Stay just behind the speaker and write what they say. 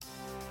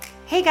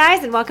Hey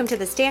guys, and welcome to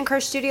the Stan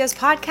Kirsch Studios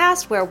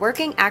podcast, where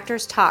working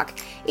actors talk.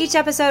 Each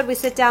episode, we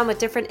sit down with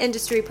different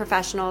industry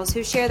professionals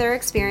who share their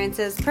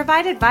experiences,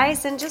 provide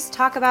advice, and just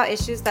talk about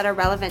issues that are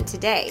relevant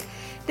today.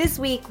 This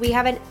week, we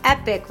have an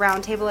epic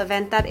roundtable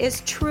event that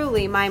is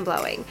truly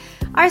mind-blowing.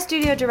 Our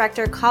studio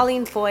director,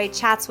 Colleen Foy,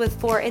 chats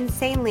with four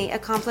insanely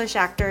accomplished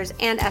actors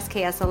and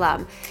SKS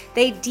alum.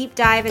 They deep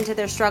dive into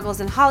their struggles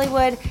in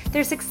Hollywood,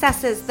 their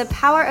successes, the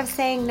power of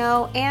saying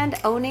no, and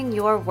owning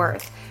your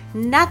worth.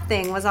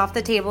 Nothing was off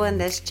the table in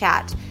this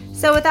chat.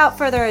 So without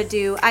further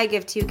ado, I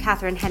give to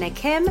Catherine Henna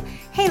Kim,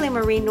 Haley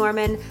Marie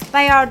Norman,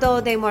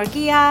 Bayardo de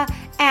Murguia,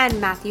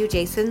 and Matthew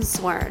Jason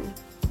Swern.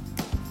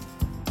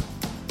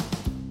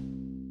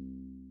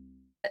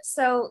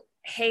 So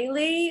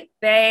Haley,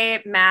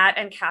 Bay, Matt,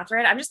 and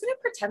Catherine, I'm just going to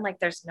pretend like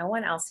there's no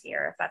one else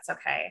here, if that's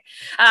okay.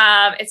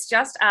 It's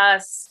just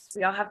us.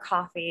 We all have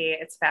coffee.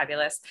 It's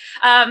fabulous.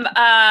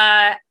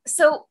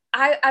 So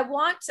I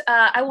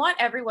want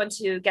everyone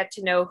to get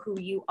to know who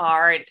you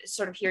are and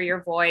sort of hear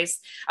your voice.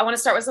 I want to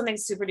start with something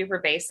super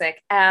duper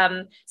basic.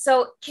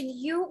 So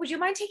would you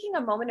mind taking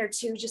a moment or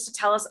two just to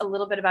tell us a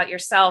little bit about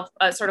yourself,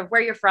 sort of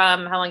where you're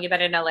from, how long you've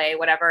been in LA,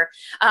 whatever.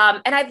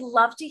 And I'd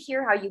love to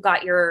hear how you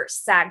got your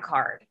SAG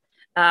card.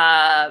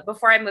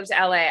 Before I moved to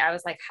LA, I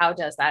was like, how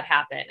does that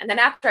happen? And then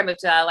after I moved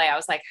to LA, I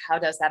was like, how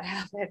does that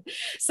happen?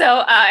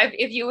 So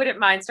if you wouldn't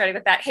mind starting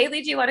with that.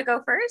 Haley, do you want to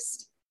go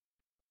first?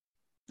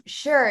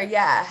 Sure.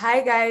 Yeah.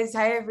 Hi, guys.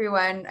 Hi,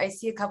 everyone. I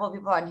see a couple of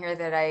people on here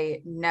that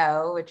I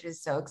know, which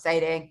is so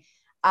exciting.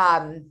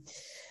 Yeah.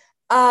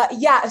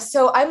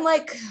 So I'm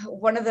like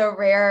one of the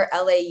rare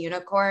LA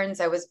unicorns.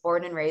 I was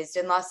born and raised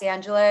in Los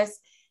Angeles.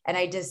 And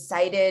I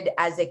decided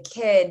as a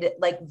kid,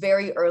 like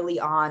very early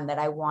on, that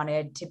I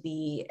wanted to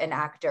be an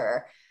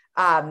actor.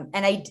 But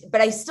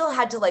I still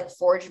had to like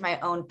forge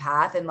my own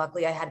path. And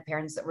luckily I had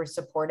parents that were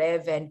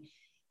supportive and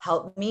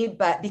helped me,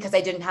 but because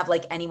I didn't have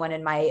like anyone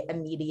in my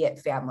immediate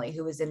family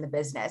who was in the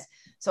business.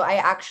 So I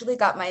actually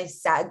got my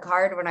SAG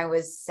card when I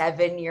was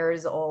 7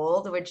 years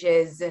old, which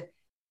is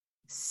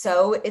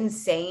so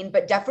insane,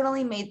 but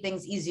definitely made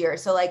things easier.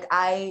 So like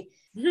I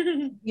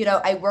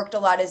worked a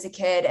lot as a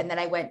kid, and then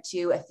I went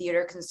to a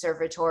theater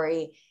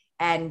conservatory.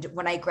 And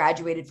when I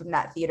graduated from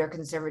that theater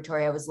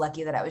conservatory, I was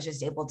lucky that I was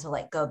just able to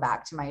like go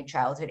back to my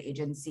childhood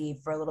agency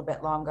for a little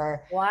bit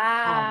longer.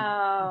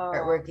 Wow.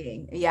 Start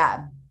working.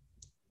 Yeah.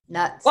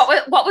 Nuts.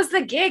 What was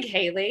the gig,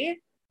 Haley?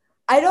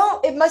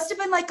 It must have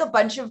been like a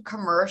bunch of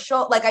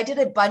like I did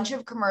a bunch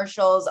of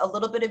commercials, a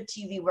little bit of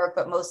TV work,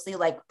 but mostly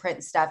like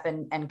print stuff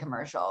and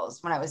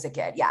commercials when I was a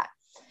kid. Yeah.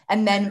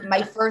 And then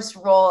my first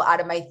role out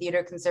of my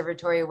theater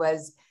conservatory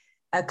was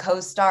a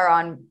co-star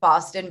on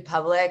Boston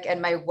Public.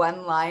 And my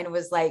one line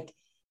was like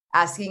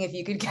asking if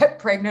you could get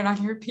pregnant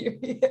on your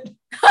period.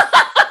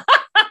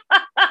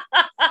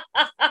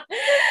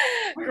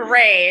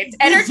 Great.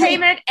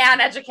 Entertainment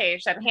and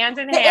education, hand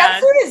in hand. The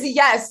answer is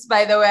yes,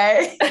 by the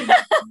way.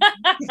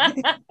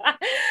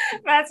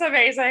 That's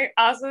amazing.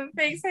 Awesome.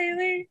 Thanks,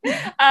 Haley.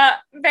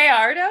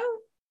 Bayardo?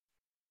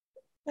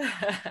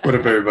 What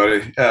up,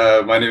 everybody?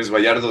 My name is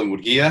Bayardo de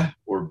Murguia,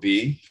 or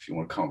B, if you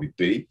want to call me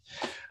B.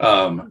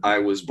 I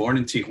was born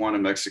in Tijuana,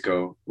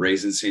 Mexico,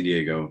 raised in San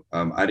Diego.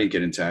 I didn't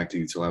get into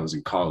acting until I was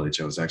in college.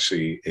 I was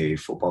actually a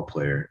football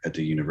player at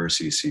the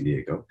University of San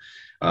Diego.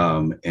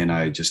 And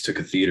I just took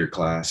a theater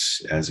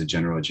class as a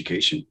general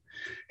education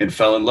and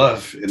fell in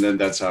love. And then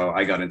that's how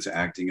I got into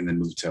acting, and then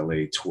moved to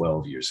LA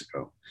 12 years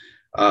ago.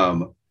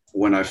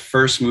 When I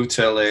first moved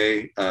to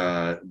LA,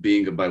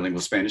 being a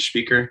bilingual Spanish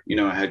speaker,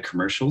 I had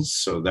commercials.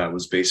 So that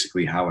was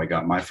basically how I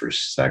got my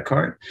first SAG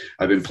card.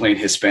 I've been playing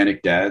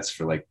Hispanic dads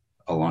for like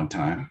a long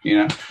time,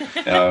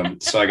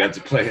 so I got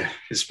to play a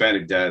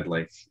Hispanic dad.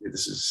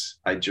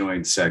 I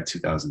joined SAG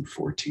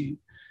 2014.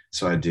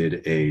 So I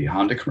did a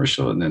Honda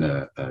commercial and then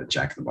a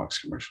Jack in the Box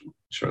commercial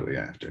shortly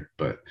after.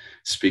 But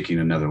speaking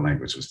another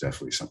language was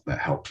definitely something that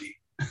helped me.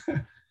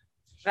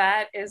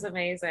 That is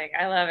amazing.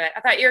 I love it. I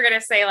thought you were going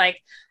to say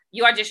like,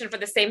 you auditioned for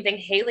the same thing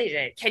Haley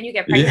did. Can you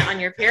get pregnant on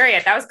your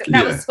period? That was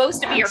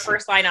supposed to be your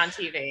first line on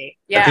TV.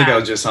 Yeah. I think I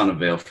was just on a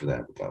veil for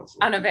that. But that was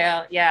on a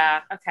veil.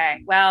 Yeah.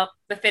 Okay. Well,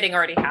 the fitting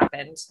already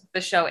happened.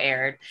 The show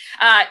aired.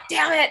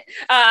 Damn it.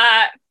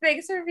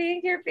 Thanks for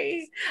being here,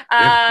 B.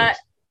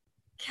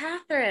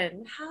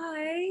 Catherine,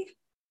 hi.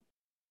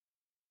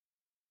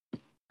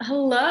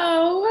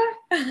 Hello.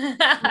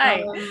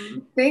 Hi.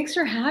 Thanks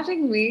for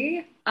having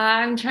me.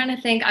 I'm trying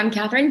to think. I'm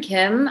Catherine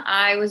Kim.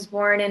 I was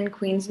born in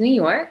Queens, New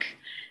York.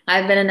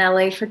 I've been in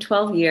LA for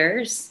 12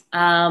 years.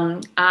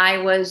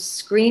 I was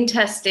screen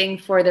testing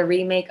for the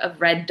remake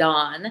of Red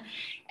Dawn,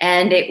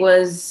 and it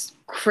was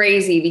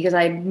crazy because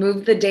I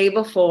moved the day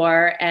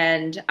before,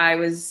 and I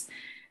was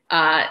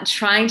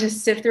trying to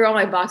sift through all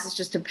my boxes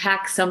just to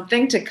pack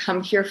something to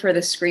come here for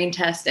the screen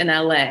test in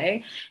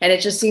LA. And it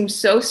just seemed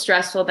so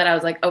stressful that I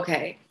was like,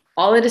 okay,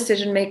 all the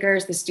decision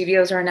makers, the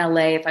studios are in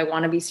LA. If I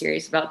want to be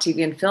serious about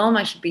TV and film,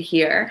 I should be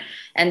here.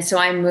 And so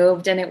I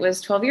moved, and it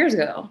was 12 years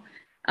ago.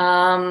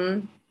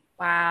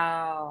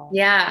 Wow.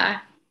 Yeah.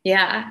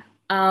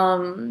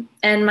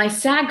 And my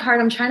SAG card,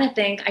 I'm trying to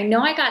think. I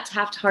know I got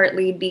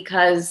Taft-Hartley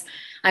because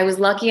I was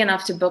lucky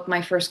enough to book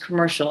my first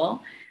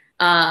commercial.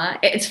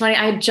 It's funny,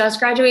 I had just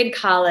graduated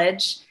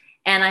college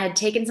and I had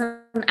taken some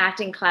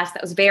acting class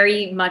that was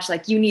very much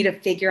like, you need to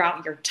figure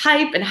out your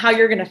type and how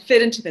you're going to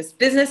fit into this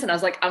business. And I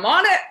was like, I'm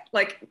on it.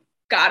 Like,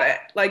 got it.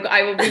 Like,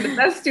 I will be the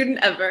best student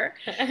ever.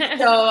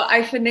 So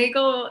I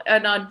finagle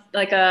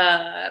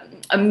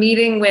a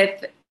meeting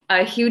with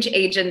a huge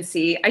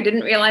agency. I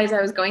didn't realize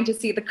I was going to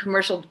see the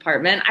commercial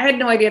department. I had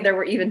no idea there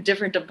were even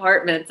different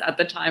departments at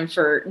the time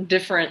for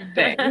different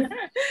things.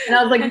 And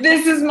I was like,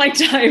 this is my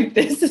type.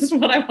 This is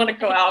what I want to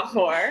go out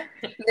for.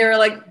 And they were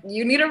like,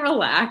 you need to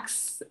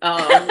relax.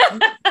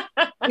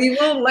 We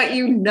will let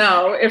you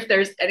know if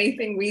there's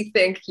anything we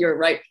think you're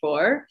right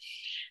for.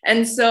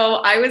 And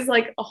so I was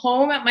like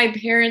home at my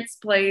parents'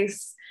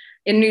 place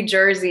in New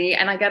Jersey,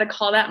 and I got a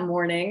call that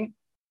morning.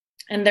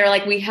 And they're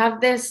like, we have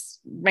this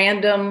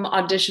random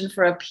audition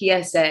for a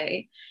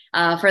PSA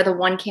for the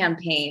One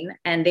campaign.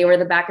 And they were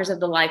the backers of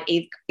the Live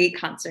 8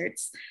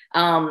 concerts.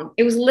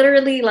 It was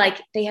literally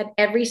like they had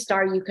every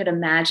star you could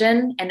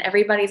imagine and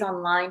everybody's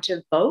online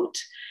to vote.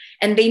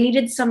 And they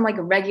needed some like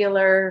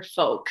regular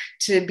folk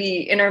to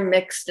be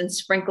intermixed and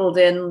sprinkled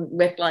in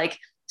with like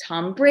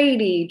Tom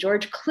Brady,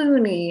 George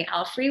Clooney,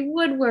 Alfre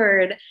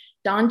Woodward,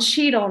 Don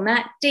Cheadle,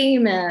 Matt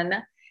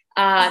Damon,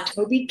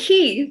 Toby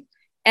Keith.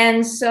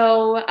 And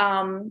so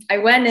I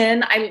went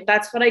in,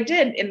 that's what I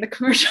did in the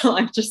commercial.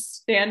 I'm just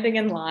standing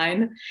in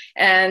line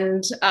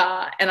and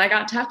I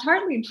got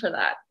Taft-Hartley for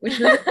that, which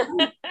was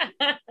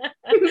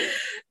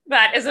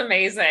That is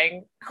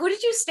amazing. Who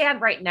did you stand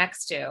right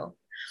next to?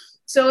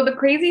 So the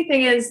crazy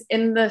thing is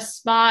in the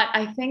spot,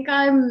 I think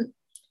I'm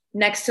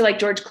next to like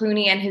George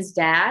Clooney and his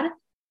dad.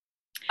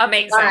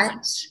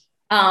 Amazing.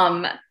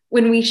 But,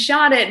 when we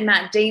shot it,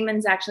 Matt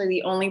Damon's actually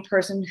the only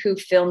person who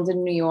filmed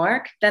in New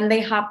York. Then they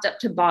hopped up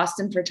to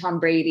Boston for Tom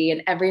Brady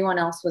and everyone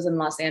else was in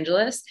Los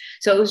Angeles.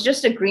 So it was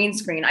just a green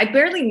screen. I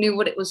barely knew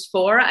what it was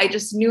for. I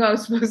just knew I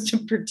was supposed to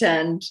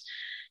pretend,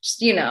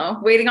 just, you know,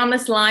 waiting on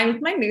this line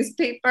with my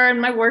newspaper and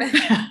my work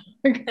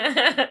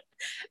bag.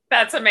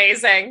 That's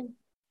amazing.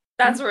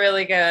 That's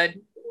really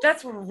good.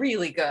 That's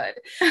really good.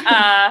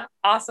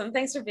 Awesome.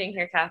 Thanks for being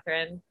here,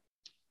 Catherine.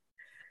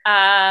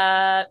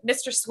 Mr.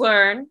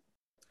 Swern.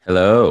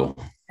 Hello.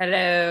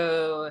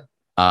 Hello.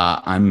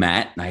 I'm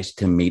Matt. Nice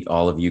to meet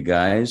all of you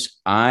guys.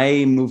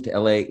 I moved to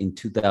LA in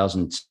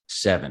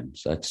 2007.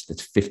 So that's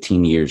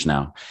 15 years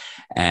now.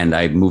 And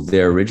I moved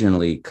there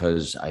originally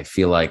because I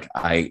feel like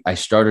I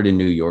started in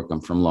New York.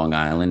 I'm from Long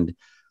Island.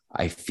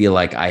 I feel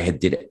like I had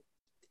did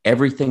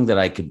everything that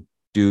I could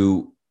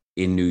do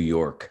in New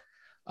York.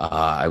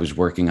 I was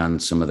working on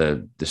some of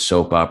the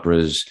soap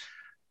operas.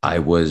 I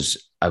was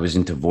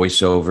into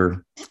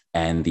voiceover,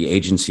 and the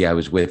agency I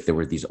was with, there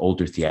were these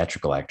older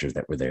theatrical actors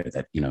that were there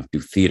that, you know, do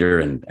theater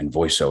and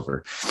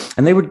voiceover.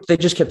 And they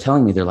just kept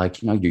telling me, they're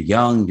like, you know, you're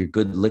young, you're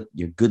good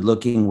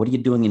looking. What are you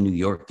doing in New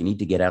York? You need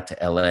to get out to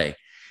LA.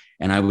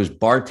 And I was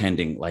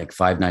bartending like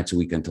 5 nights a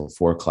week until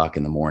 4 o'clock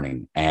in the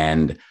morning.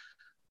 And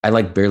I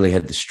like barely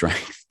had the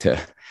strength to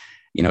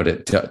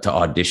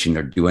audition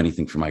or do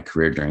anything for my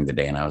career during the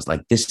day. And I was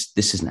like, this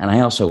isn't, and I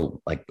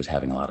also like was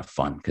having a lot of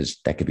fun because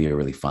that could be a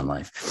really fun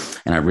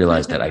life. And I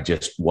realized that I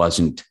just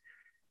wasn't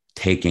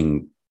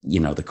taking,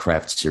 you know, the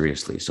craft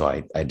seriously. So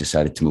I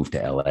decided to move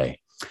to LA.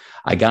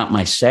 I got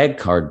my SAG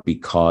card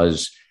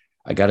because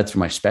I got it through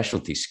my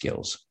specialty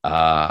skills.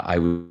 I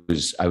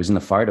was in the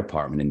fire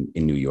department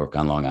in New York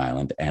on Long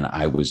Island, and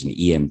I was an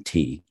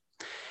EMT.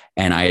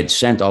 And I had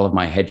sent all of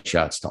my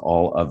headshots to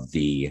all of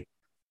the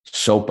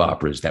soap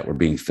operas that were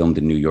being filmed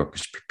in New York.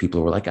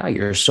 People were like, oh,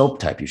 you're a soap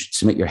type. You should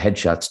submit your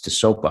headshots to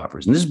soap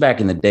operas. And this is back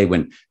in the day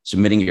when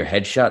submitting your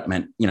headshot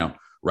meant, you know,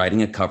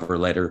 writing a cover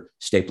letter,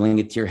 stapling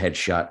it to your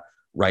headshot,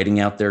 writing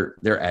out their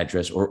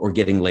address or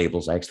getting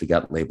labels. I actually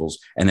got labels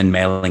and then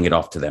mailing it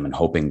off to them and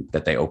hoping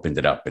that they opened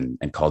it up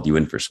and called you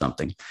in for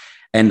something.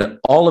 And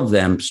all of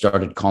them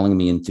started calling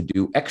me in to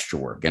do extra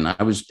work. And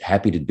I was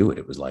happy to do it.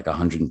 It was like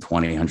 $120,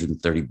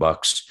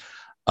 $130.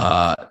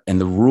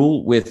 And the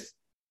rule with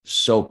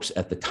soaps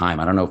at the time,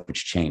 I don't know if it's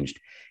changed,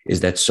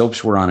 is that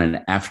soaps were on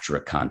an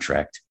AFTRA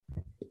contract.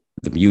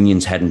 The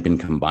unions hadn't been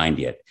combined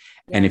yet.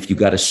 And if you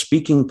got a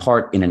speaking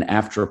part in an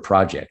AFTRA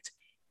project,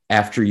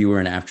 after you were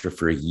in AFTRA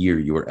for a year,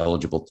 you were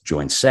eligible to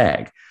join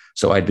SAG.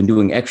 So I'd been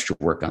doing extra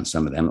work on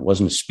some of them. It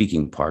wasn't a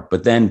speaking part.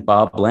 But then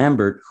Bob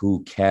Lambert,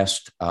 who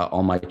cast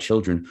All My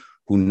Children,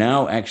 who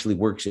now actually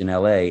works in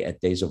LA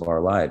at Days of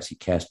Our Lives. He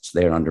casts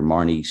there under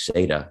Marnie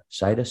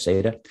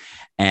Saida.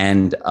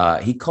 And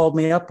he called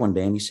me up one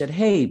day and he said,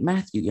 hey,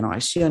 Matthew, you know, I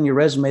see on your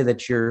resume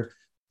that you're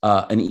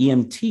an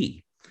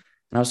EMT.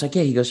 And I was like,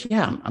 yeah. He goes,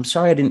 yeah, I'm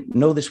sorry I didn't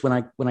know this when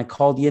I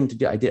called you in to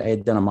do. I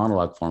had done a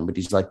monologue for him, but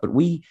he's like, but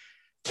we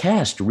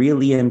cast real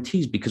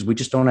EMTs because we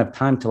just don't have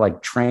time to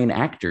like train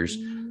actors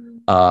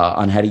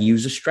on how to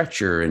use a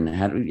stretcher and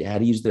how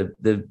to use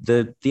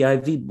the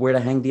IV, where to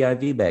hang the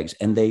IV bags.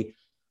 And they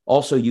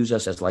also use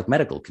us as like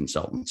medical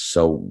consultants.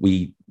 So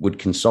we would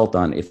consult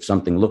on if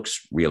something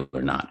looks real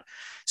or not.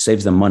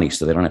 Saves them money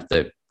so they don't have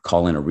to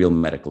call in a real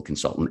medical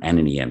consultant and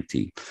an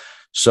EMT.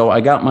 So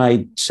I got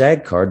my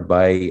SAG card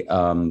by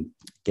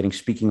getting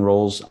speaking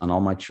roles on All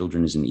My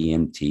Children as an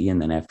EMT.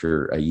 And then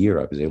after a year,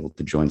 I was able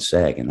to join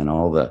SAG. And then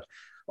all the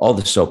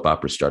soap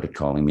operas started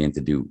calling me in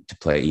to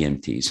play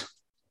EMTs.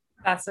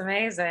 That's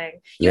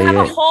amazing. You have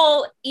a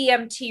whole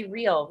EMT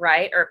reel,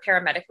 right? Or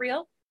paramedic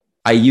reel?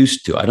 I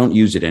used to. I don't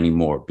use it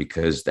anymore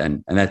because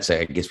then, and that's,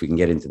 I guess we can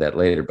get into that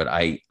later, but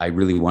I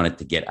really wanted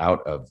to get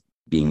out of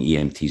being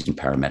EMTs and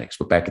paramedics.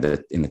 But back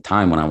in the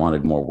time when I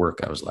wanted more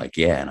work, I was like,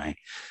 yeah. And I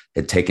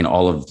had taken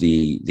all of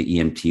the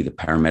EMT, the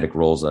paramedic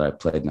roles that I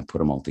played, and I put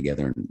them all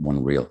together in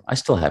one reel. I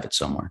still have it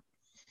somewhere.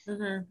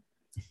 Mm-hmm.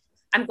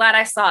 I'm glad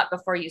I saw it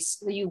before you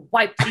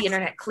wiped the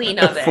internet clean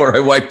of it. Before I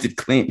wiped it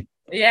clean.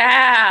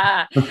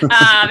 Yeah.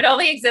 It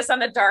only exists on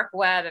the dark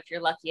web if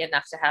you're lucky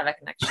enough to have a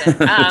connection.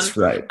 That's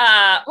right.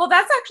 Well,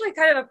 that's actually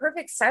kind of a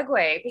perfect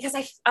segue because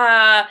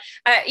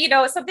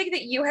something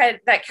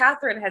that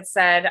Catherine had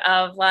said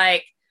of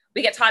like,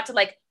 we get taught to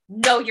like,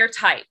 know your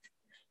type.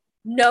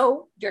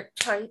 Know your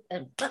type,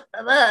 and blah,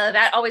 blah, blah.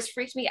 That always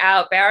freaked me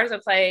out. Bears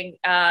are playing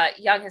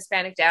young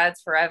Hispanic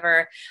dads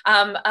forever.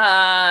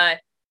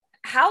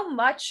 How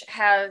much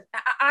have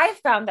I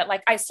found that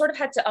like I sort of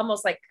had to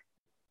almost like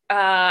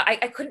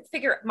I couldn't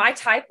figure, my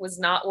type was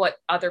not what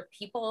other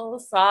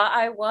people thought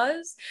I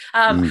was.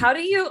 How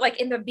do you, like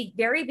in the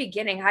very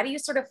beginning, how do you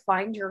sort of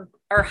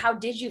how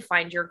did you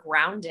find your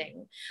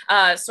grounding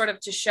sort of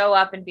to show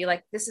up and be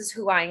like, this is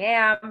who I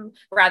am,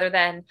 rather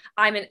than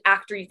I'm an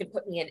actor, you can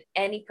put me in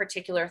any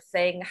particular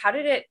thing? How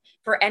did it,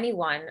 for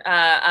anyone,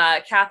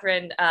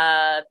 Catherine,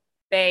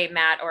 Bay,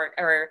 Matt,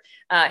 or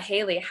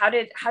Haley, how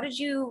did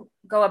you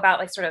go about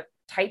like sort of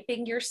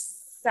typing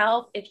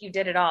yourself, if you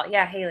did at all?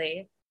 Yeah,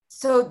 Haley.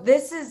 So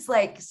this is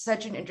like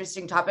such an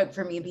interesting topic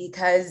for me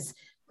because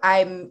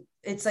I don't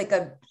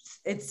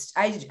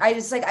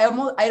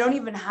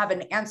even have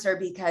an answer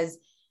because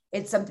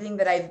it's something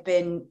that I've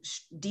been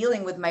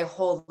dealing with my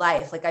whole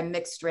life. Like I'm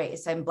mixed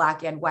race, I'm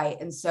Black and white.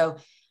 And so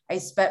I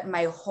spent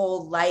my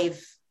whole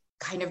life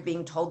kind of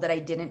being told that I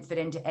didn't fit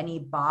into any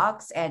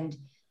box and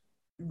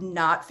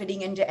not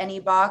fitting into any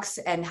box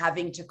and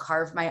having to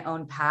carve my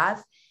own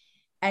path.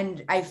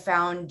 And I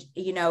found,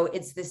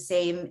 it's the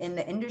same in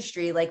the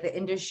industry. Like the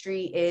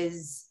industry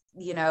is,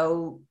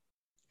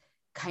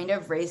 kind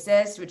of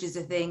racist, which is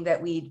a thing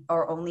that we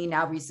are only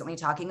now recently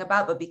talking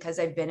about. But because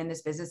I've been in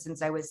this business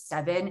since I was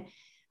 7,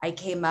 I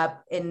came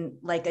up in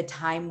like a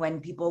time when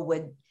people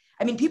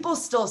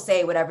still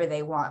say whatever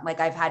they want. Like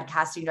I've had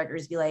casting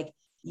directors be like,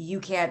 you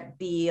can't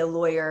be a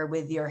lawyer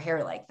with your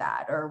hair like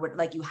that, or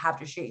like you have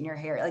to straighten your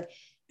hair, like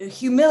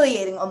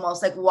humiliating,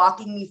 almost like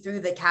walking me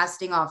through the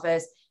casting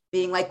office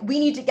being like, we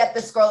need to get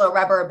this girl a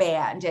rubber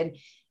band, and,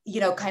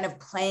 kind of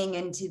playing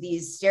into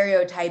these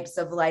stereotypes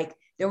of like,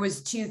 there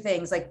was 2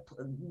 things, like,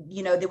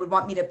 they would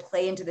want me to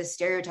play into the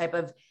stereotype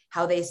of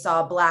how they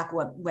saw Black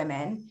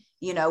women,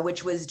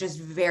 which was just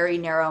very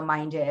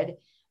narrow-minded.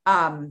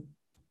 And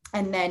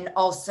then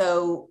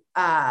also,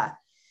 and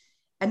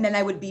then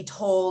I would be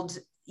told,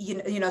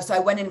 so I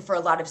went in for a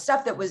lot of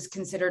stuff that was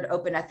considered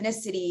open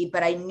ethnicity,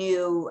 but I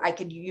knew I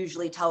could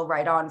usually tell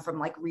right on from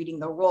like reading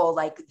the role,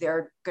 like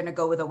they're going to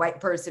go with a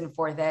white person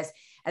for this.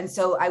 And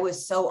so I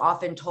was so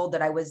often told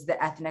that I was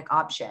the ethnic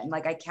option.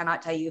 Like, I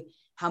cannot tell you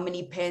how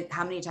many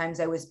times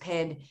I was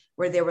pinned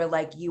where they were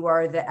like, you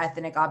are the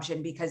ethnic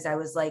option, because I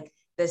was like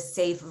the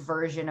safe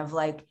version of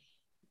like,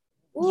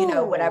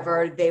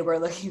 whatever they were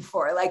looking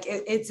for. Like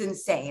it's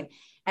insane.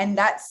 And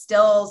that's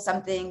still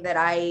something that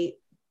I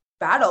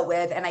battle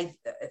with. And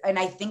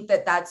I think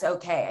that that's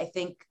okay. I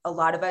think a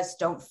lot of us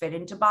don't fit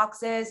into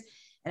boxes.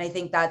 And I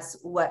think that's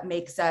what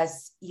makes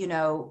us,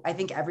 I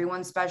think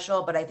everyone's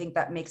special, but I think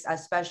that makes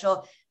us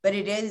special. But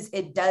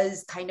it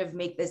does kind of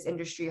make this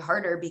industry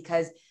harder,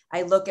 because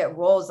I look at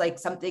roles like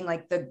something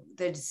like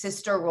the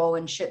sister role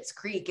in Schitt's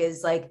Creek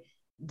is like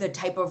the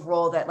type of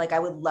role that like I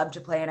would love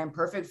to play and I'm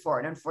perfect for.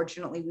 And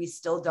unfortunately, we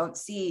still don't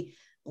see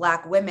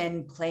Black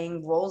women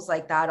playing roles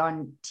like that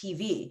on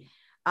TV.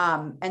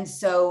 And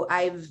so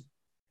I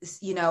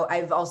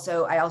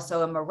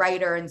also am a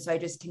writer. And so I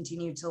just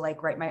continue to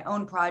like write my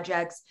own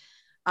projects.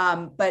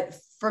 But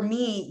for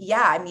me,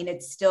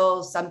 it's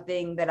still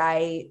something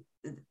that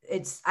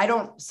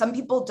some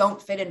people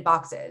don't fit in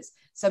boxes.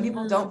 Some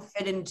people don't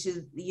fit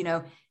into,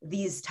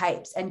 these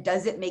types. And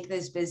does it make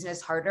this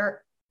business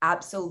harder?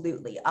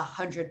 Absolutely,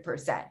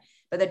 100%.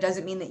 But that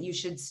doesn't mean that you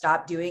should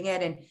stop doing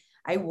it. And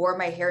I wore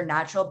my hair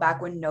natural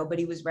back when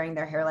nobody was wearing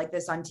their hair like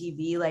this on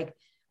TV. Like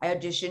I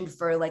auditioned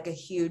for like a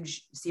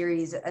huge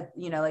series,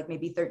 like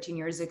maybe 13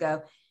 years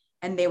ago.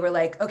 And they were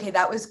like, okay,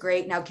 that was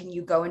great. Now, can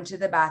you go into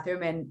the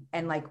bathroom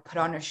and like put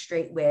on a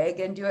straight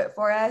wig and do it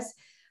for us?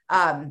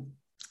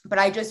 But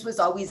I just was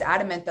always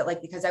adamant that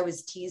like, because I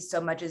was teased so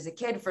much as a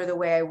kid for the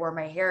way I wore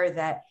my hair,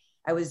 that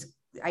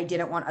I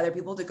didn't want other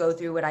people to go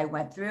through what I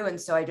went through. And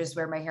so I just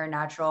wear my hair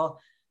natural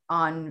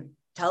on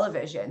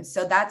television.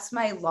 So that's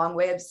my long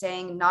way of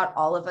saying not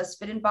all of us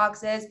fit in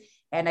boxes.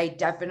 And I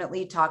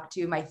definitely talk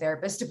to my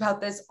therapist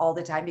about this all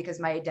the time because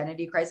my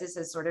identity crisis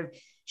has sort of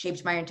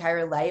shaped my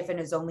entire life and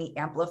is only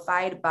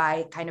amplified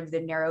by kind of the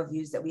narrow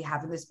views that we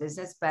have in this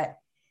business. But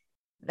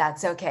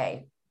that's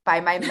okay. Buy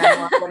my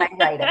memoir when I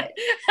write it.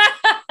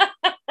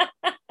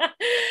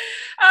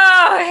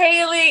 Oh,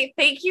 Haley,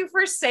 thank you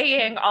for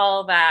saying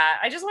all that.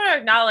 I just want to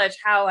acknowledge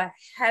how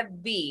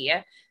heavy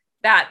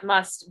that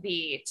must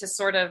be to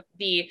sort of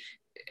be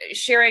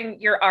sharing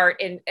your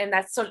art, and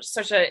that's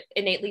such an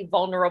innately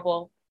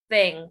vulnerable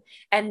thing,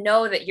 and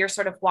know that you're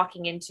sort of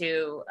walking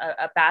into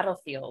a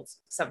battlefield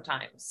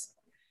sometimes.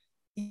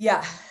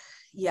 Yeah.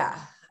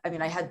 I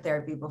mean, I had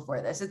therapy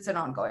before this. It's an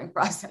ongoing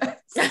process.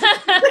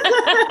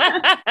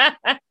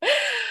 I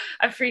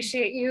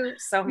appreciate you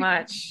so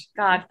much.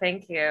 God,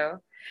 thank you.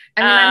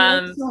 I mean, I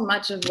know so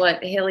much of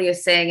what Haley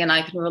is saying, and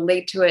I can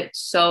relate to it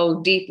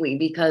so deeply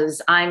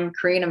because I'm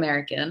Korean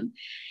American,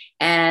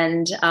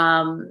 and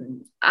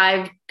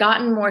I've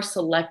gotten more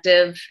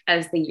selective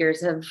as the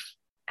years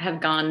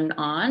have gone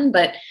on.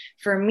 But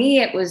for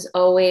me, it was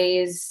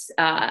always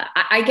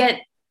I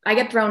get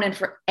thrown in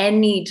for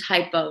any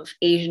type of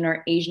Asian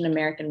or Asian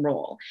American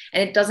role,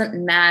 and it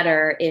doesn't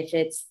matter if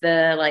it's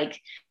the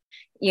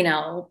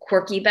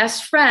quirky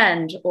best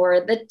friend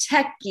or the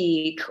tech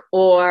geek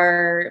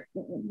or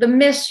the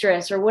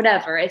mistress or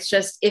whatever. It's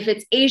just, if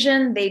it's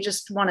Asian, they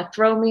just want to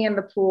throw me in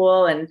the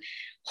pool and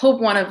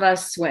hope one of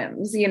us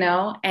swims,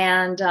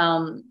 and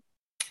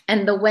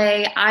the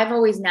way I've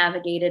always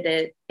navigated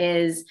it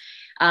is,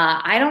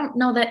 I don't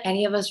know that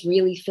any of us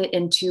really fit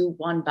into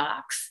one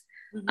box.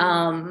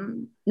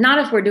 Mm-hmm. Not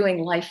if we're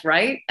doing life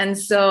right. And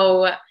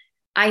so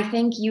I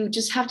think you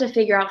just have to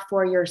figure out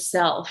for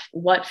yourself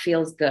what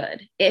feels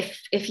good.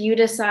 If you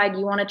decide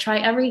you want to try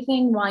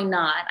everything, why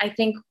not? I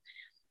think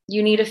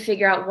you need to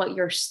figure out what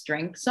your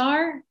strengths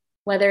are,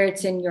 whether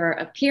it's in your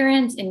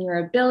appearance, in your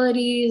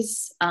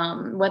abilities,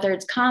 whether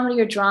it's comedy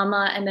or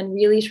drama, and then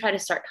really try to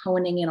start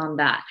honing in on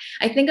that.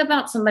 I think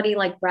about somebody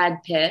like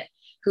Brad Pitt,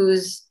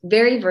 who's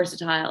very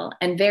versatile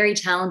and very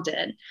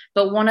talented,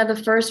 but one of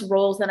the first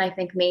roles that I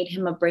think made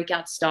him a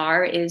breakout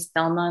star is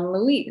Thelma and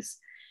Louise.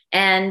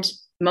 And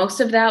most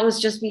of that was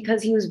just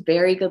because he was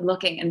very good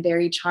looking and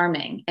very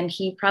charming. And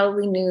he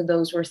probably knew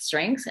those were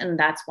strengths, and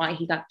that's why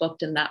he got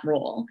booked in that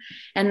role.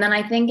 And then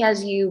I think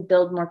as you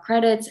build more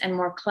credits and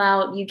more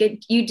clout, you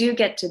do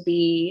get to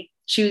be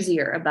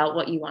choosier about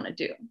what you want to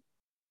do.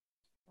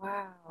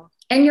 Wow.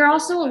 And you're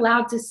also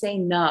allowed to say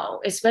no,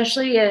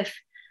 especially if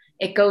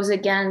it goes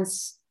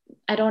against,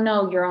 I don't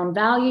know, your own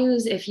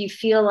values. If you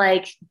feel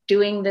like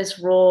doing this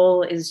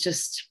role is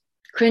just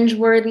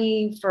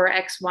cringeworthy for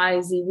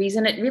XYZ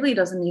reason, it really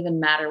doesn't even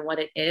matter what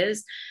it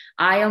is.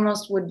 I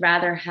almost would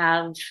rather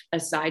have a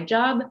side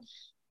job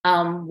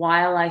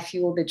while I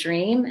fuel the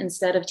dream,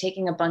 instead of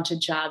taking a bunch of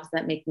jobs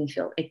that make me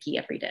feel icky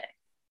every day.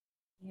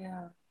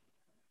 Yeah,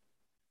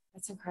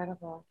 that's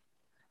incredible.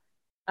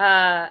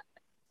 Yeah,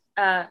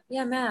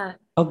 Matt.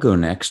 I'll go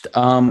next.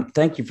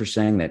 Thank you for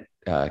saying that,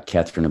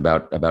 Catherine,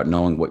 about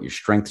knowing what your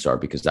strengths are,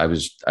 because I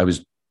was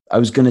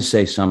going to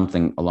say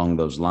something along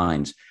those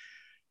lines.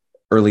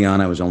 Early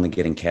on, I was only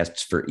getting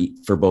casts for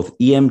both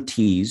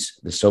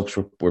EMTs. The soaps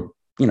were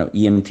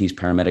EMTs,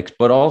 paramedics,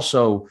 but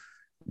also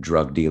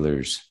drug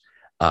dealers,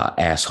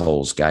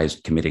 assholes,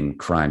 guys committing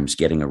crimes,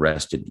 getting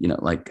arrested.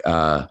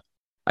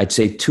 I'd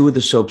say 2 of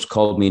the soaps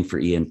called me in for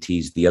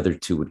EMTs. The other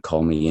 2 would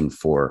call me in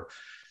for,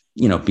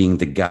 being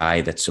the guy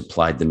that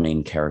supplied the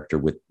main character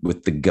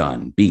with the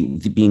gun,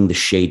 being the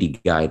shady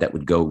guy that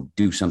would go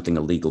do something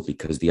illegal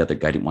because the other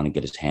guy didn't want to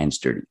get his hands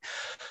dirty.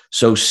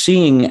 So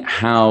seeing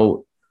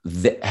how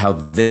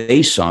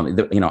they saw me,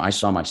 I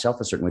saw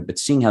myself a certain way, but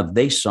seeing how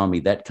they saw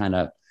me, that kind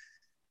of,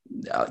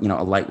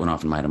 a light went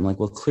off in my head. I'm like,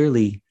 well,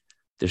 clearly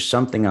there's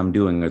something I'm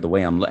doing, or the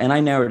way and I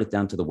narrowed it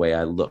down to the way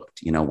I looked.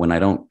 When I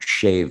don't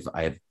shave,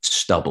 I have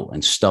stubble,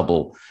 and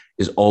stubble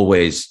is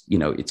always,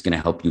 it's going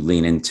to help you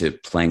lean into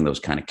playing those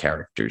kind of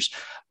characters.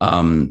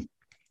 I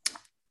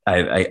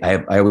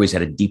always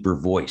had a deeper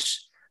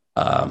voice,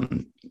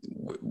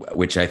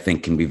 which I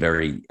think can be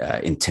very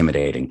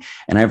intimidating.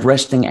 And I have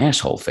resting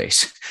asshole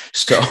face.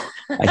 So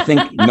I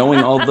think knowing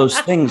all those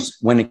things,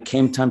 when it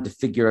came time to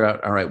figure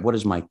out, all right, what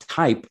is my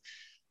type?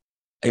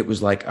 It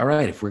was like, all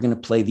right, if we're going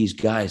to play these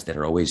guys that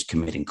are always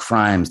committing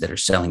crimes, that are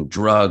selling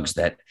drugs,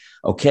 then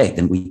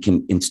we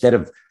can, instead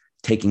of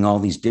taking all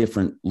these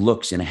different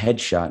looks in a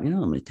headshot, I'm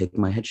going to take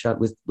my headshot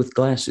with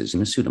glasses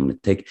and a suit. I'm going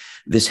to take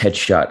this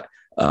headshot,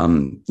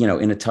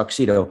 in a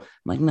tuxedo. I'm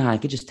like, nah, I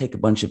could just take a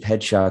bunch of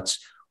headshots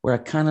where I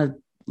kind of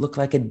look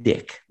like a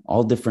dick,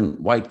 all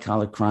different white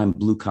collar crime,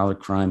 blue collar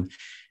crime.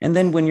 And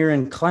then when you're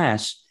in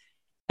class,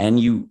 and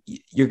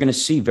you're going to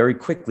see very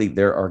quickly,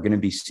 there are going to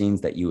be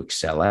scenes that you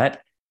excel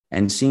at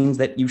and scenes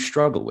that you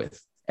struggle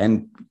with.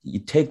 And you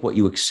take what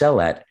you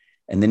excel at,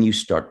 and then you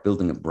start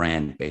building a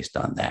brand based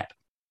on that.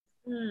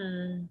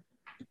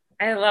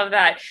 I love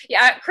that.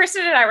 Yeah,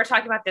 Kristen and I were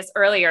talking about this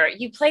earlier.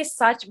 You play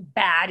such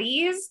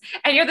baddies,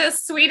 and you're the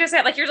sweetest.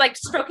 Like, you're like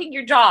stroking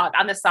your dog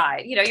on the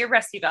side. Your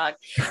rescue dog.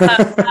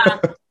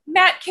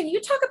 Matt, can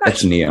you talk about?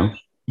 That's Neo.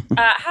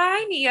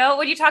 Hi, Neo.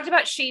 When you talked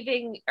about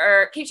shaving,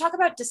 or can you talk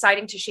about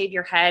deciding to shave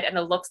your head and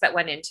the looks that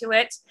went into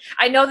it?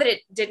 I know that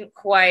it didn't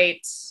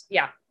quite.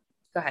 Yeah,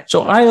 go ahead.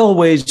 So I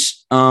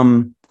always,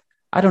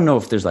 I don't know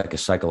if there's like a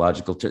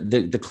psychological,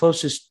 the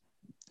closest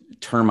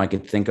term I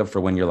could think of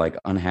for when you're like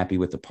unhappy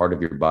with a part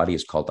of your body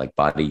is called like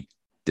body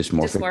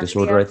dysmorphic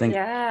disorder, I think.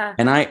 Yeah.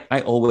 And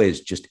I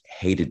always just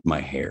hated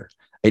my hair.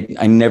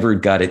 I never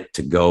got it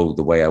to go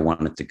the way I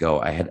wanted it to go.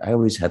 I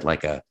always had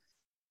like a,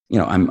 you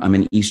know, I'm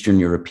an Eastern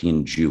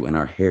European Jew, and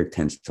our hair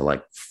tends to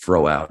like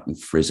fro out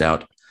and frizz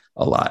out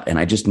a lot. And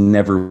I just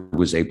never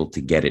was able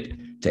to get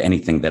it to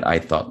anything that I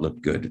thought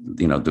looked good.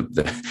 You know,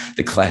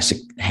 the classic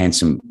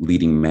handsome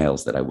leading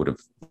males that I would have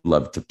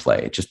loved to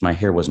play. It just, my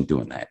hair wasn't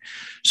doing that.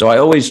 So I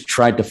always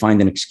tried to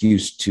find an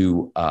excuse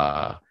to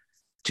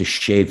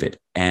shave it.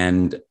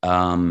 And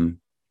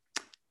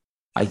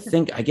I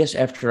guess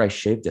after I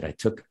shaved it, I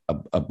took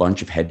a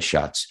bunch of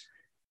headshots,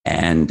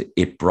 and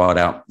they brought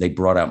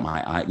out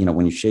my eye. You know,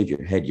 when you shave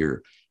your head,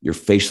 your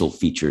facial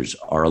features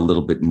are a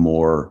little bit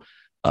more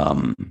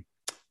forward.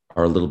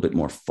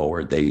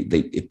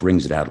 It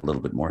brings it out a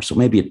little bit more. So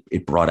maybe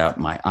it brought out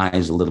my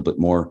eyes a little bit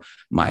more,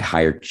 my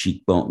higher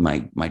cheekbone,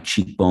 my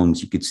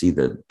cheekbones. You could see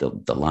the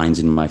lines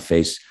in my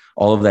face.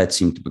 All of that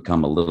seemed to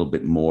become a little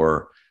bit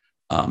more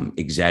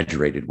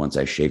exaggerated once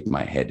I shaved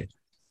my head.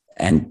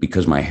 And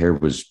because my hair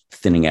was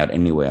thinning out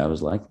anyway, I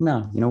was like,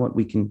 no, you know what?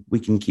 We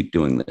can keep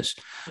doing this.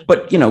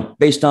 But, you know,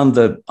 based on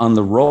the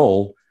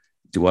role,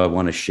 do I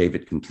want to shave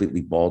it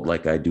completely bald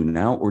like I do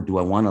now? Or do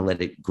I want to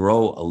let it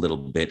grow a little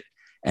bit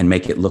and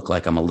make it look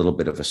like I'm a little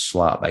bit of a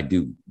slob? I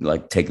do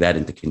like take that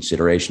into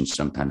consideration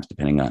sometimes,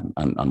 depending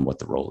on what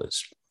the role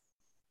is.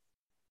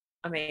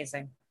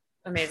 Amazing.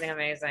 What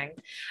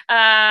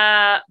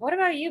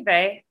about you,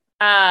 Bay?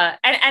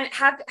 And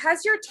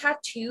has your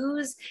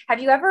tattoos, have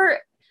you ever,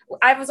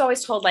 I was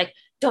always told, like,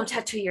 don't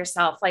tattoo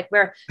yourself, like,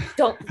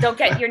 don't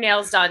get your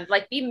nails done,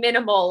 like, be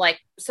minimal, like,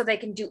 so they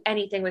can do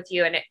anything with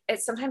you. And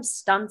it sometimes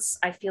stunts,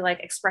 I feel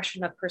like,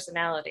 expression of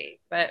personality.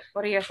 But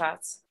what are your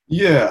thoughts?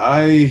 Yeah,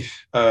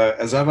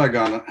 as I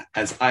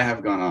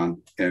have gone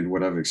on, and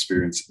what I've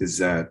experienced is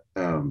that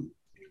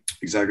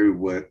exactly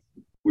what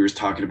we were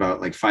talking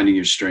about, like finding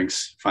your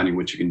strengths, finding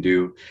what you can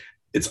do.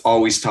 It's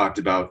always talked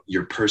about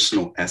your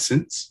personal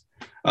essence,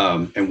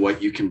 and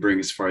what you can bring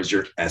as far as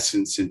your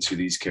essence into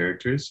these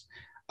characters.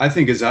 I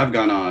think as I've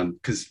gone on,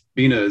 because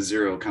being a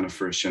zero kind of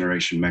first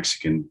generation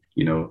Mexican,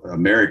 you know,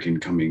 American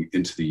coming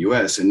into the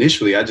US,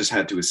 initially I just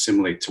had to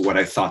assimilate to what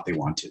I thought they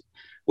wanted,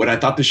 what I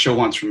thought the show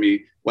wants from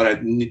me, what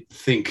I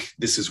think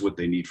this is what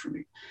they need from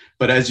me.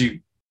 But as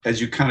you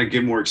kind of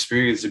get more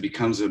experience, it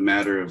becomes a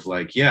matter of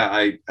like,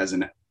 yeah, as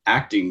an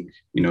acting,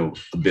 you know,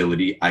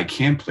 ability, I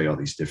can play all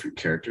these different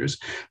characters,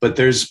 but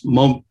there's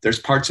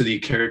parts of the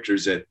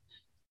characters that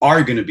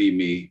are going to be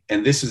me,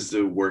 and this is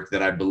the work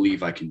that I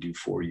believe I can do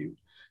for you.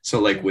 So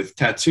like with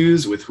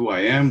tattoos, with who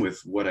I am, with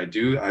what I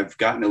do, I've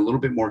gotten a little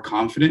bit more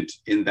confident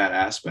in that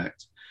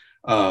aspect,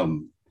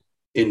 having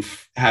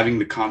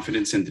the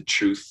confidence and the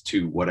truth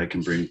to what I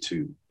can bring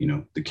to, you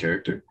know, the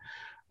character.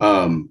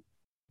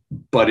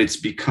 But it's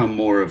become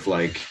more of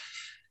like,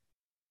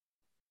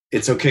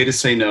 it's okay to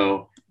say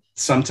no.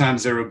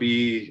 Sometimes there will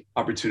be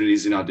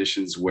opportunities in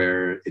auditions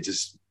where it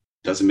just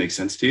doesn't make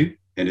sense to you.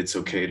 And it's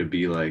okay to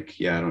be like,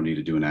 yeah, I don't need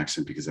to do an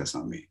accent because that's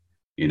not me,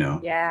 you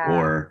know? Yeah.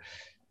 Or,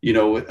 you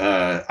know,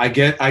 I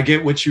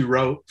get what you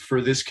wrote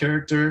for this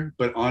character,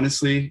 but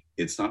honestly,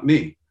 it's not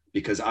me,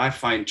 because I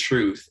find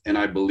truth and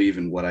I believe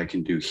in what I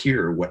can do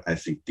here, what I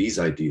think these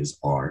ideas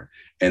are,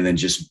 and then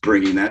just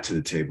bringing that to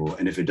the table.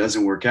 And if it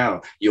doesn't work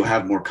out, you'll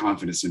have more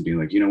confidence in being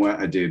like, you know what,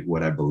 I did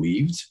what I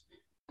believed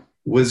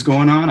was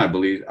going on. I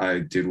believe I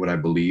did what I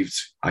believed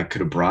I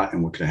could have brought,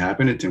 and what could have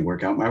happened. It didn't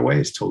work out my way.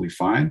 It's totally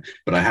fine.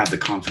 But I have the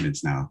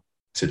confidence now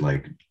to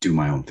like do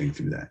my own thing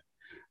through that.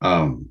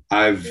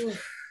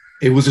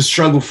 It was a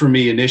struggle for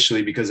me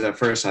initially, because at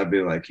first I'd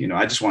be like, you know,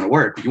 I just want to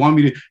work. Do you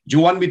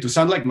want me to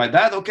sound like my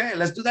dad? Okay,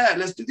 let's do that.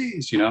 Let's do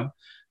these, you know?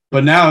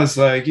 But now it's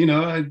like, you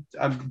know,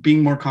 I'm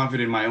being more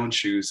confident in my own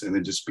shoes, and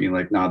then just being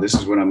like, nah, this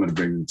is what I'm going to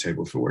bring to the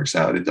table. If it works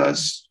out, it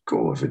does.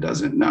 Cool. If it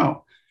doesn't,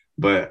 no.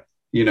 But,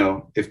 you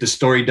know, if the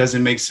story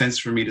doesn't make sense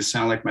for me to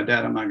sound like my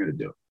dad, I'm not going to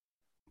do it.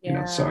 Yeah. You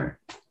know, sorry.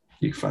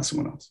 You can find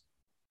someone else.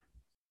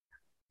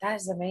 That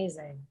is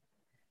amazing.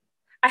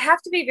 I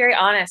have to be very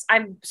honest.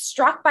 I'm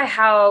struck by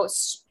how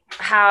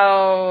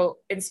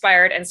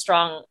inspired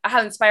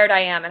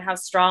I am, and how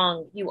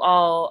strong you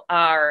all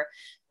are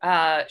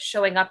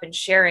showing up and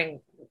sharing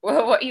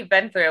what you've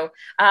been through.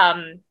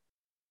 I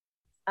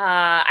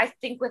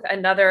think with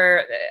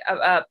another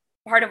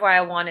part of why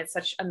I wanted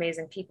such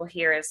amazing people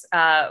here is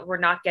we're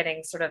not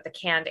getting sort of the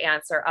canned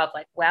answer of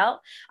like,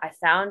 well, I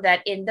found that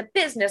in the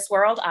business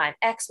world, I'm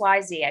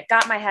XYZ. I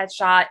got my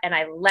headshot and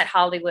I let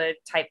Hollywood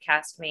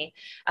typecast me.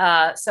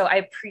 So I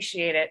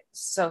appreciate it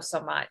so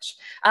much.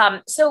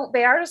 So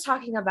Bayard was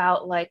talking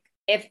about like,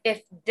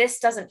 if this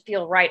doesn't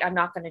feel right, I'm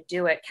not going to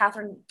do it.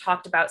 Catherine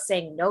talked about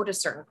saying no to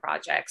certain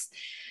projects.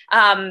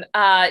 How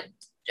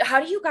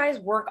do you guys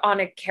work on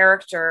a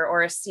character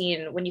or a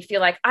scene when you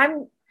feel like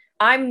I'm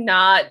I'm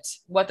not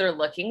what they're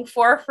looking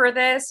for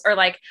this, or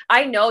like,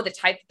 I know the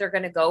type that they're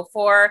going to go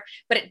for,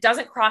 but it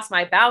doesn't cross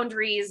my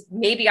boundaries.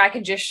 Maybe I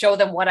can just show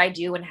them what I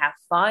do and have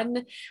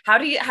fun. How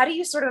do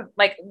you sort of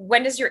like,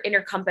 when does your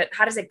inner compass,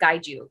 how does it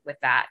guide you with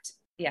that?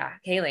 Yeah.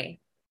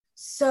 Haley.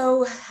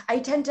 So I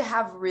tend to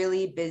have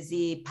really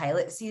busy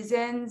pilot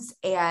seasons,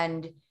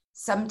 and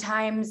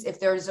sometimes if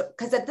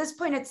because at this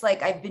point it's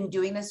like I've been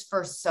doing this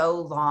for so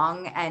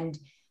long, and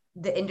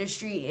the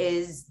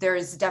industry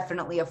there's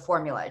definitely a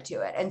formula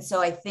to it. And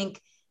so I think,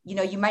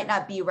 you might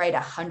not be right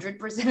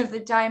 100% of the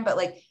time, but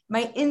like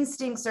my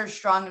instincts are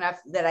strong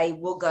enough that I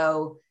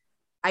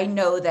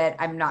know that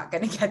I'm not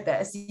going to get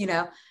this,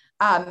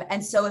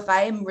 and so if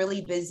I am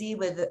really busy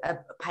with a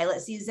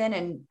pilot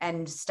season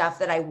and stuff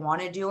that I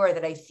want to do, or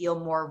that I feel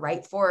more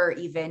right for, or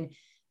even,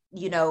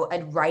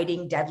 a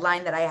writing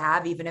deadline that I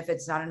have, even if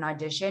it's not an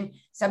audition,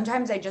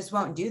 sometimes I just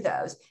won't do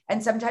those.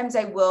 And sometimes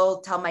I will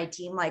tell my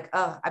team like,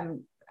 oh,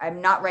 I'm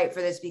not right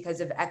for this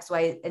because of X,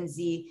 Y, and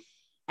Z.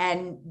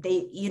 And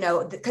they,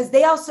 because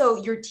they also,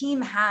 your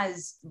team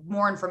has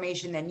more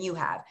information than you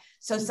have.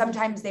 So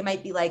sometimes they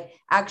might be like,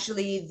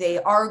 actually, they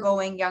are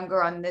going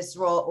younger on this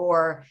role,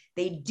 or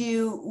they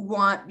do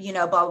want,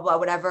 blah, blah, blah,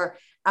 whatever.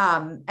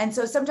 And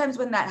so sometimes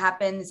when that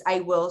happens, I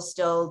will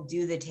still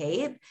do the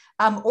tape.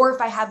 Or if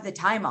I have the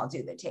time, I'll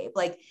do the tape.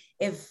 Like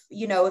if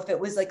it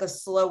was like a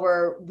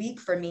slower week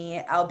for me,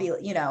 I'll be,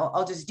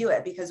 I'll just do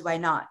it, because why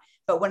not?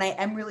 But when I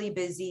am really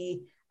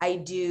busy, I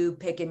do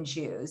pick and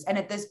choose. And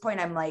at this point,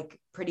 I'm like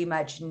pretty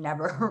much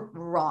never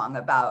wrong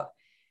about,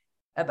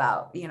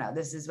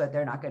 this is what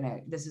they're not going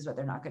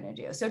to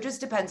do. So it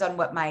just depends on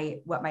what my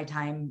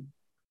time,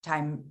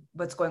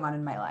 what's going on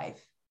in my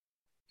life.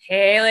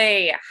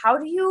 Haley,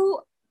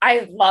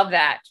 I love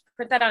that.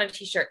 Print that on a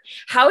t-shirt.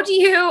 How do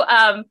you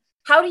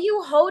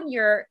hone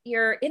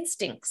your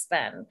instincts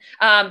then?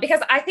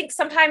 Because I think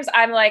sometimes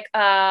I'm like,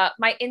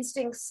 my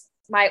instincts,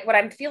 what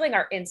I'm feeling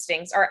are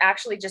instincts are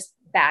actually just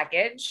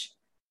baggage.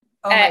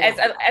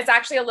 It's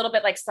actually a little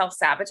bit like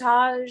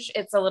self-sabotage.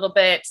 It's a little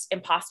bit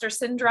imposter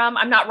syndrome.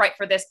 I'm not right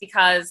for this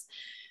because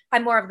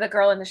I'm more of the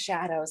girl in the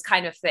shadows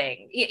kind of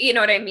thing. You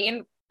know what I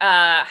mean?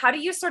 How do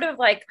you sort of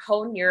like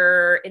hone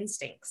your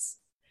instincts?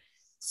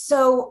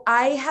 So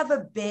I have a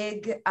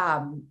big,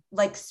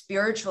 like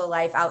spiritual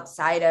life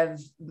outside of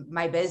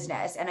my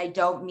business. And I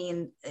don't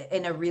mean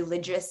in a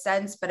religious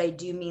sense, but I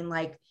do mean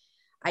like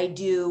I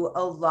do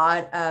a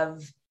lot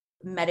of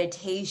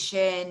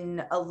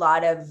meditation, a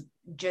lot of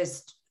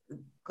just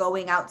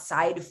going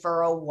outside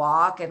for a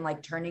walk and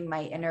like turning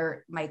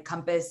my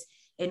compass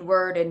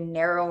inward and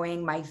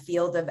narrowing my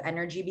field of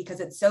energy, because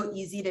it's so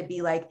easy to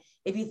be like,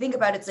 if you think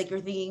about it, it's like you're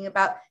thinking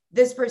about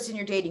this person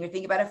you're dating, you're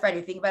thinking about a friend,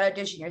 you're thinking about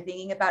audition, you're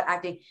thinking about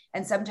acting.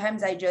 And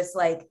sometimes I just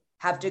like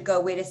have to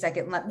go, wait a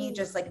second, let me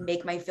just like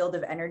make my field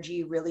of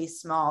energy really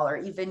small, or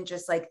even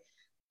just like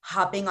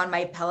hopping on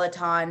my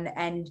Peloton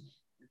and,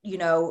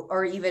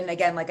 or even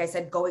again, like I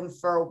said, going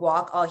for a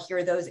walk, I'll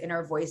hear those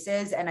inner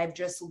voices. And I've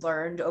just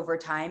learned over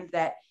time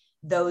that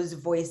those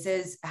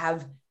voices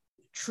have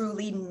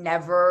truly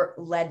never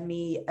led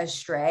me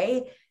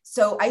astray.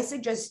 So I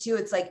suggest too,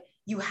 it's like,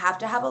 you have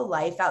to have a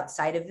life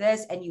outside of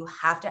this, and you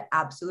have to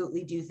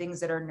absolutely do things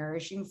that are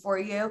nourishing for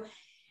you.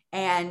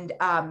 And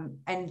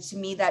to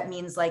me, that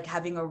means like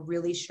having a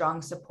really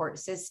strong support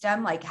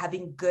system, like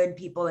having good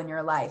people in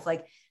your life,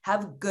 like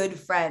have good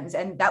friends.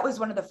 And that was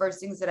one of the first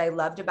things that I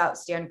loved about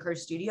Stan Kerr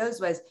Studios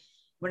was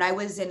when I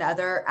was in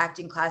other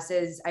acting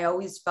classes, I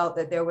always felt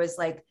that there was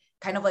like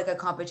kind of like a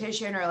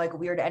competition or like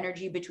weird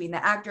energy between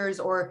the actors,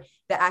 or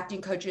the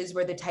acting coaches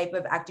were the type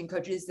of acting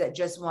coaches that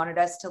just wanted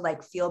us to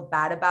like feel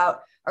bad about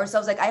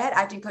ourselves. Like I had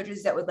acting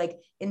coaches that would like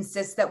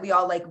insist that we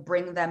all like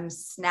bring them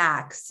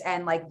snacks,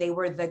 and like they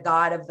were the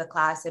god of the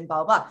class and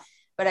blah, blah.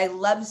 But I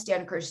love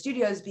Stan Kerr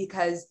Studios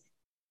because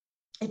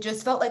it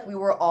just felt like we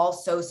were all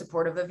so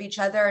supportive of each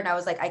other. And I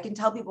was like, I can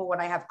tell people when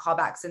I have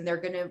callbacks and they're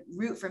going to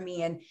root for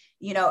me. And,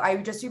 I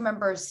just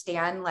remember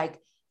Stan, like,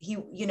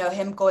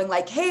 him going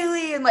like,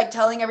 Haley, and like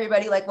telling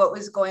everybody like what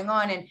was going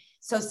on. And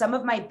so some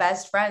of my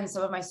best friends,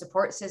 some of my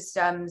support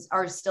systems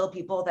are still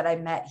people that I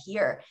met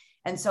here.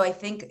 And so I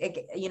think,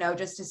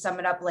 just to sum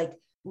it up, like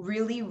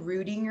really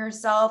rooting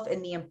yourself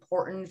in the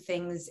important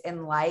things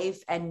in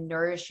life and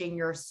nourishing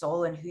your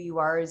soul and who you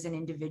are as an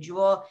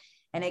individual.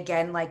 And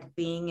again, like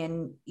being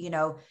in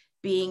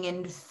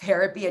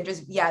therapy and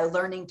just,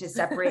 learning to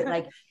separate,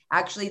 like,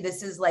 actually,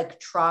 this is like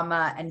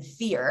trauma and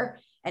fear.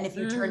 And if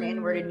you turn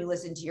inward and you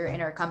listen to your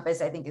inner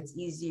compass, I think it's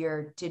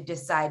easier to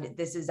decide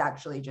this is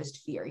actually just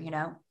fear,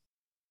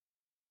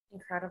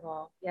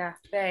 Incredible. Yeah.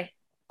 Faye.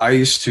 I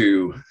used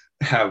to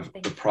have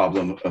the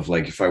problem of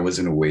like, if I was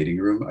in a waiting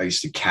room, I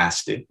used to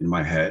cast it in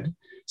my head.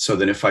 So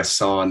then if I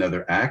saw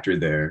another actor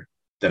there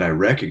that I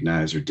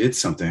recognized or did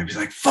something, I'd be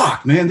like,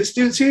 fuck, man, this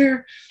dude's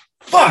here.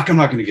 Fuck, I'm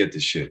not going to get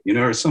this shit,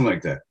 or something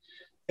like that.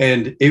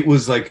 And it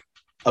was like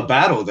a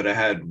battle that I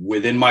had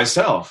within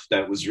myself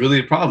that was really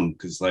a problem,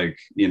 because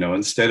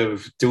instead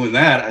of doing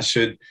that, I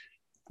should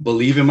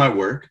believe in my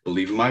work,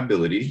 believe in my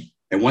ability,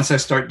 And once I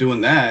start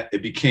doing that,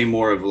 it became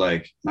more of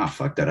like, nah,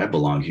 fuck that. I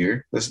belong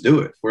here. Let's do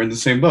it. We're in the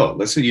same boat.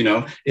 Let's,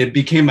 it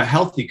became a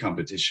healthy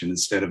competition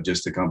instead of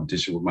just a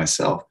competition with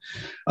myself.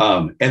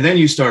 And then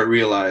you start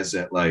realize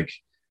that like,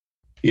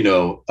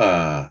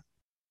 that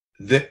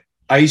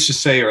I used to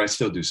say, or I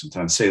still do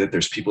sometimes say that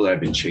there's people that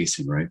I've been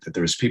chasing, right? That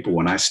there's people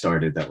when I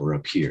started that were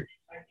up here.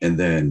 And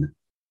then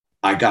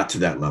I got to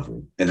that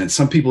level. And then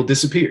some people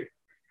disappeared.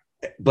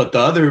 But the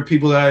other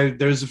people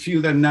there's a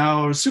few that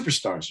now are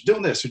superstars,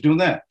 doing this or doing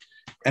that.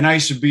 And I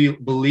used to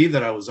believe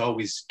that I was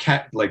always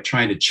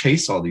trying to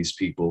chase all these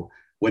people,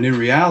 when in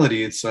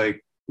reality, it's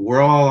like,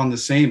 we're all on the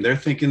same. They're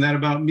thinking that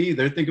about me.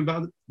 They're thinking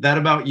about that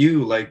about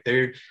you. Like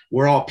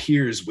we're all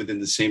peers within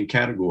the same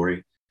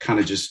category, kind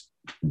of just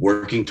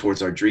working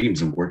towards our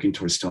dreams and working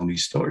towards telling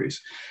these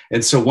stories.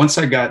 And so once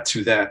I got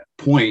to that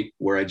point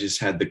where I just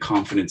had the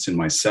confidence in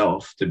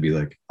myself to be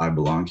like, I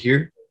belong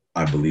here.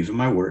 I believe in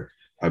my work.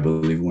 I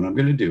believe in what I'm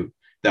going to do.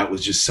 That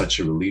was just such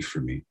a relief for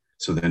me.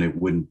 So then it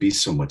wouldn't be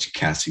so much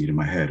casting it in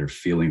my head or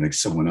feeling like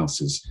someone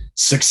else's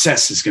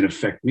success is going to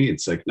affect me.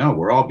 It's like, no,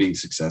 we're all being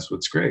successful.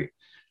 It's great.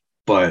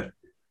 But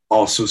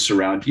also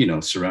surround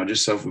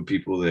yourself with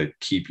people that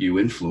keep you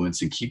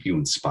influenced and keep you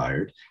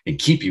inspired and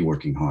keep you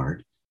working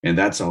hard. And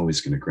that's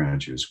always going to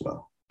ground you as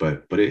well.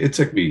 But it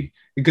took me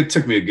a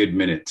good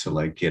minute to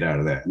like get out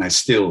of that. And I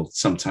still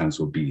sometimes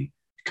will be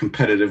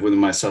competitive with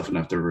myself and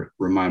have to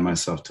remind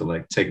myself to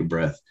like take a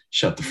breath,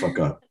 shut the fuck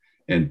up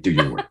and do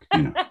your work,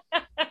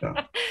 So.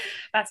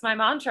 That's my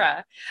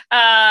mantra.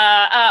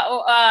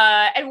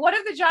 And one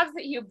of the jobs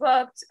that you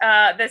booked,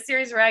 the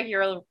series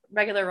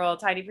regular role,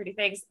 Tiny Pretty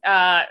Things.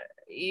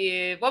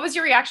 What was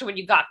your reaction when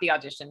you got the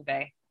audition,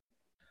 Faye?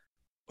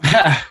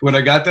 When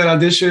I got that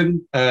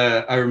audition,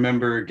 I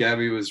remember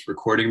Gabby was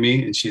recording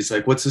me and she's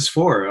like, what's this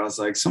for? I was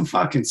like, some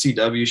fucking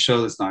CW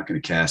show that's not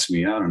going to cast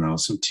me. I don't know,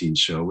 some teen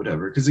show,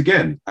 whatever. Because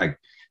again, I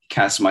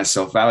cast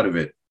myself out of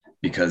it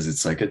because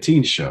it's like a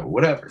teen show,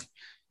 whatever.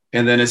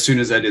 And then as soon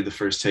as I did the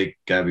first take,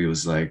 Gabby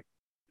was like,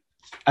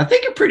 I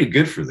think you're pretty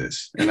good for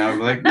this. And I'm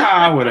like,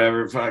 nah,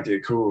 whatever, fuck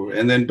it, cool.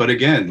 And then, but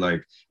again,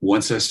 like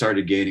once I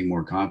started gaining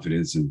more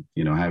confidence and,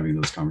 having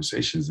those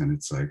conversations, and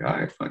it's like, all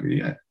right, fuck it,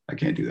 yeah, I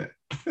can't do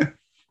that.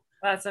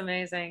 That's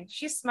amazing.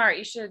 She's smart.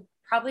 You should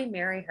probably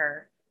marry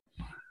her.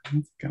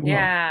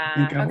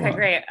 Yeah. Okay,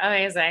 great.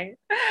 Amazing.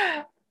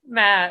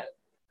 Matt.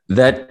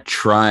 That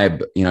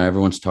tribe,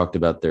 everyone's talked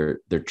about their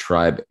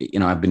tribe.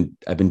 I've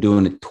been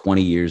doing it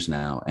 20 years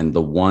now. And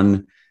the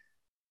one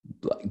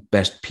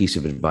best piece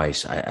of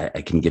advice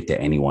I can give to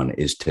anyone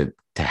is to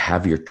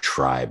have your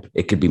tribe.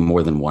 It could be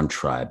more than one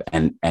tribe,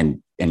 and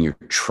your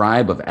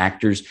tribe of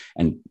actors.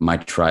 And my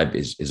tribe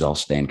is all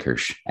Stan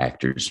Kirsch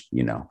actors.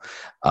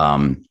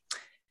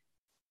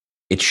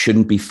 It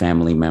shouldn't be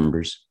family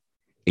members.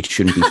 It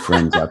shouldn't be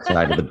friends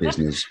outside of the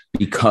business,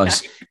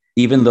 because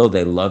even though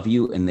they love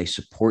you and they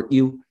support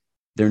you,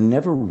 they're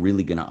never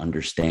really going to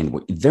understand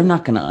they're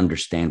not going to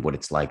understand what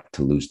it's like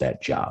to lose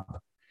that job.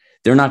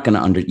 They're not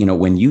going to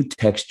when you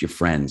text your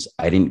friends,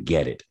 I didn't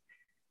get it.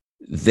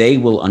 They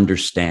will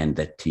understand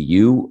that to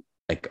you,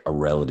 like a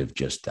relative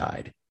just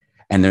died.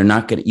 And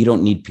you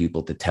don't need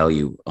people to tell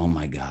you, oh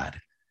my God,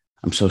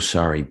 I'm so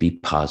sorry. Be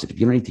positive.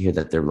 You don't need to hear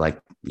that. They're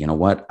like, you know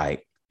what?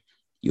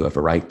 You have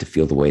a right to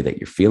feel the way that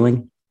you're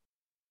feeling.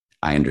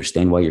 I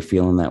understand why you're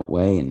feeling that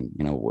way. And,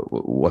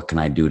 what can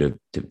I do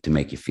to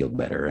make you feel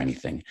better or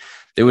anything?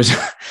 I was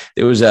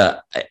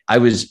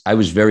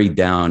very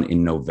down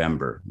in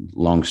November,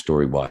 long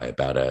story why,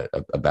 about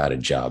a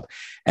job.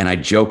 And I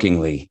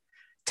jokingly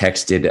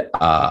texted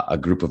a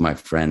group of my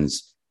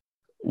friends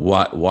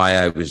why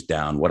I was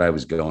down, what I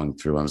was going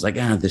through. I was like,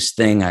 this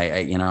thing,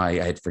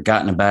 I had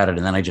forgotten about it.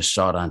 And then I just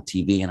saw it on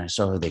TV and I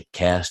saw who they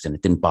cast and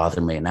it didn't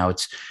bother me. And now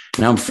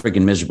I'm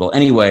freaking miserable.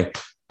 Anyway,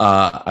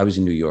 I was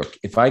in New York.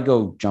 If I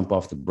go jump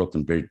off the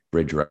Brooklyn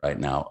Bridge right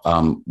now,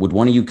 would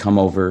one of you come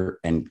over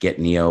and get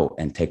Neo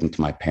and take him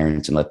to my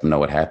parents and let them know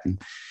what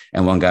happened?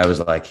 And one guy was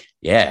like,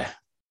 yeah,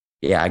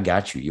 I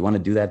got you. You want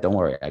to do that? Don't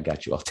worry. I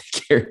got you. I'll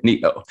take care of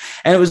Neo.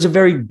 And it was a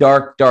very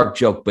dark, dark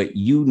joke, but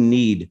you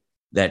need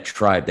that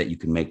tribe that you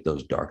can make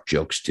those dark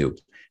jokes to.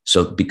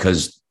 So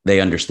because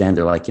they understand,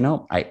 they're like,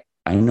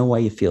 I know why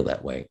you feel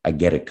that way. I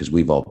get it, because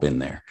we've all been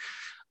there.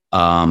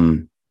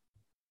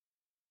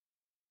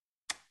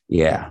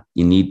 Yeah,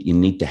 you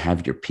need to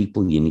have your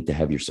people, you need to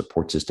have your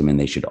support system, and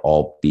they should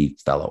all be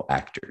fellow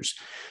actors.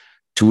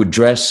 To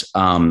address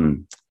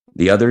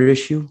the other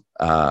issue,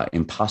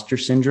 imposter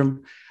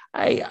syndrome,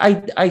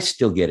 I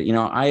still get it.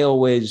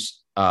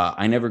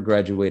 I never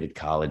graduated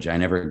college. I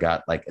never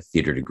got like a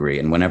theater degree.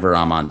 And whenever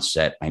I'm on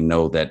set, I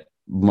know that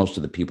most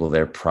of the people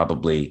there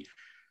probably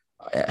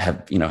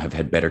have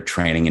had better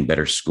training and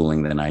better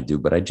schooling than I do.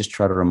 But I just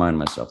try to remind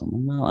myself,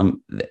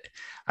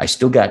 I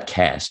still got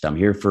cast. I'm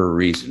here for a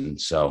reason.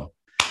 So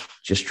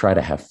just try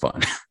to have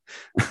fun.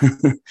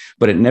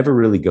 But it never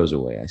really goes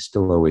away. I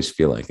still always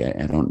feel like I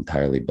don't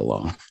entirely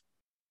belong.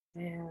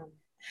 Yeah.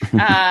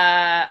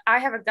 I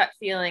have a gut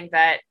feeling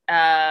that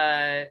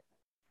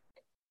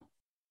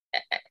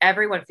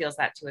everyone feels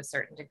that to a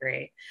certain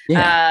degree.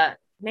 Yeah.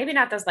 maybe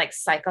not those like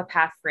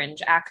psychopath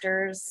fringe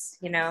actors,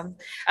 the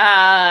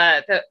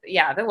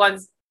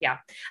ones. Yeah.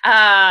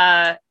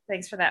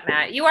 Thanks for that,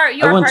 Matt. You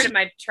are part of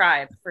my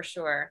tribe for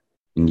sure.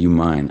 And you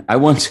mine. I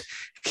once,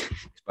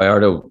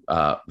 Bayardo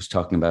was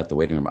talking about the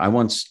waiting room. I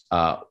once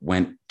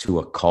went to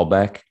a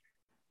callback.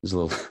 This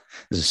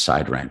is a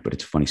side rant, but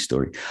it's a funny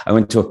story. I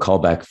went to a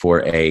callback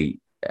for a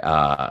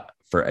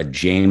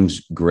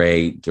James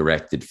Gray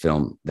directed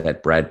film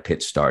that Brad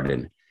Pitt starred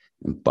in.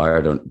 And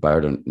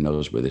Bayardo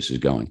knows where this is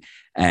going.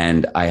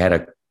 And I had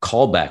a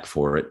callback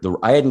for it.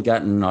 I hadn't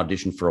gotten an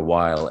audition for a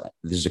while.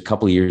 This is a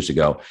couple of years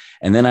ago.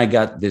 And then I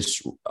got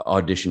this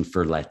audition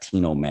for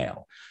Latino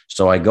male.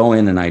 So I go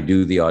in and I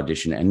do the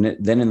audition. And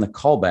then in the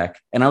callback,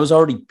 and I was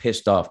already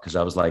pissed off because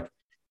I was like,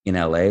 in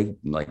LA,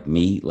 like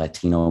me,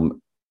 Latino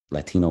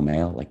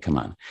male, like, come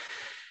on.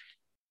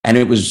 And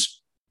it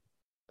was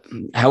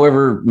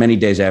however many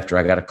days after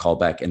I got a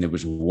callback, and there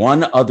was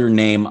one other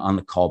name on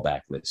the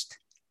callback list,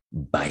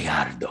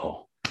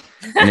 Bayardo.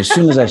 And as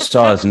soon as I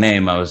saw his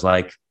name, I was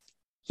like,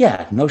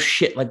 yeah, no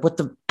shit. Like what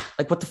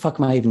the fuck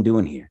am I even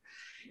doing here?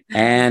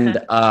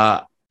 And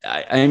I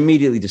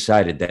immediately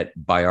decided that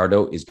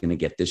Bayardo is going to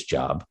get this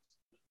job,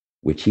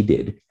 which he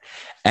did.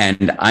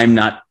 And I'm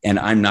not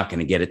going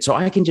to get it. So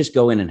I can just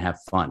go in and have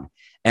fun.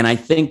 And I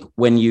think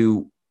when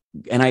you,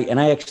 and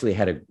I actually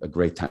had a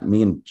great time.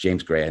 Me and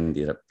James Gray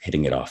ended up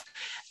hitting it off.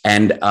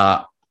 And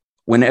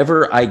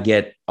whenever I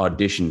get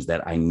auditions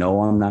that I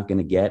know I'm not going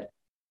to get,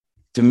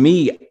 to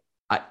me,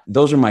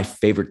 those are my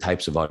favorite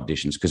types of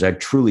auditions because I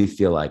truly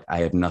feel like I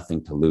have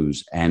nothing to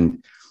lose.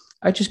 And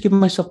I just give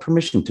myself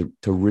permission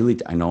to really,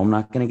 I know I'm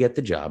not going to get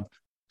the job.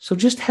 So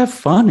just have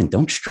fun and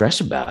don't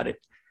stress about it.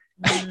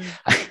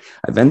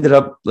 I've ended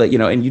up like,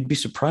 and you'd be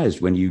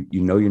surprised when you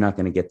know you're not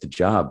going to get the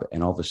job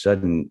and all of a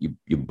sudden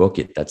you book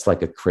it. That's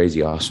like a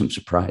crazy, awesome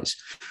surprise,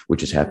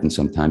 which has happened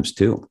sometimes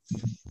too.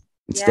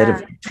 Instead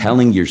of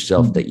telling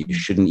yourself that you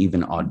shouldn't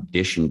even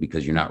audition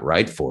because you're not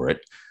right for it,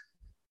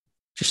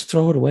 just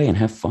throw it away and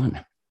have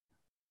fun.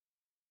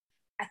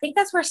 I think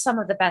that's where some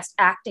of the best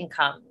acting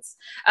comes.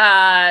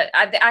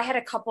 I had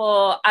a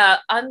couple,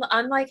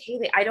 unlike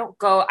Haley, I don't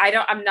go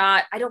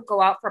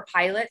out for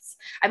pilots.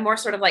 I more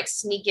sort of like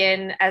sneak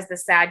in as the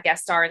sad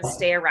guest star and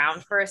stay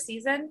around for a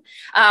season.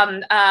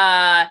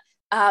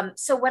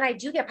 So when I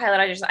do get pilot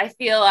auditions, I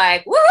feel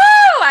like,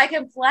 woohoo, I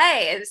can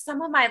play. It's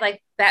some of my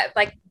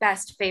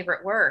best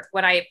favorite work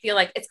when I feel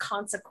like it's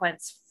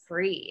consequence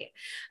free.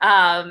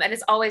 And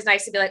it's always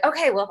nice to be like,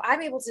 okay, well, if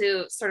I'm able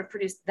to sort of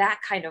produce that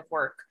kind of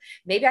work,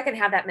 maybe I can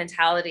have that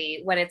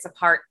mentality when it's a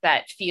part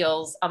that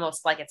feels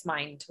almost like it's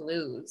mine to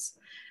lose.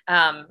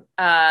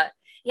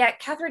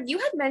 Catherine, you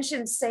had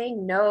mentioned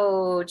saying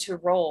no to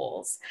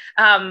roles.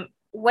 Was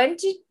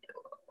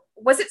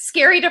it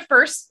scary the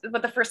first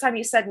time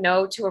you said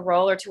no to a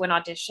role or to an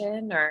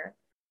audition or?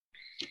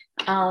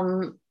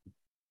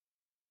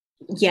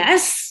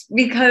 Yes,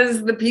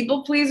 because the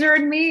people pleaser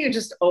in me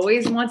just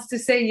always wants to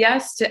say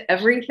yes to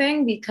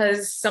everything,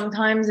 because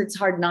sometimes it's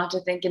hard not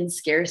to think in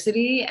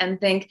scarcity and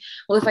think,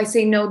 well, if I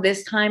say no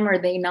this time, are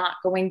they not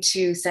going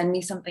to send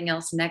me something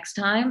else next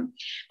time?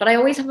 But I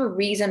always have a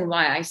reason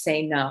why I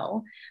say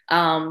no,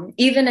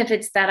 even if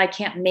it's that I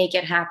can't make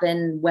it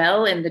happen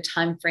well in the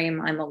time frame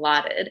I'm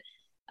allotted.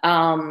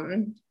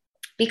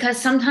 Because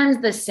sometimes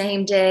the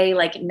same day,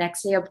 like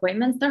next day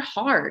appointments, they're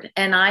hard.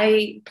 And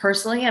I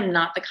personally am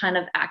not the kind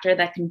of actor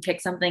that can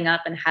pick something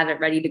up and have it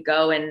ready to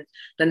go in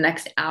the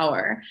next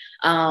hour.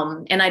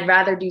 And I'd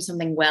rather do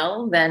something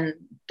well than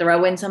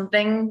throw in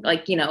something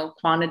like,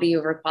 quantity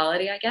over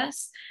quality, I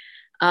guess.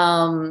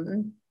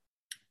 And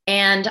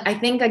I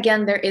think,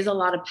 again, there is a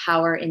lot of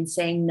power in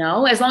saying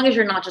no, as long as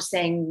you're not just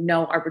saying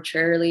no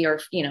arbitrarily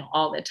or,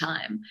 all the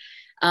time.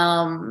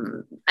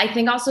 I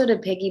think also to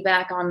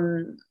piggyback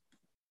on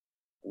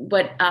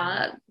what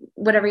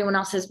everyone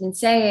else has been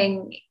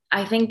saying,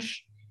 I think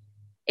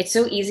it's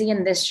so easy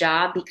in this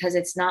job because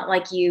it's not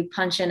like you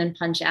punch in and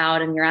punch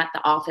out and you're at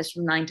the office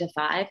from 9 to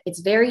 5.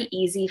 It's very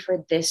easy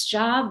for this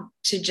job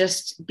to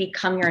just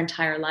become your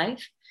entire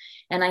life.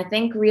 And I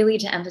think really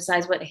to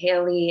emphasize what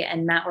Haley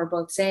and Matt were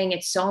both saying,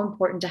 it's so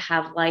important to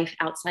have life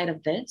outside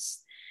of this.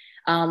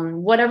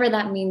 Whatever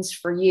that means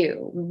for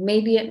you.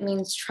 Maybe it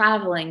means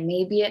traveling.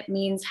 Maybe it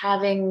means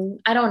having,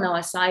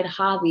 a side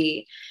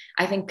hobby.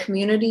 I think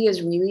community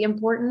is really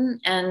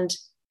important. And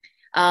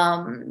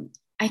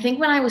I think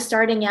when I was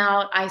starting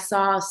out, I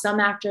saw some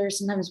actors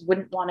sometimes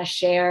wouldn't want to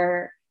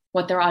share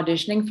what they're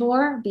auditioning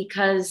for,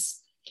 because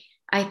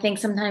I think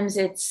sometimes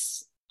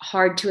it's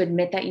hard to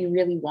admit that you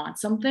really want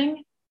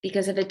something,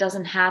 because if it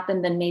doesn't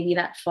happen, then maybe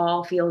that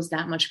fall feels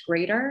that much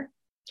greater.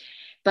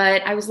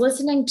 But I was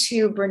listening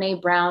to Brene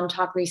Brown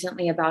talk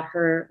recently about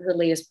her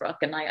latest book.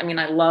 And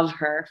I love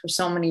her for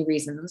so many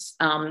reasons,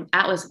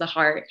 Atlas of the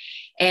Heart.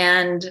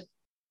 And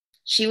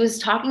she was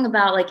talking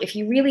about, if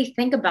you really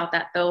think about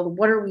that, though,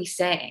 what are we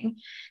saying?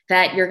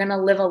 That you're going to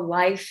live a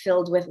life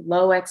filled with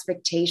low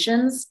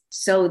expectations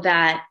so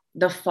that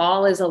the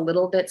fall is a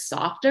little bit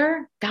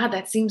softer? God,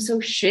 that seems so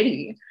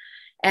shitty.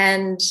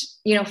 And,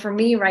 for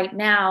me right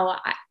now,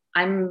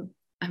 I'm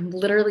I'm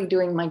literally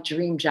doing my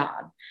dream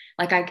job.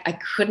 Like I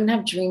couldn't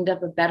have dreamed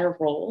up a better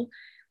role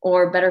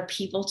or better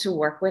people to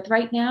work with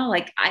right now.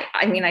 Like,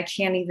 I mean, I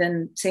can't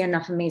even say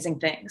enough amazing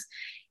things.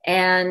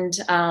 And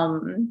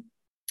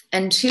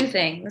two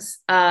things,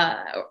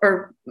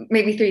 or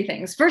maybe three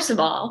things. First of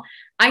all,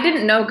 I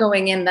didn't know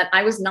going in that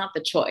I was not the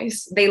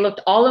choice. They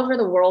looked all over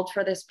the world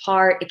for this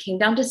part. It came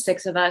down to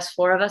 6 of us,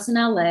 4 of us in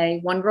LA,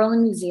 1 girl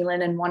in New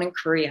Zealand, and 1 in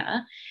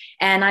Korea.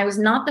 And I was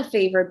not the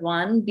favored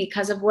one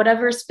because of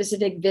whatever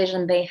specific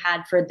vision they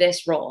had for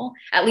this role,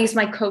 at least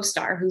my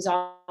co-star, who's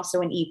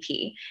also an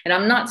EP. And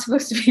I'm not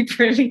supposed to be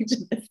privy to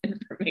this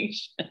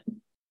information.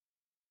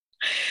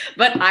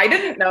 But I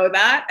didn't know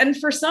that. And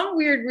for some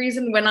weird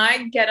reason, when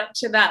I get up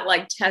to that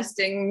like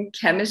testing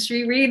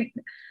chemistry read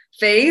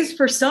phase,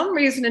 for some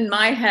reason in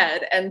my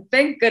head, and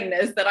thank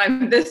goodness that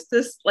I'm this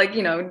like,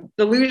 you know,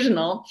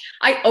 delusional,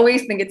 I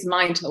always think it's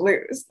mine to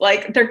lose.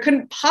 Like there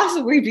couldn't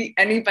possibly be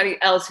anybody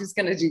else who's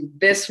going to do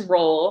this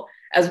role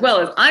as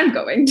well as I'm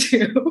going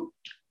to.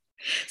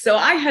 So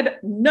I had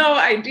no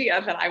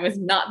idea that I was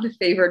not the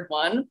favored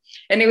one.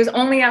 And it was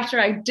only after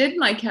I did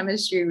my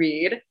chemistry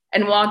read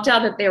and walked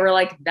out that they were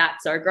like,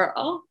 that's our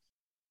girl.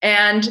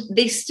 And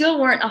they still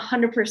weren't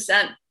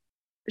 100%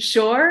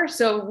 sure.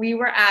 So we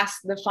were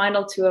asked, the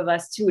final 2 of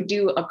us, to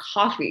do a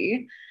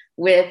coffee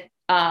with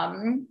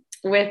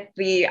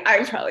the,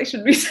 I probably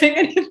shouldn't be saying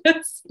any of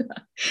this,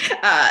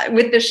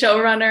 with the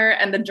showrunner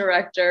and the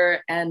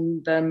director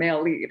and the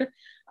male lead.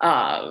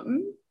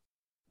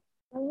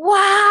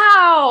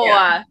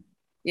 Wow.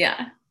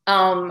 Yeah.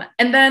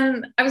 And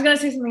then I was going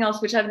to say something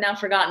else, which I've now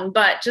forgotten,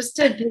 but just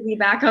to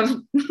piggyback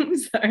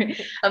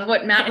of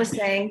what Matt was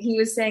saying, he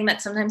was saying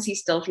that sometimes he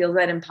still feels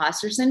that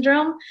imposter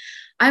syndrome.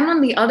 I'm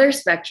on the other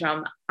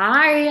spectrum.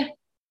 I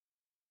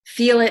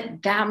feel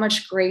it that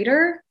much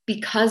greater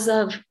because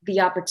of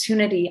the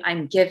opportunity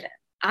I'm given.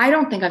 I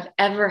don't think I've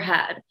ever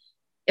had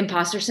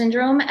imposter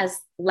syndrome as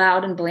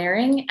loud and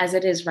blaring as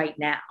it is right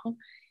now.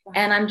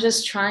 And I'm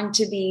just trying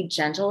to be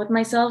gentle with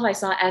myself. I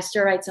saw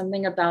Esther write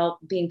something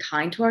about being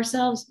kind to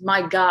ourselves.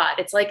 My God,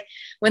 it's like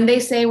when they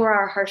say we're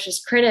our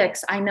harshest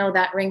critics, I know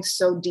that rings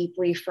so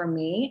deeply for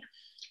me.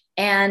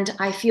 And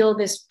I feel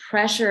this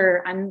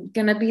pressure. I'm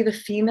going to be the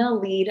female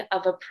lead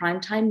of a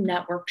primetime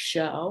network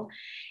show.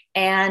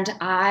 And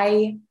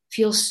I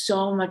feel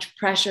so much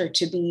pressure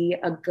to be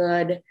a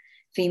good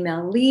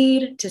female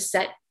lead, to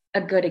set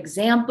a good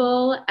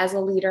example as a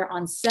leader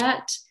on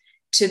set,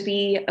 to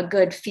be a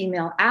good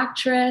female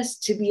actress,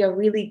 to be a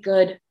really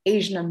good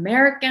Asian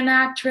American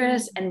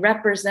actress and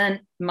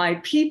represent my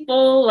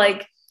people.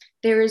 Like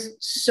there is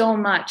so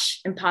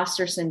much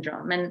imposter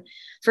syndrome. And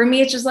for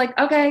me, it's just like,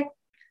 okay,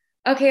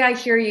 I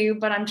hear you,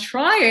 but I'm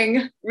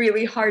trying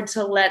really hard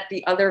to let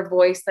the other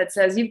voice that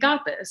says, you've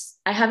got this.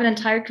 I have an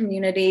entire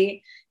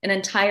community, an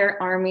entire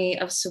army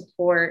of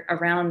support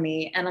around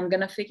me, and I'm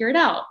going to figure it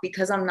out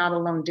because I'm not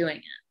alone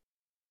doing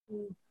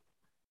it.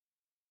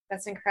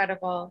 That's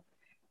incredible.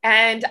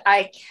 And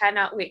I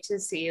cannot wait to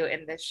see you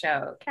in this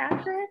show,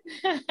 Catherine.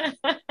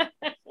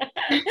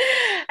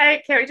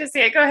 I can't wait to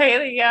see it. Go,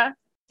 Haley. Yeah.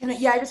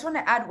 Yeah, I just want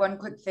to add one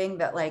quick thing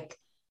that like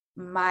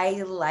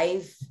my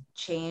life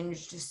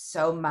changed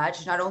so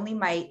much, not only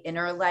my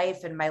inner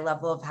life and my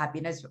level of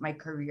happiness, but my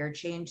career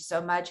changed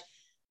so much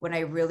when I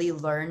really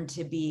learned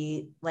to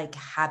be like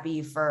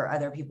happy for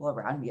other people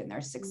around me and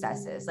their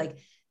successes. Like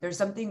there's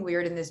something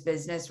weird in this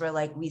business where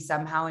like we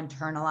somehow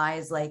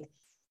internalize, like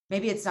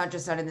maybe it's not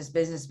just not in this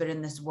business, but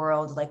in this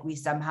world, like we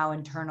somehow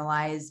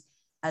internalize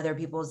other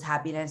people's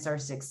happiness or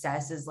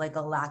success as like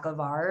a lack of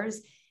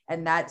ours.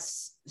 And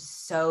that's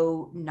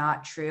so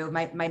not true.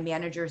 My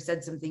manager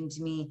said something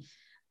to me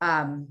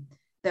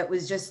that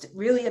was just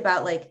really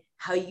about like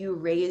how you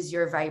raise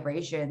your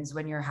vibrations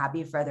when you're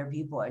happy for other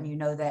people. And you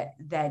know that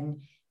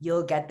then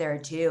you'll get there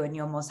too. And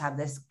you almost have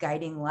this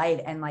guiding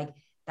light. And like,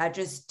 that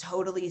just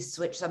totally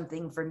switched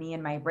something for me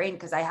in my brain.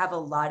 Cause I have a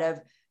lot of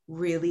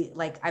really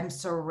like, I'm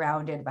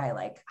surrounded by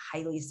like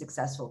highly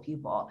successful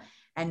people.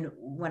 And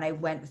when I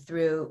went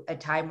through a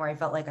time where I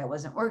felt like I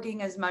wasn't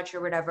working as much or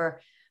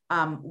whatever,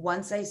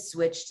 once I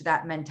switched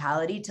that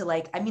mentality to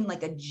like, I mean,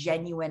 like a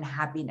genuine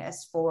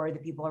happiness for the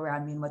people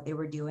around me and what they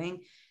were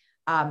doing,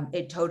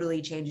 it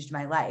totally changed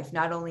my life.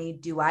 Not only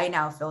do I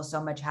now feel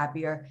so much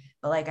happier,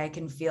 but like I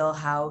can feel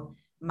how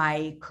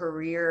my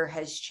career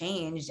has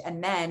changed.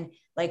 And then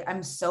like,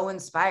 I'm so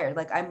inspired.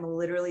 Like I'm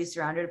literally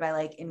surrounded by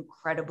like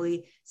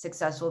incredibly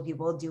successful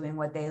people doing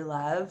what they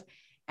love.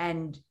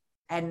 And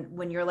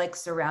when you're like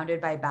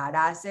surrounded by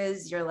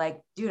badasses, you're like,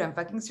 dude, I'm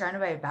fucking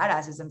surrounded by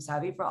badasses. I'm so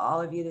happy for all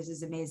of you. This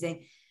is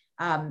amazing.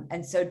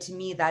 And so to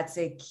me, that's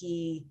a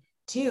key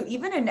too,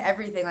 even in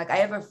everything. Like I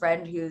have a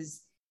friend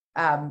who's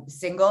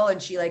single and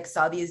she like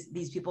saw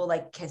these people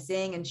like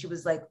kissing and she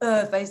was like, oh,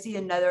 if I see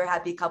another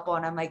happy couple,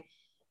 and I'm like,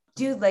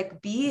 dude,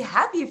 like be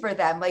happy for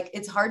them. Like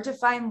it's hard to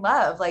find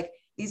love. Like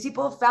these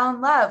people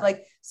found love.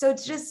 Like, so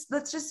it's just,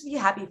 let's just be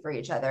happy for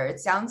each other. It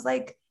sounds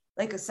like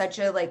such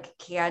a like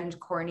canned,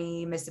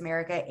 corny Miss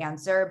America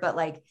answer, but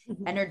like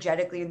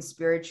energetically and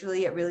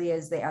spiritually, it really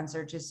is the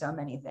answer to so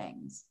many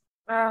things.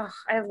 Oh,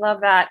 I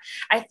love that.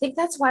 I think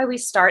that's why we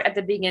start at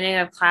the beginning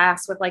of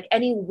class with like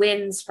any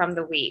wins from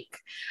the week,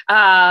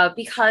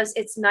 because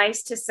it's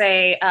nice to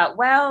say,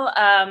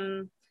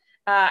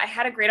 I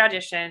had a great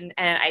audition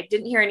and I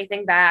didn't hear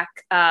anything back,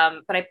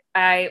 but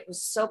I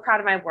was so proud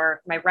of my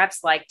work. My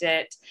reps liked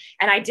it,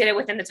 and I did it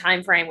within the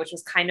time frame, which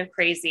was kind of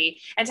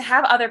crazy. And to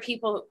have other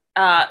people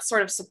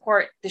sort of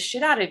support the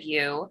shit out of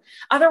you.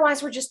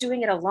 Otherwise, we're just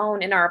doing it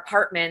alone in our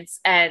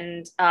apartments,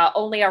 and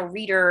only our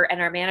reader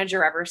and our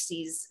manager ever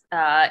sees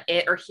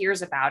it or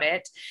hears about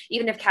it.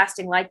 Even if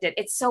casting liked it,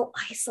 it's so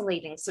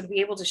isolating. So to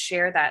be able to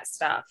share that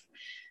stuff,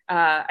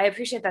 I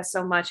appreciate that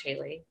so much,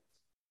 Haley.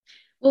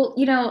 Well,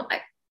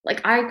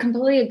 I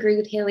completely agree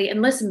with Haley.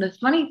 And listen, the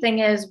funny thing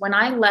is, when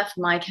I left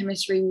my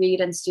chemistry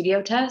read and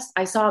studio test,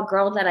 I saw a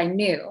girl that I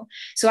knew.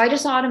 So I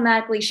just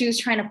automatically, she was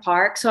trying to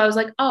park. So I was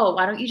like, oh,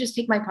 why don't you just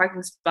take my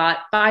parking spot?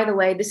 By the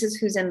way, this is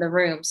who's in the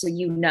room. So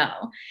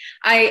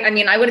I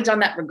mean, I would have done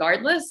that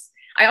regardless.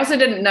 I also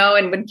didn't know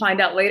and would find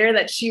out later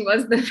that she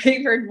was the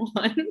favored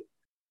one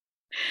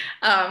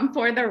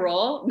for the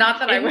role. Not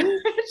that I would.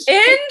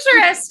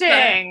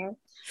 Interesting.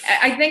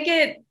 I think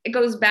it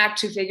goes back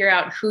to figure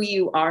out who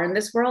you are in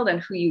this world and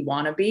who you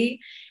want to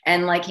be.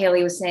 And like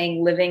Haley was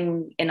saying,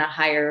 living in a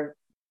higher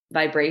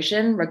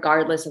vibration,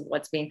 regardless of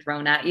what's being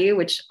thrown at you,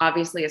 which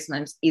obviously is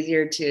sometimes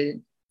easier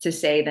to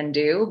say than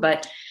do.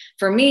 But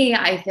for me,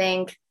 I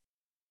think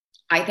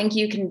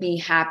you can be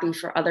happy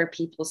for other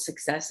people's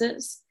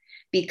successes,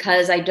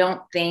 because I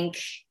don't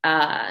think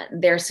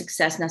their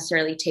success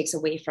necessarily takes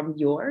away from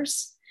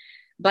yours.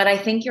 But I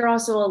think you're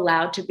also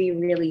allowed to be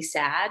really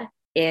sad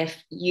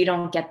if you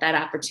don't get that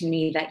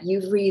opportunity that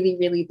you've really,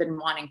 really been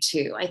wanting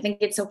to. I think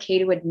it's okay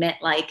to admit,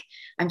 like,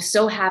 I'm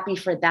so happy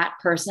for that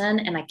person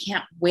and I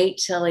can't wait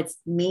till it's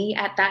me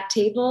at that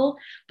table.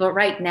 But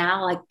right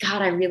now, like,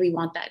 God, I really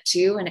want that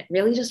too. And it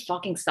really just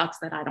fucking sucks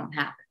that I don't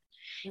have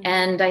it. Mm-hmm.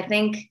 And I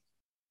think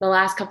the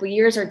last couple of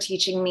years are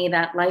teaching me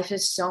that life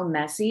is so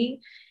messy.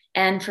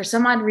 And for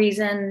some odd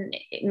reason,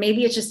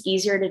 maybe it's just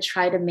easier to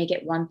try to make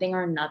it one thing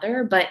or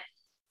another, but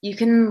you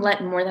can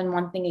let more than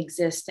one thing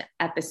exist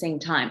at the same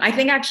time. I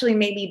think actually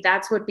maybe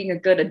that's what being a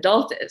good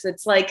adult is.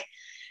 It's like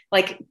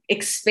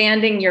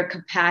expanding your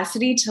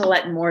capacity to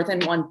let more than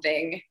one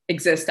thing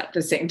exist at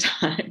the same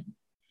time.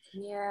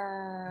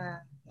 Yeah.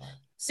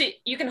 So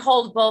you can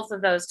hold both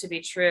of those to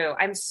be true.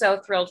 I'm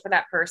so thrilled for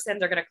that person.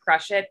 They're going to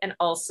crush it. And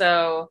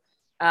also,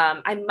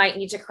 I might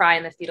need to cry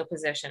in the fetal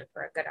position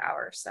for a good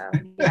hour. So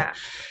yeah.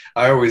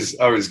 I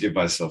always give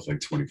myself like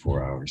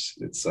 24 hours.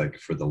 It's like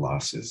for the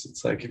losses.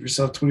 It's like, give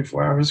yourself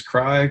 24 hours,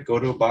 cry, go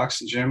to a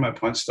boxing gym. I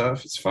punch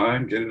stuff. It's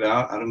fine. Get it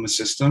out of my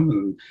system.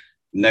 And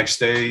next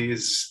day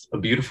is a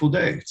beautiful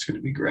day. It's going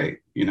to be great.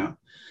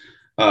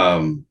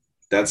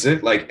 That's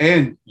it.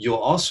 And you'll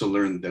also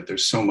learn that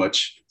there's so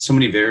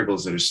many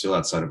variables that are still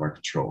outside of our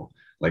control.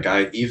 Like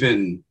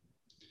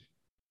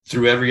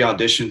through every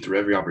audition, through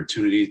every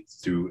opportunity,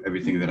 through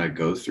everything that I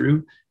go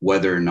through,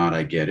 whether or not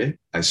I get it,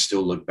 I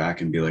still look back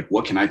and be like,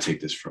 what can I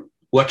take this from?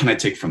 What can I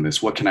take from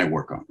this? What can I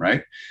work on?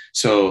 Right.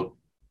 So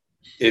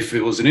if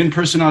it was an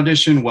in-person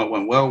audition, what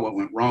went well, what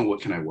went wrong,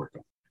 what can I work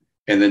on?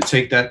 And then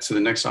take that to the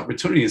next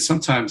opportunity. And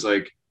sometimes,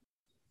 like,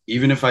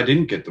 even if I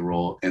didn't get the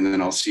role and then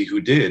I'll see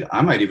who did,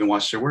 I might even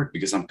watch their work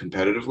because I'm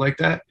competitive like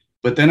that.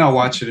 But then I'll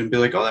watch it and be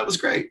like, oh, that was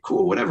great.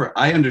 Cool. Whatever.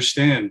 I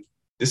understand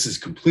this is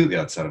completely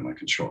outside of my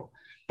control.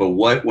 But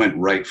what went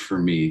right for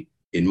me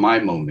in my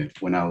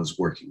moment when I was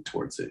working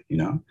towards it,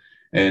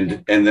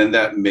 and then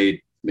that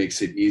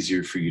makes it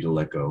easier for you to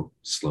let go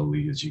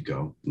slowly as you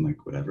go, and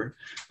like whatever.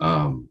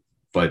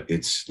 But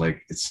it's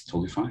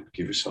totally fine.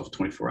 Give yourself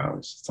 24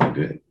 hours. It's all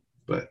good.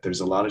 But there's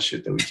a lot of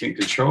shit that we can't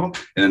control,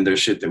 and then there's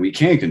shit that we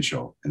can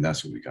control, and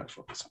that's what we got to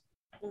focus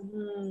on.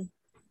 Mm-hmm.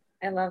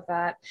 I love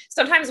that.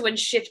 Sometimes when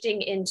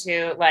shifting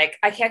into like,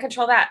 I can't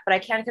control that, but I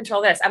can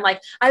control this, I'm like,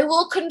 I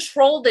will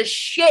control the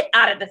shit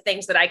out of the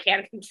things that I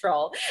can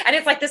control. And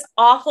it's like this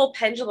awful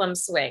pendulum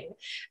swing.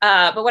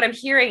 But what I'm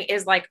hearing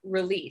is like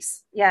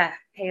release. Yeah,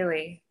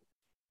 Haley.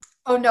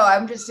 Oh, no,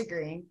 I'm just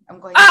agreeing. I'm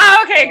going.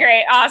 Okay,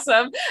 great.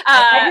 Awesome.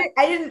 I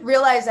didn't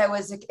realize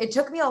it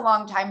took me a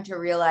long time to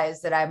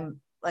realize that I'm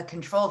a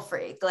control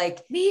freak. Like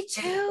me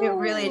too. It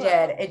really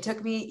did. It took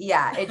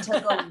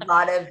a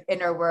lot of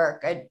inner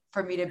work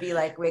for me to be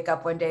like, wake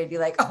up one day and be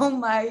like, oh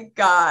my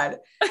God,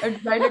 I'm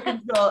trying to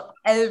control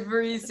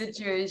every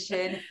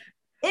situation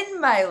in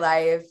my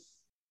life.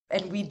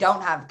 And we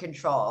don't have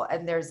control.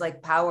 And there's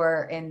like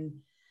power in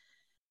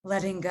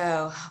letting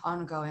go,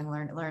 ongoing,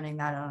 learning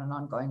that on an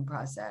ongoing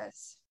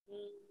process.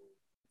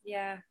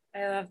 Yeah,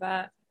 I love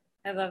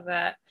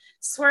that.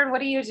 Swern, what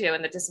do you do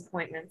in the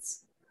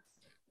disappointments?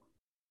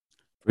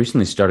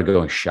 Recently started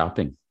going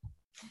shopping.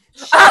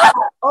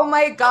 Oh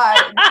my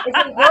God.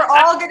 We're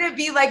all going to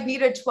be like,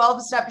 need a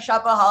 12-step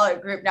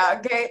shopaholic group now.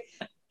 Okay.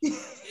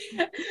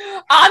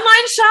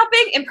 Online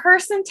shopping, in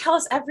person, tell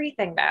us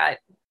everything, Matt.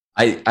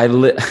 I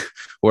live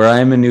where I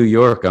am in New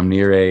York. I'm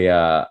near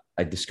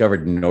I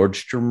discovered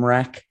Nordstrom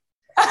Rack,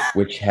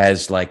 which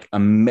has like,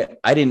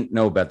 I didn't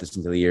know about this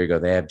until a year ago.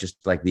 They have just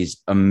like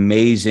these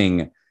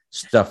amazing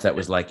stuff that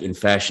was like in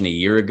fashion a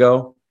year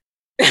ago.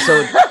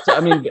 So I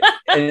mean,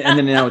 and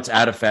then now it's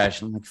out of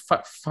fashion. I'm like,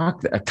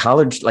 fuck, a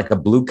college, like a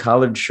blue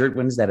collared shirt.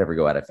 When does that ever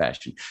go out of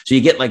fashion? So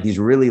you get like these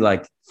really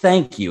like,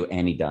 thank you,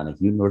 Annie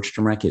Donahue.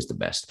 Nordstrom Rack is the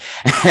best.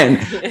 And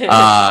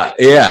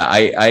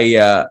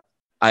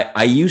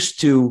I used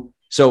to,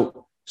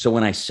 so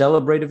when I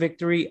celebrate a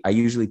victory, I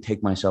usually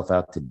take myself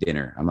out to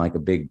dinner. I'm like a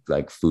big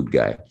like food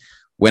guy.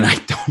 When I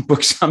don't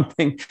book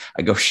something,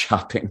 I go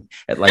shopping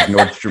at like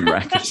Nordstrom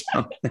Rack or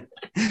something.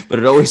 But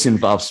it always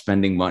involves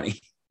spending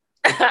money.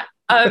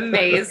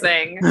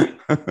 Amazing.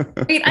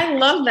 Wait, I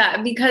love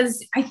that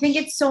because I think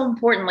it's so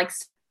important. Like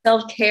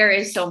self-care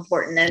is so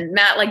important. And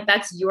Matt, like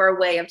that's your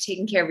way of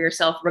taking care of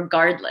yourself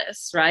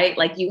regardless, right?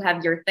 Like you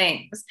have your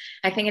things.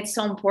 I think it's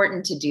so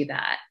important to do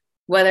that.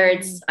 Whether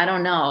it's, I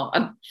don't know,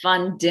 a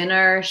fun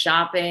dinner,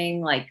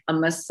 shopping, like a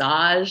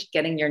massage,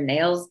 getting your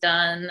nails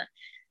done,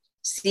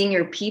 seeing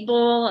your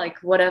people, like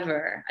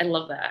whatever. I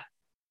love that.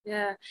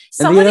 Yeah.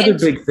 And the other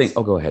big thing,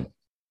 go ahead.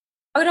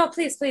 Oh no,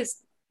 please.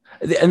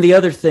 And the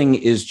other thing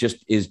is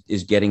just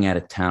is getting out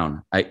of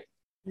town.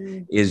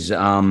 And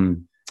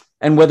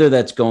whether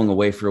that's going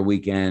away for a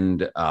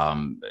weekend,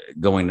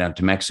 going down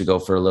to Mexico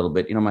for a little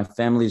bit, my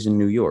family's in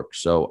New York.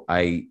 So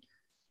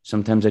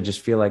sometimes I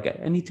just feel like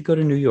I need to go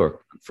to New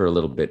York for a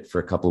little bit, for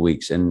a couple of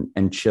weeks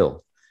and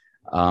chill.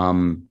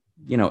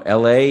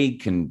 LA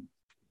can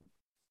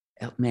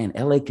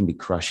be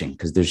crushing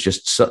because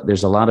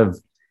there's a lot of,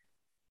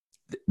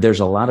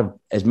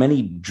 as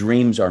many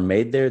dreams are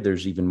made there,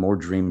 there's even more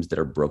dreams that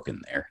are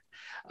broken there.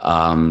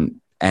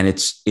 And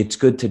it's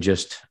good to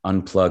just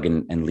unplug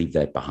and leave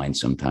that behind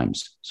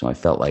sometimes. So I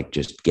felt like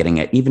just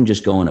even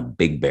just going to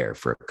Big Bear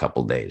for a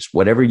couple days,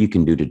 whatever you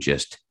can do to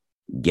just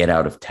get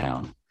out of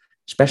town,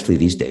 especially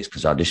these days,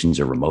 because auditions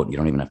are remote. You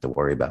don't even have to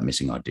worry about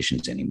missing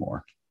auditions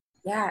anymore.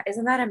 Yeah.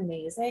 Isn't that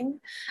amazing?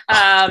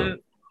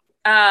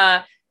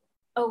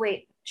 Oh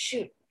wait,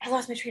 shoot. I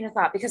lost my train of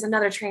thought because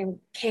another train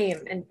came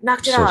and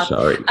knocked it off.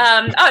 Sorry.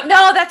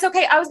 No, that's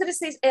okay. I was going to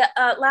say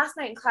last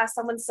night in class,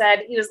 someone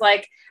said, he was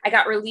like, I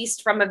got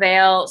released from a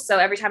veil. So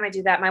every time I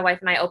do that, my wife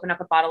and I open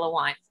up a bottle of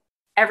wine.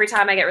 Every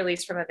time I get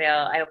released from a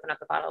veil, I open up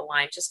a bottle of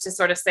wine just to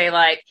sort of say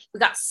like, we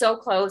got so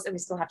close and we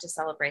still have to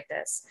celebrate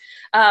this.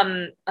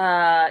 Yeah,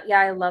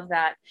 I love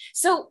that.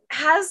 So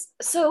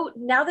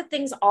now that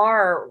things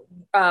are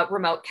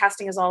remote,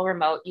 casting is all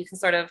remote, you can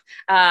sort of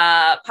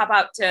pop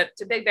out to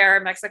Big Bear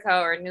in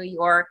Mexico or New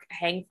York,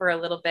 hang for a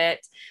little bit.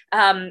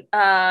 Some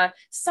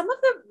of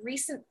the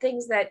recent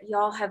things that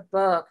y'all have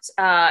booked,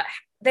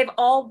 they've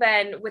all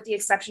been, with the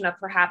exception of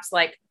perhaps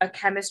like a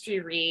chemistry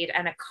read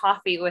and a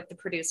coffee with the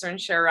producer and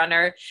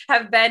showrunner,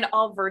 have been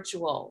all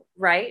virtual,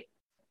 right?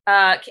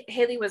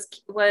 Haley, was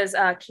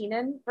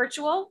Keenan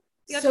virtual,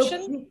 the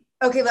audition?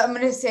 Okay, I'm going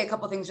to say a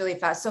couple things really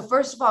fast. So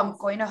first of all, I'm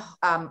going to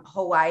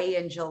Hawaii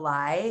in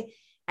July,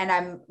 and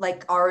I'm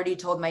like already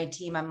told my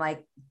team, I'm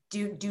like,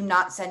 do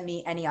not send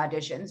me any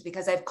auditions,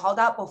 because I've called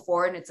out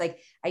before and it's like,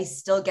 I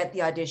still get the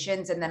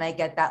auditions. And then I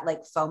get that like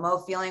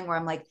FOMO feeling where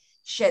I'm like,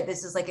 shit,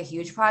 this is like a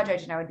huge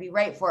project and I would be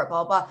right for it,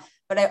 blah, blah.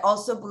 But I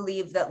also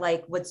believe that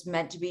like what's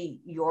meant to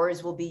be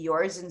yours will be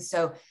yours. And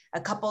so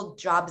a couple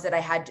jobs that I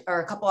had,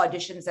 or a couple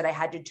auditions that I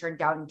had to turn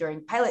down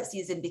during pilot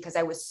season because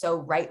I was so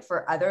right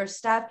for other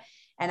stuff.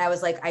 And I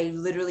was like, I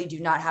literally do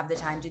not have the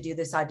time to do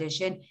this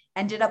audition.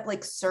 Ended up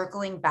like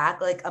circling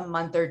back like a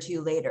month or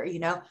two later,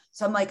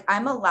 So I'm like,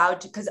 I'm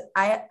allowed to, because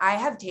I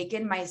have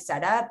taken my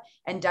setup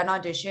and done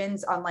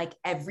auditions on like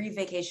every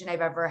vacation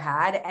I've ever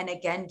had. And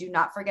again, do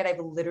not forget, I've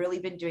literally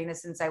been doing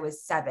this since I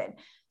was 7.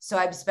 So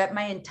I've spent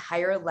my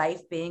entire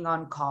life being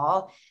on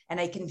call,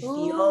 and I can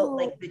feel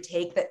like the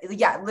take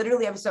that,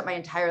 literally I've spent my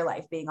entire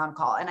life being on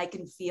call, and I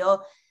can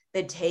feel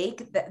the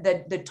take,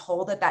 the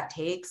toll that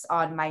takes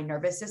on my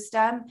nervous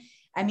system.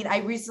 I mean, I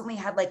recently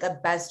had like a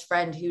best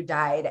friend who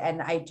died,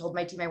 and I told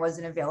my team I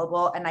wasn't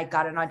available, and I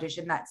got an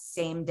audition that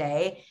same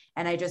day.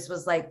 And I just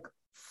was like,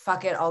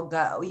 fuck it, I'll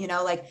go,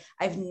 like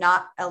I've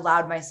not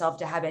allowed myself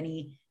to have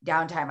any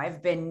downtime.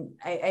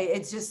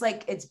 It's just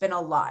like, it's been a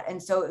lot.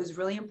 And so it was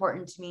really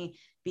important to me,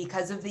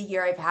 because of the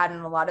year I've had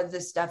and a lot of the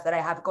stuff that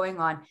I have going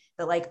on,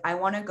 that like, I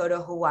want to go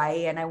to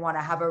Hawaii and I want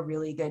to have a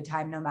really good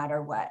time no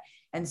matter what.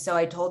 And so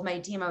I told my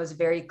team, I was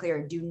very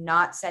clear, do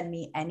not send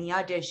me any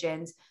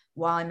auditions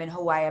while I'm in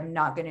Hawaii. I'm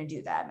not going to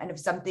do them. And if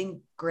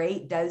something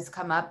great does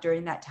come up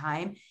during that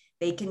time,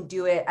 they can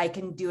do it. I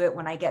can do it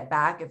when I get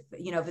back, if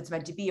it's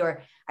meant to be.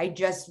 Or I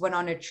just went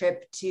on a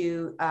trip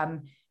to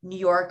New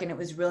York, and it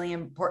was really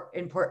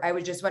important. I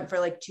just went for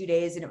like 2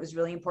 days, and it was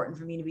really important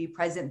for me to be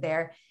present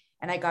there.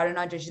 And I got an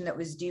audition that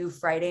was due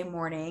Friday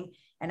morning.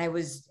 And I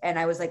was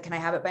like, can I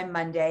have it by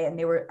Monday? And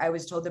I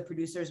was told the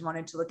producers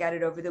wanted to look at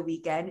it over the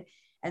weekend.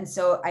 And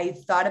so I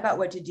thought about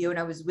what to do. And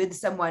I was with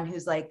someone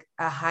who's like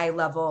a high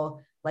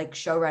level, like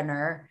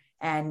showrunner,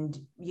 and,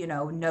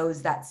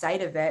 knows that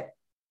side of it.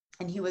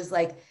 And he was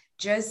like,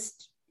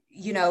 just,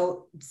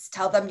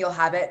 tell them you'll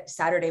have it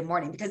Saturday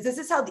morning, because this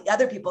is how the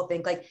other people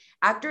think. Like,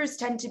 actors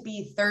tend to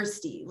be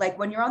thirsty. Like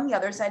when you're on the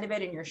other side of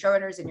it and you're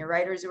showrunners and your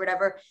writers or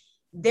whatever,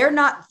 they're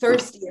not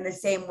thirsty in the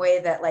same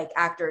way that like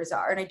actors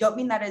are. And I don't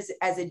mean that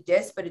as a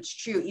diss, but it's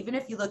true. Even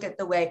if you look at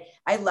the way,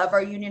 I love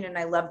our union and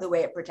I love the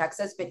way it protects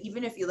us, but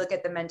even if you look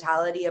at the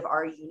mentality of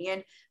our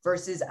union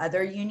versus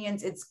other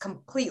unions, it's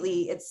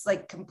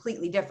like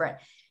completely different.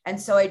 And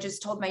so I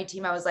just told my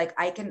team, I was like,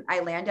 I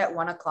land at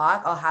 1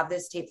 o'clock. I'll have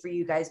this tape for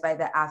you guys by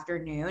the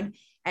afternoon,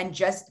 and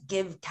just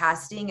give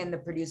casting and the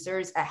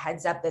producers a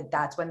heads up that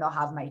that's when they'll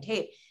have my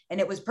tape. And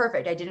it was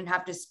perfect. I didn't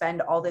have to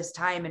spend all this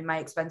time in my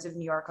expensive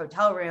New York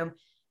hotel room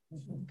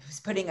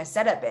putting a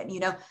setup in, you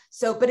know?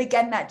 So, but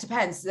again, that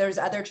depends. There's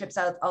other trips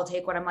I'll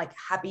take when I'm like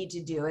happy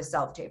to do a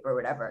self tape or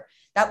whatever.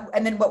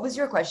 And then what was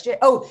your question?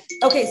 Oh,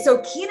 okay.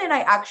 So Keenan and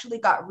I actually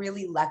got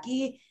really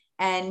lucky,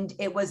 and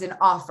it was an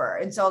offer.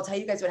 And so I'll tell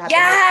you guys what happened.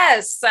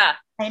 Yes.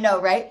 I know,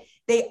 right?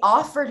 They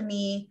offered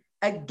me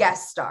a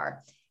guest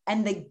star,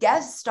 and the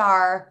guest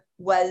star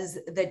was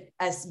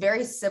a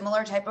very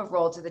similar type of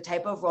role to the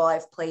type of role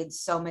I've played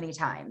so many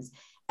times.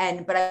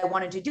 But I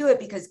wanted to do it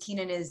because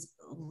Keenan is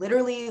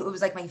literally, it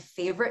was like my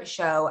favorite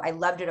show. I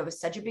loved it. I was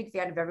such a big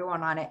fan of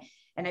everyone on it,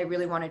 and I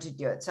really wanted to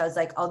do it. So I was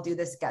like, I'll do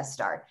this guest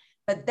star.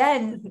 But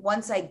then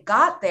once I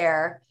got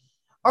there,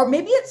 or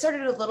maybe it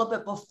started a little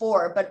bit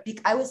before, but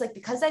I was like,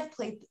 because I've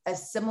played a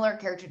similar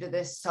character to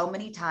this so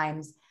many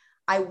times,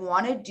 I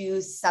want to do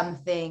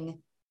something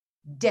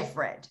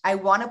different. I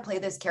want to play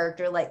this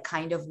character like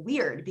kind of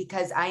weird,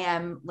 because I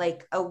am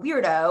like a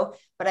weirdo,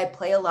 but I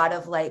play a lot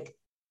of like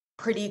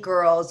pretty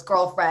girls,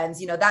 girlfriends,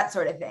 you know, that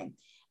sort of thing.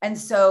 And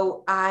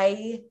so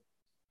I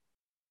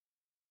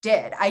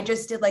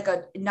just did like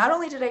not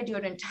only did I do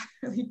an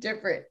entirely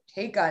different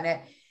take on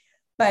it,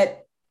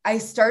 but I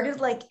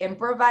started like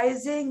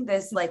improvising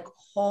this like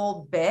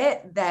whole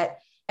bit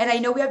and I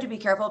know we have to be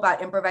careful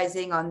about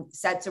improvising on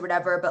sets or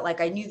whatever, but like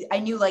I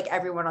knew like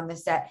everyone on the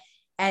set.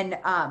 And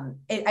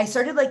I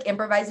started like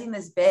improvising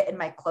this bit in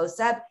my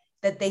close-up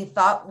that they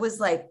thought was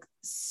like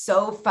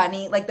so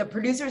funny. Like the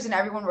producers and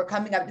everyone were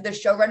coming up to the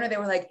showrunner. They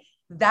were like,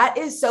 that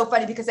is so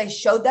funny, because I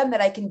showed them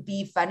that I can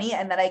be funny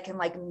and that I can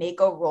like make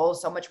a role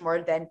so much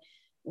more than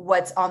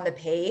what's on the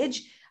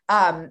page.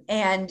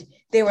 And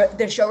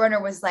the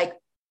showrunner was like,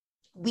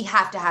 we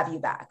have to have you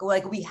back.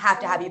 Like, we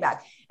have to have you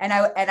back. And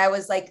I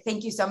was like,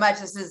 thank you so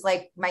much. This is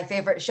like my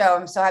favorite show.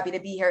 I'm so happy to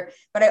be here.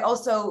 But I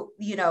also,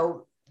 you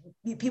know,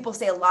 people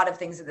say a lot of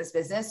things in this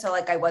business. So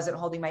like, I wasn't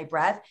holding my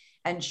breath.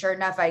 And sure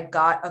enough, I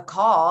got a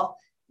call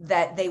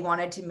that they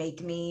wanted to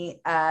make me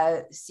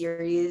a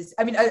series.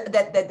 I mean,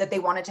 that they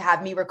wanted to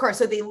have me record.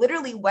 So they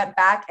literally went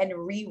back and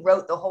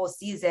rewrote the whole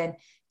season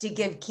to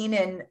give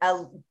Keenan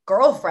a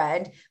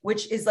girlfriend,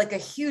 which is like a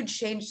huge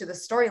change to the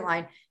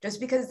storyline, just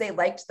because they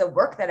liked the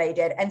work that I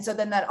did. And so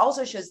then that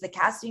also shows the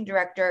casting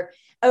director.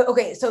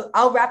 Okay, so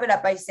I'll wrap it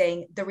up by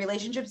saying the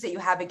relationships that you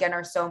have, again,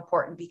 are so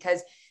important,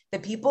 because the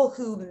people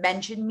who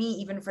mentioned me,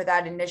 even for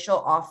that initial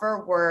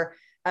offer, were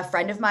a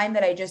friend of mine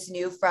that I just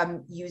knew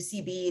from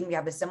UCB, and we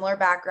have a similar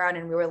background.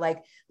 And we were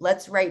like,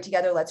 let's write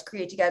together, let's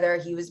create together.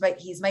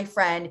 He's my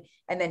friend.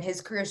 And then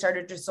his career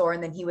started to soar.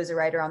 And then he was a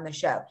writer on the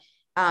show.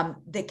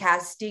 The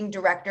casting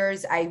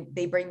directors,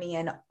 they bring me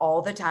in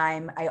all the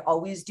time. I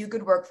always do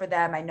good work for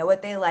them. I know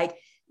what they like.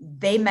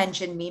 They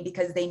mentioned me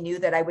because they knew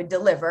that I would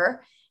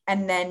deliver.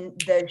 And then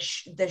the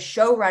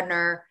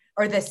showrunner,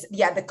 or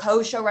the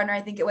co-showrunner,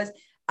 I think it was,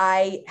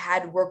 I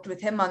had worked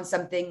with him on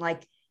something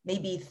like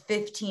maybe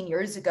 15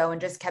 years ago, and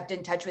just kept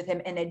in touch with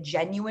him in a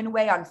genuine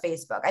way on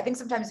Facebook. I think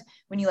sometimes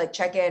when you like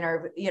check in,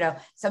 or, you know,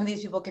 some of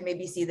these people can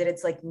maybe see that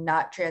it's like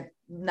not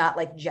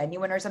like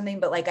genuine or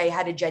something, but like I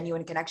had a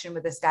genuine connection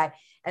with this guy.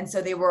 And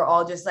so they were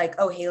all just like,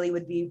 oh, Haley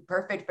would be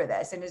perfect for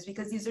this. And it's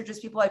because these are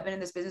just people I've been in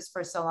this business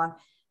for so long.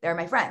 They're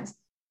my friends.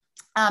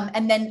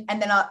 And then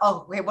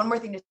wait, one more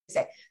thing to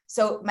say.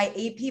 So my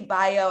AP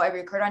bio, I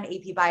record on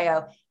AP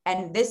bio,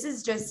 and this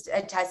is just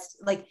a test.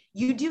 Like,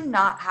 you do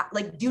not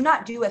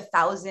do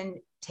 1,000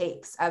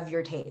 takes of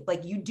your tape.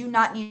 Like, you do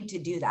not need to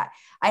do that.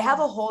 I have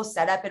a whole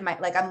setup in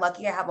I'm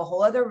lucky I have a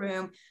whole other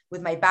room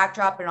with my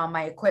backdrop and all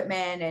my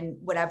equipment and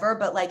whatever.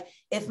 But like,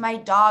 if my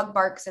dog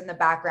barks in the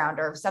background,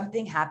 or if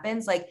something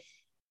happens, like,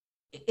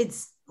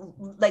 it's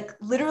like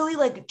literally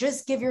like,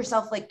 just give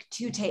yourself like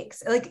 2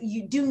 takes. Like,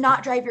 you do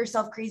not drive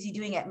yourself crazy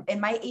doing it.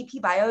 In my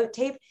AP bio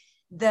tape,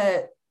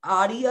 the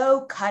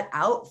audio cut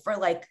out for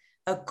like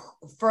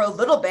for a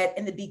little bit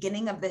in the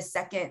beginning of the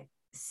second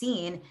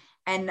scene.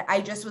 And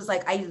I just was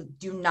like, I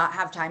do not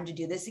have time to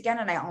do this again.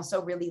 And I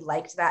also really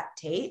liked that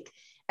take.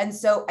 And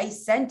so I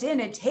sent in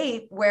a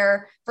tape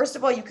where, first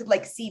of all, you could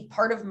like see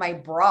part of my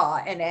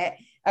bra in it.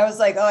 I was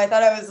like, oh, I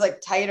thought I was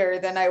like tighter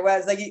than I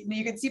was. Like,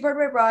 you could see part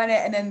of my bra in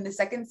it. And then the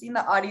second scene,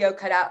 the audio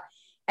cut out.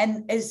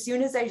 And as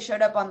soon as I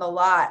showed up on the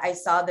lot, I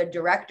saw the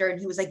director, and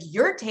he was like,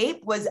 your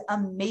tape was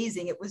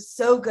amazing. It was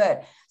so good.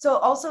 So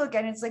also,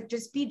 again, it's like,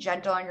 just be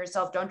gentle on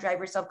yourself. Don't drive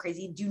yourself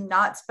crazy. Do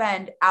not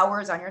spend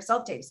hours on your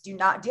self tapes. Do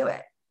not do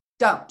it.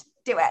 Don't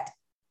do it.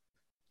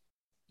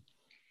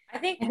 I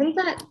think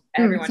that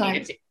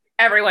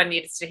everyone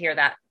needs to hear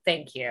that.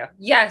 Thank you.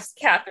 Yes,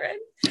 Catherine.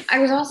 I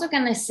was also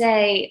going to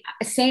say,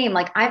 same,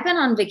 like, I've been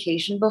on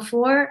vacation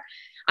before.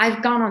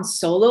 I've gone on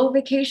solo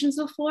vacations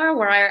before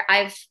where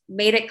I've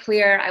made it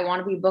clear I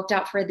want to be booked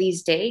out for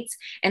these dates.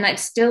 And I've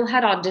still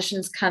had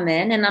auditions come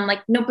in and I'm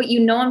like, no, but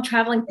I'm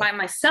traveling by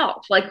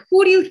myself. Like,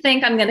 who do you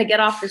think I'm going to get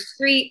off the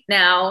street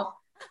now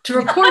to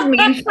record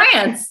me in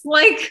France?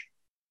 Like,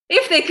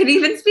 if they could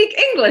even speak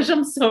English,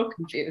 I'm so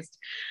confused.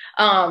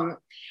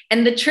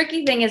 And the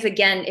tricky thing is,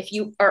 again, if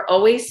you are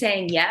always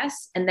saying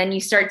yes, and then you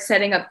start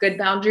setting up good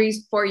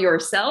boundaries for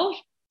yourself,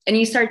 and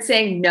you start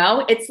saying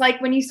no, it's like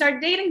when you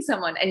start dating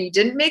someone and you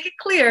didn't make it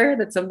clear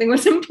that something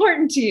was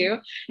important to you.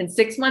 And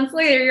 6 months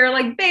later, you're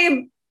like,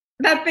 babe,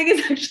 that thing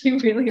is actually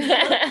really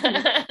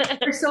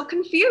important. You're so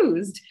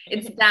confused.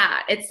 It's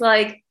that. It's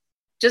like,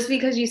 just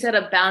because you set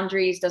up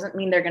boundaries doesn't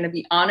mean they're going to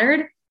be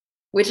honored,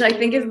 which I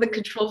think is the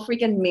control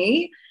freak in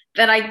me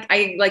that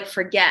I like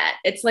forget.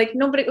 It's like,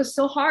 no, but it was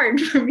so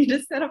hard for me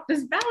to set up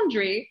this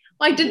boundary.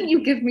 Why didn't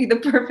you give me the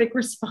perfect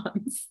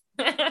response?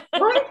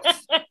 What?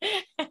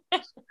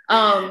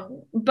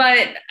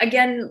 But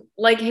again,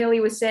 like Haley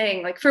was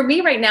saying, like for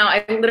me right now,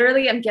 I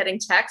literally am getting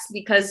texts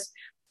because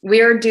we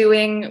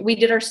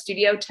did our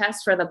studio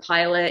test for the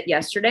pilot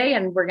yesterday,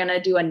 and we're going to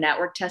do a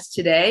network test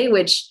today,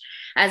 which,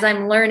 as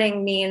I'm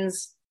learning,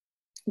 means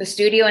the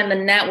studio and the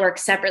network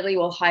separately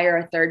will hire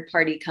a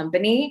third-party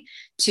company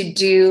to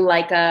do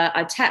like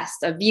a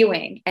test, a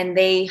viewing, and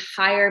they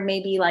hire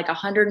maybe like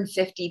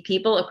 150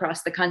 people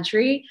across the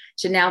country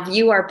to now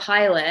view our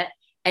pilot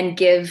and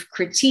give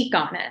critique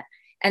on it.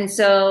 And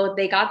so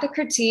they got the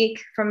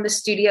critique from the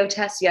studio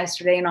test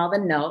yesterday and all the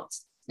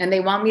notes, and they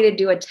want me to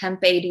do a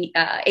temp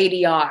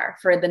ADR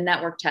for the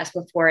network test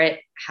before it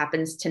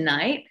happens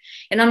tonight.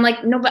 And I'm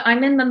like, no, but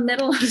I'm in the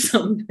middle of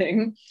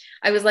something.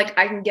 I was like,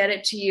 I can get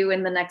it to you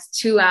in the next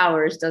 2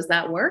 hours. Does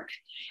that work?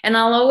 And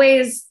I'll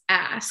always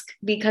ask,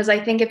 because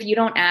I think if you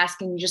don't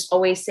ask and you just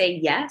always say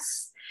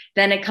yes,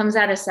 then it comes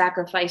at a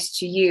sacrifice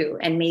to you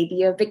and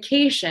maybe a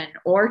vacation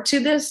or to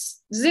this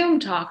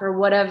Zoom talk or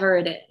whatever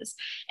it is.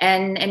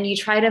 And you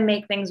try to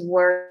make things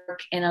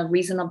work in a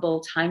reasonable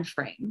time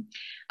frame.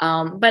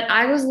 But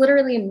I was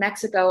literally in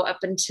Mexico up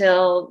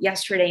until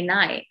yesterday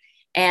night,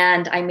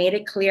 and I made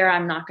it clear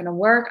I'm not going to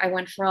work. I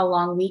went for a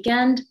long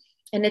weekend,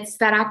 and it's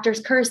that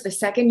actor's curse. The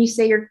second you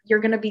say you're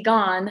going to be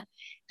gone,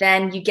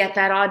 then you get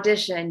that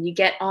audition, you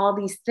get all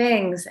these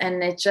things,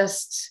 and it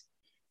just,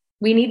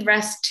 we need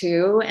rest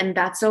too, and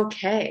that's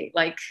okay.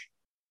 Like,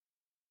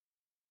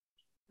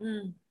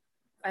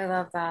 I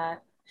love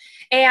that.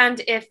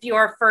 And if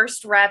your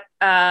first rep,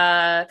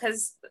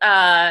 because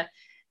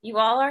you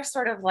all are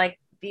sort of like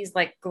these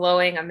like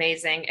glowing,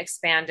 amazing,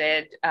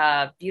 expanded,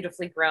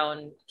 beautifully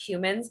grown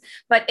humans,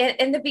 but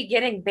in the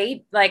beginning,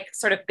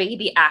 sort of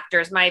baby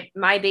actors, my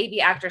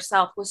baby actor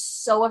self was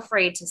so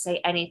afraid to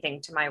say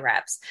anything to my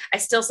reps. I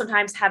still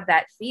sometimes have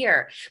that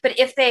fear. But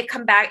if they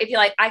come back, if you're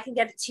like, I can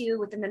get it to you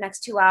within the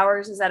next 2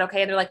 hours, is that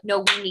okay? And they're like, no,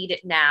 we need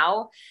it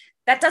now.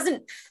 That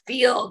doesn't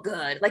feel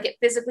good. Like, it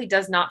physically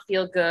does not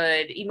feel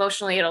good.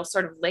 Emotionally, it'll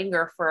sort of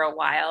linger for a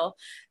while.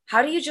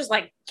 How do you just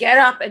like get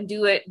up and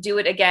do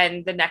it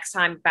again the next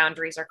time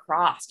boundaries are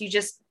crossed? You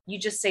just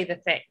say the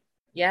thing.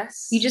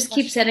 Yes. You just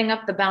keep setting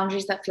up the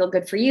boundaries that feel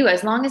good for you.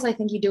 As long as I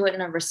think you do it in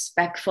a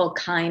respectful,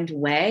 kind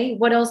way,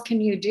 what else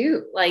can you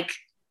do? Like,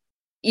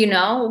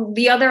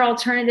 the other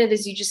alternative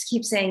is you just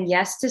keep saying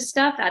yes to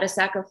stuff at a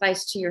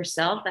sacrifice to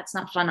yourself. That's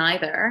not fun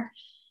either.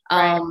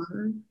 Right.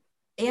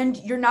 And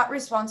you're not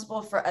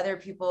responsible for other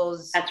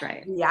people's That's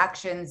right.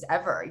 reactions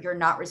ever. You're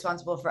not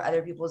responsible for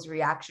other people's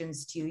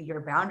reactions to your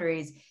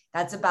boundaries.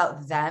 That's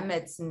about them.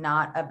 It's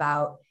not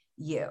about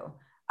you.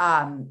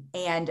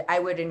 And I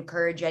would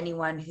encourage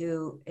anyone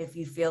who, if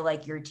you feel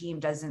like your team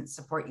doesn't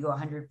support you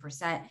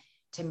 100%,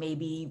 to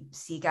maybe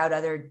seek out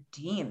other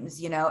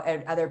teams,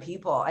 and other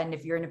people. And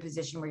if you're in a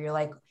position where you're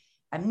like,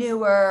 I'm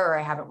newer, or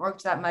I haven't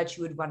worked that much,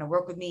 who would want to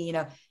work with me,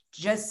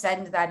 just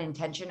send that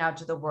intention out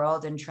to the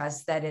world and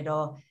trust that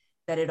it'll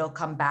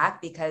come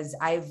back, because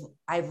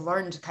I've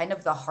learned kind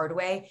of the hard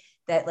way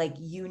that like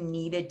you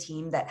need a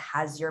team that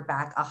has your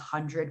back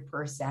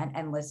 100%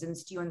 and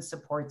listens to you and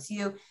supports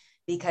you,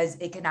 because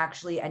it can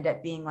actually end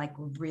up being like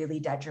really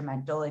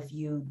detrimental if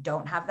you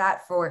don't have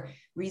that for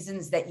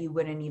reasons that you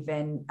wouldn't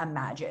even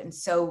imagine.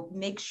 So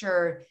make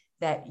sure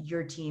that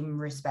your team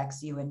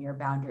respects you and your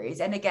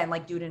boundaries. And again,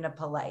 like do it in a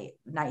polite,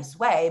 nice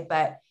way,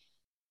 but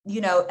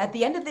at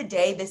the end of the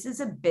day, this is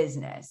a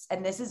business,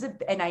 and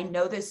and I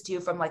know this too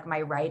from like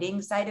my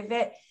writing side of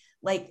it.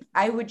 Like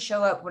I would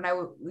show up when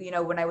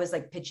I was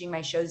like pitching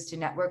my shows to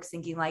networks,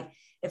 thinking like,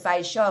 if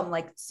I show them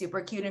like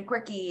super cute and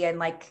quirky and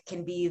like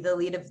can be the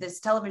lead of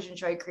this television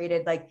show I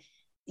created, like,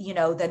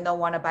 then they'll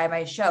want to buy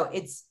my show.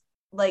 It's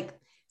like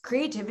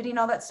creativity and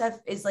all that stuff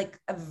is like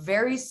a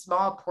very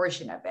small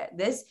portion of it.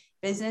 This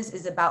business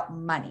is about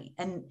money,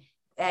 and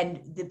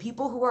the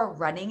people who are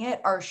running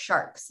it are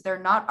sharks. They're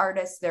not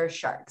artists, they're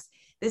sharks.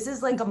 This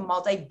is like a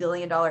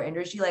multi-billion-dollar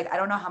industry. Like, I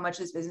don't know how much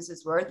this business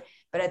is worth,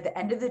 but at the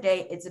end of the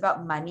day, it's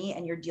about money,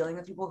 and you're dealing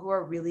with people who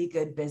are really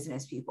good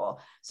business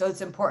people. So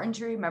it's important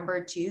to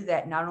remember too,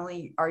 that not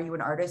only are you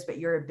an artist, but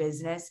you're a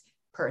business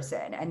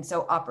person. And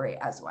so operate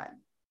as one.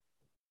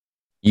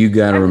 You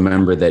got to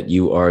remember that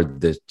you are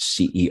the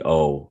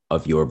CEO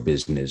of your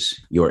business.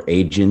 Your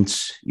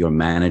agents, your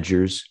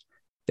managers,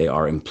 they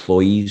are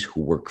employees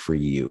who work for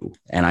you.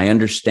 And I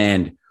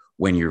understand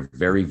when you're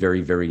very,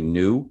 very, very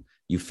new,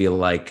 you feel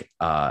like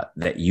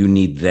that you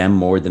need them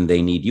more than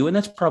they need you. And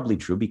that's probably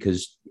true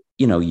because,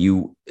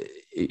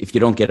 if you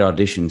don't get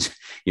auditions,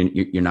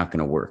 you're not going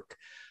to work.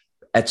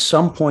 At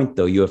some point,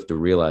 though, you have to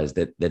realize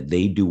that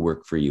they do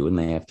work for you and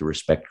they have to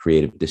respect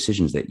creative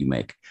decisions that you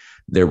make.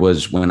 There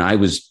was, when I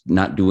was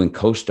not doing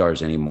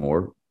co-stars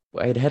anymore,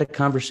 I had had a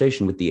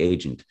conversation with the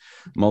agent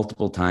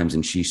multiple times,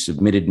 and she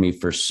submitted me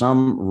for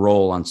some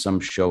role on some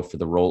show for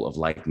the role of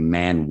like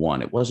man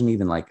one. It wasn't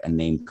even like a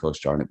named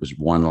co-star, and it was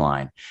one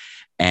line.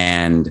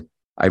 And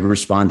I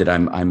responded,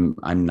 I'm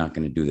not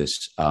going to do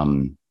this.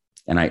 And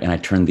I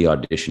turned the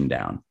audition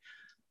down.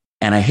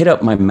 And I hit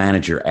up my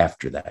manager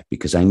after that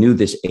because I knew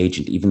this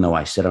agent, even though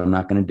I said I'm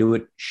not going to do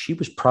it, she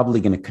was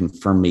probably going to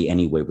confirm me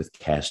anyway with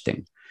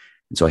casting.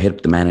 And so I hit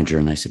up the manager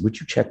and I said, would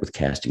you check with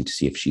casting to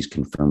see if she's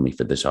confirmed me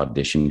for this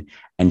audition?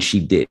 And she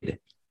did.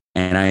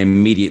 And I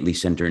immediately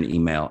sent her an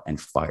email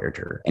and fired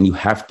her. And you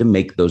have to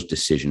make those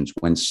decisions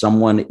when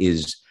someone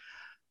is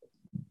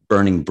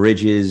burning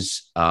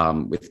bridges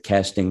with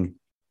casting,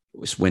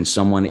 when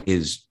someone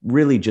is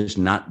really just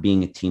not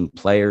being a team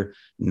player,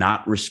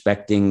 not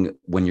respecting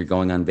when you're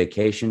going on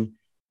vacation.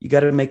 You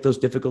got to make those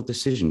difficult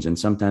decisions. And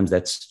sometimes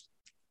that's,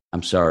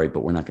 I'm sorry,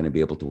 but we're not going to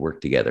be able to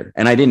work together.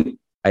 And I didn't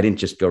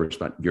just go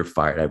respond, you're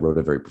fired. I wrote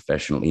a very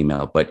professional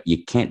email, but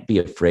you can't be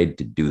afraid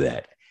to do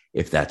that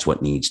if that's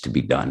what needs to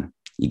be done.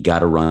 You got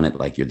to run it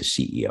like you're the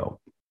CEO.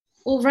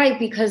 Well, right,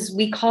 because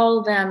we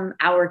call them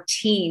our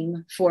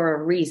team for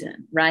a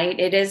reason, right?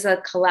 It is a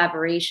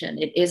collaboration.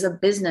 It is a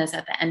business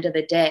at the end of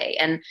the day.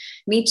 And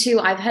me too,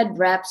 I've had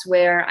reps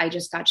where I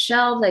just got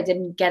shelved. I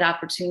didn't get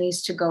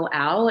opportunities to go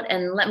out.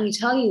 And let me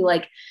tell you,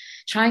 like,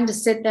 trying to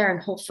sit there and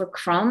hope for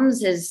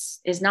crumbs is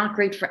not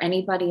great for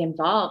anybody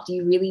involved.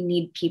 You really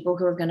need people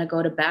who are going to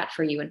go to bat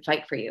for you and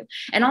fight for you.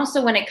 And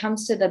also when it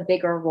comes to the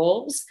bigger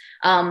roles,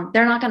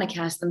 they're not going to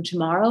cast them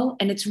tomorrow.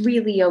 And it's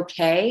really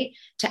okay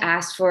to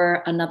ask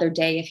for another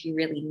day if you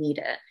really need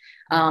it.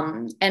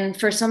 And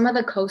for some of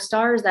the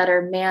co-stars that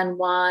are man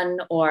one,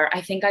 or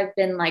I think I've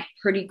been like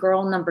pretty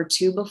girl number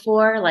 2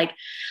 before, like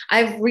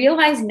I've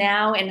realized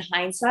now in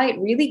hindsight,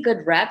 really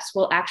good reps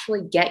will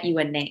actually get you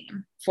a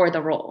name for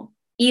the role,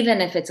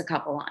 even if it's a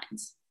couple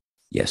lines.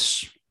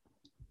 Yes.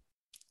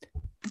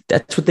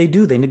 That's what they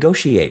do. They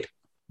negotiate.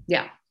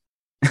 Yeah.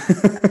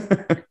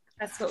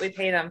 That's what we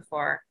pay them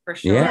for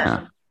sure.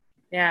 Yeah.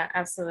 Yeah,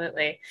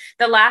 absolutely.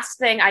 The last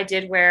thing I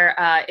did where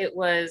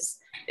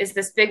is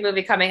this big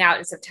movie coming out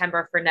in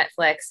September for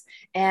Netflix.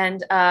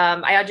 And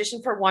I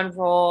auditioned for one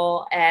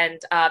role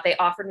and they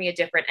offered me a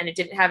different, and it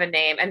didn't have a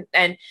name.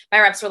 And my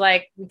reps were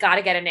like, we got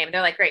to get a name. And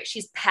they're like, great,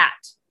 she's Pat.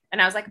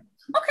 And I was like,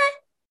 okay.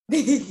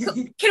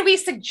 Can we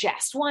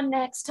suggest one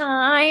next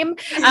time?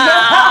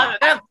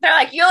 They're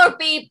like, you'll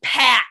be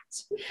Pat.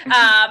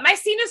 My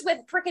scene is with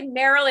freaking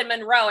Marilyn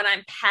Monroe and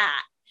I'm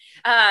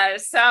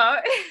Pat. So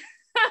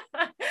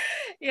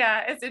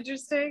yeah, it's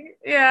interesting.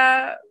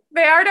 Yeah.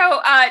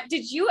 Bayardo,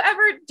 did you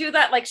ever do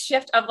that like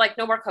shift of like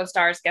no more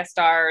co-stars, guest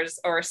stars,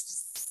 or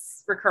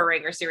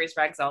recurring or series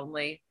regs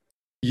only?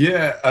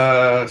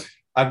 Yeah.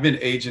 I've been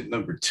agent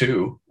number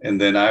 2.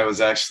 And then I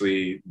was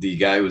actually, the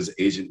guy who was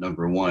agent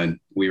number 1.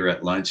 We were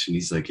at lunch and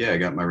he's like, yeah, I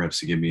got my reps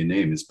to give me a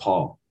name. It's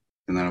Paul.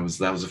 And then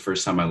that was the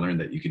first time I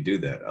learned that you could do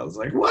that. I was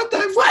like, what?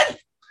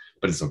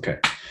 But it's okay.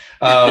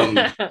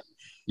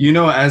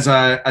 As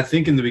I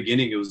think in the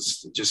beginning, it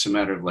was just a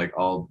matter of like,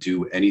 I'll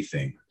do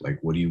anything. Like,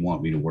 what do you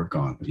want me to work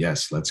on?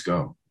 Yes, let's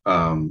go.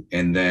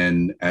 And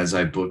then as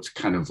I booked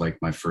kind of like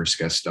my first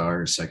guest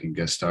star or second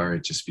guest star,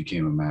 it just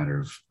became a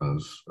matter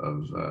of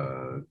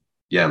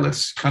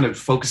let's kind of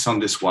focus on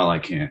this while I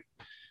can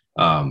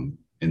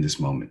in this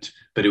moment.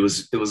 But it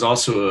was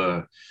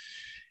also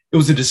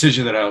a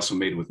decision that I also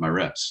made with my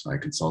reps. I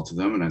consulted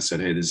them and I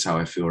said, hey, this is how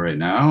I feel right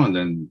now. And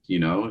then,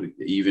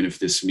 even if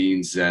this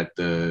means that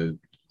the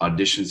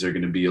auditions are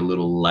going to be a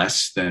little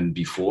less than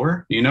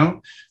before,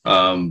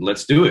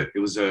 let's do it.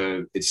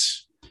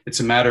 It's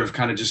a matter of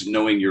kind of just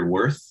knowing your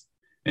worth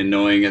and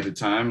knowing at the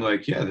time,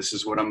 like, yeah, this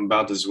is what I'm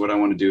about. This is what I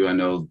want to do. I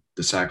know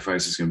the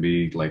sacrifice is going to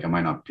be like, I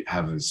might not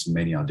have as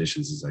many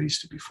auditions as I used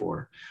to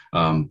before.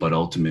 But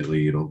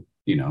ultimately it'll,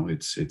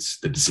 it's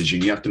the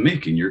decision you have to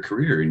make in your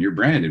career, in your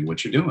brand, and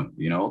what you're doing,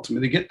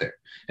 ultimately get there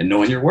and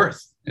knowing your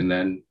worth. And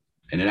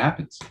it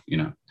happens,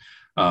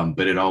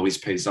 but it always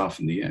pays off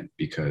in the end,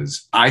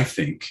 because I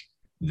think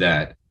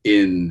that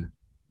in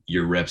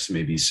your reps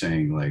may be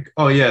saying like,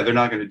 oh yeah, they're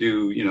not going to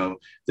do,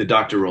 the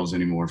doctor roles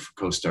anymore for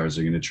co-stars.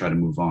 They're going to try to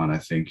move on. I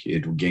think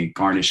it will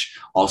garnish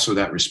also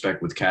that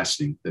respect with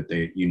casting, that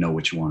they,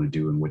 what you want to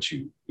do and what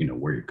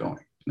where you're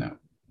going. No,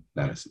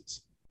 that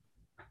essence.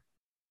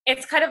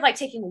 It's kind of like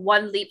taking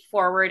one leap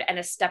forward and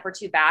a step or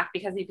two back,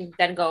 because you can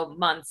then go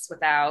months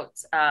without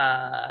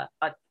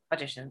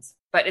auditions.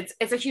 But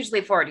it's a huge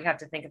leap forward. You have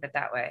to think of it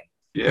that way.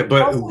 Yeah,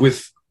 but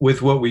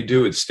with what we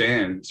do, it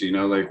stands,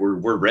 like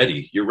we're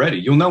ready. You're ready.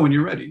 You'll know when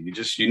you're ready.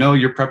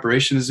 Your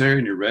preparation is there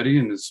and you're ready,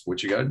 and it's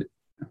what you got to do.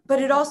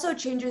 But it also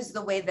changes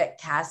the way that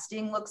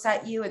casting looks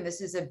at you. And this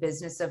is a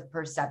business of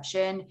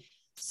perception.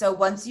 So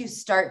once you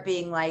start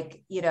being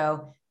like,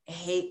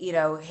 hey,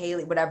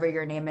 Haley, whatever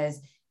your name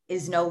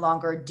is no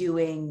longer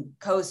doing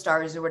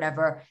co-stars or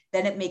whatever,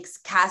 then it makes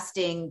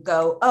casting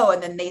go, oh,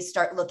 and then they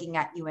start looking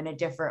at you in a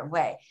different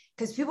way.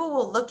 Because people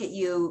will look at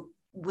you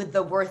with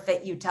the worth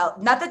that you tell.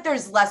 Not that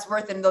there's less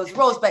worth in those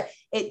roles, but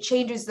it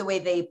changes the way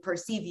they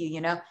perceive you,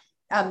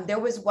 There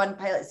was one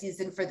pilot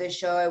season for this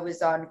show I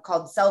was on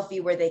called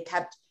Selfie, where they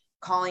kept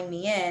calling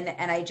me in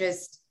and I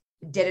just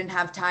didn't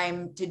have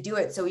time to do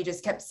it. So we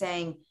just kept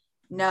saying,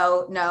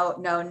 no.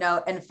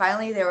 And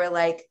finally they were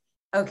like,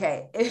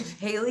 okay, if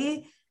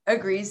Haley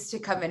agrees to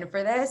come in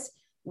for this,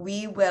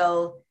 we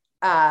will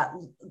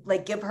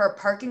give her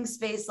parking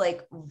space,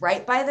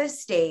 right by the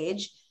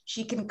stage.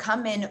 She can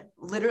come in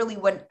literally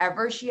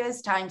whenever she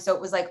has time. So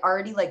it was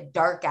already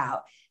dark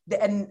out.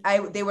 And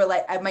they were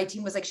like, my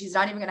team was like, she's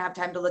not even going to have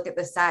time to look at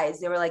the size.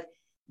 They were like,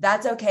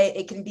 that's okay.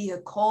 It can be a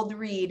cold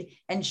read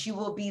and she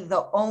will be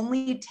the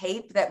only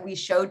tape that we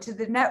show to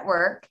the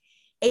network,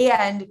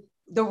 and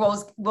the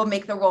roles will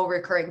make the role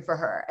recurring for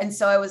her. And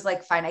so I was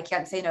like, fine, I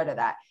can't say no to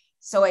that.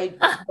 So I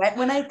went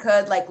when I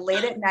could,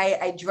 late at night,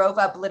 I drove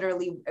up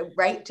literally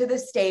right to the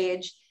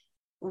stage,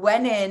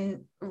 went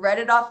in, read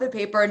it off the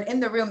paper, and in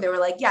the room, they were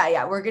like,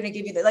 yeah, we're going to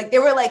give you that. They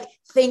were like,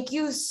 thank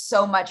you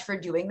so much for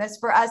doing this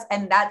for us.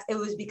 And it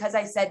was because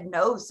I said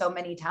no so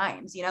many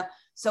times,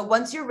 So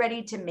once you're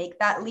ready to make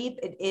that leap,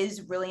 it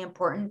is really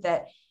important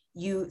that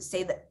you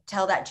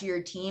tell that to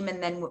your team.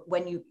 And then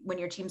when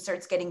your team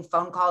starts getting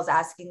phone calls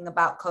asking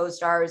about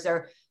co-stars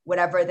or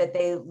whatever, that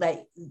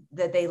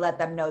they let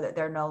them know that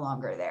they're no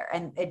longer there.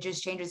 And it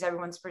just changes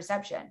everyone's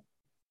perception.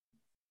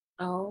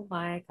 Oh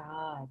my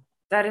God.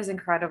 That is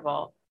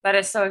incredible. That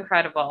is so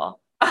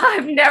incredible.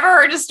 I've never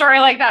heard a story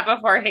like that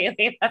before,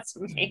 Haley. That's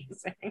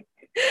amazing.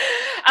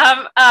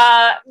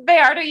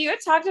 Bayardo, you had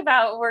talked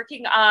about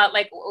working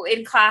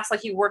in class,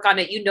 you work on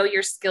it,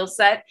 your skill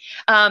set.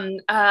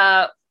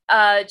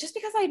 Just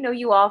because I know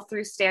you all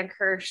through Stan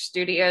Kirsch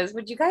Studios,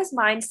 would you guys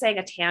mind saying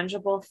a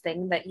tangible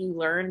thing that you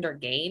learned or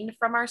gained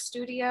from our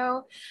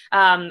studio?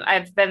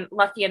 I've been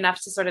lucky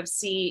enough to sort of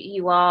see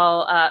you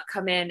all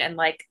come in, and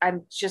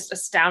I'm just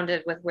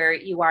astounded with where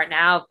you are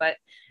now. But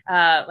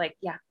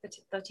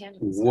the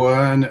tangible stuff.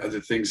 One of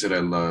the things that I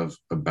love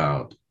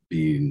about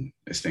being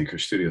at Stan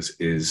Kirsch Studios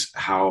is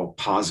how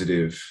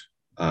positive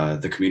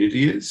the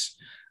community is.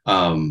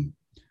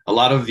 A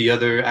lot of the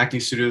other acting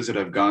studios that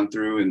I've gone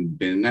through and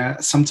been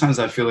at, sometimes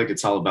I feel like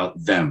it's all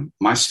about them.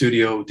 My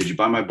studio, did you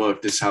buy my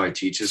book? This is how I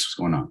teach. This is what's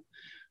going on.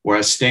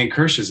 Whereas Stan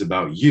Kirsch is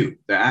about you,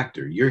 the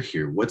actor. You're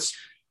here. What's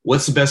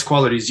the best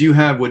qualities you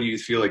have? What do you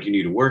feel like you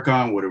need to work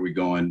on? What are we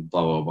going?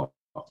 Blah, blah,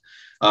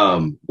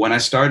 blah. When I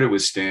started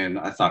with Stan,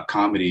 I thought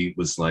comedy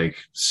was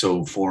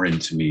so foreign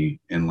to me,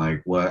 and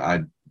what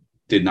I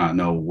did not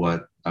know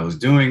what I was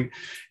doing.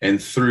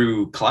 And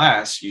through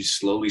class, you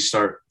slowly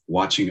start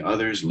watching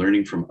others,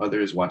 learning from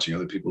others, watching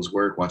other people's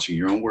work, watching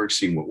your own work,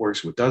 seeing what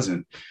works, what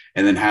doesn't,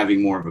 and then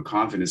having more of a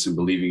confidence and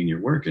believing in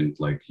your work, and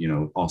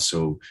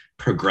also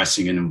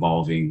progressing and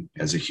evolving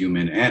as a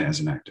human and as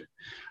an actor.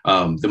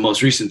 The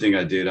most recent thing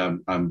I did,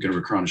 I'm going to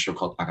recur on a show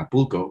called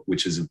Acapulco,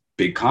 which is a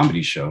big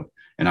comedy show.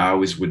 And I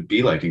always would be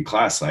in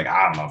class, I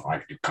don't know if I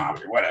can do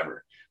comedy,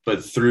 whatever.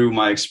 But through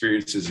my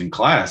experiences in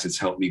class, it's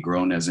helped me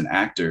grow as an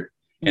actor.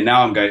 And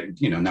now I'm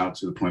now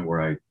to the point where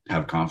I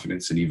have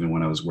confidence. And even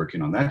when I was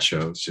working on that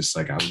show, it's just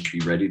I would be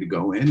ready to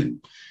go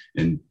in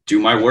and do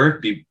my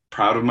work, be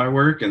proud of my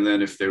work. And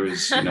then if there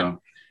was,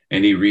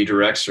 any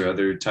redirects or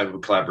other type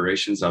of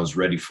collaborations, I was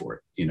ready for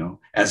it,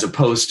 as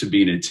opposed to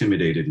being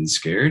intimidated and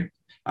scared.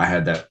 I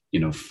had that,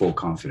 full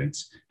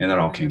confidence, and that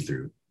all came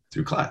through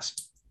class.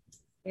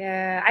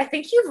 Yeah, I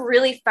think you've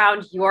really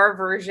found your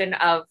version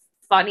of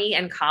funny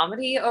and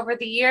comedy over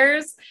the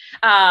years,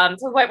 to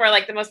the point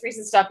where the most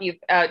recent stuff you've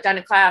done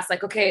in class,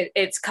 okay,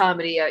 it's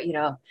comedy, and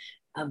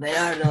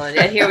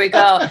here we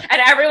go,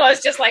 and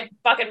everyone's just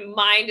fucking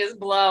mind is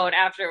blown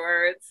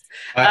afterwards.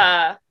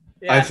 Yeah.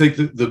 I think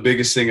the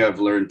biggest thing I've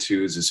learned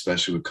too is,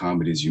 especially with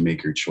comedy, is you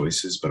make your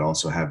choices, but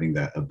also having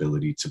that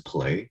ability to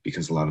play,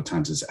 because a lot of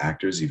times as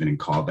actors, even in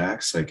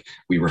callbacks,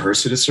 we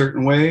rehearse it a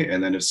certain way,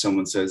 and then if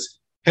someone says,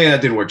 hey,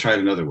 that didn't work, try it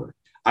another way,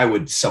 I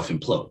would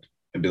self-implode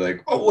and be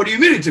like, oh, what do you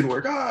mean it didn't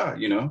work?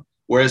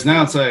 Whereas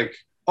now it's oh,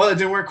 that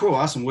didn't work. Cool.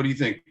 Awesome. What do you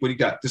think? What do you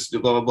got? This is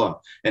blah, blah, blah.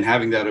 And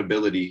having that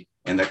ability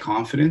and that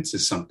confidence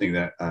is something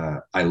that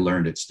I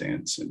learned at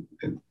Stan's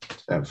and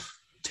have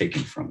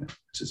taken from it,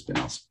 which has been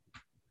awesome.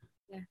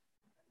 Yeah.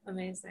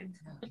 Amazing.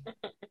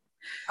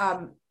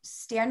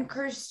 Stan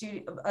Kirsch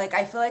Studio,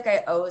 I feel like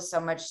I owe so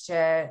much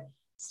to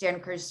Stan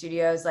Kirsch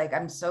Studios.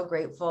 I'm so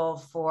grateful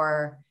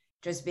for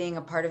just being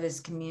a part of his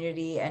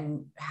community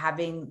and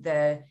having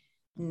the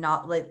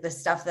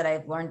stuff that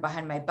I've learned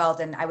behind my belt.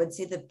 And I would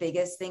say the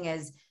biggest thing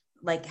is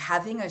like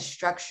having a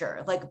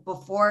structure, like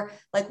before,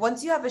 like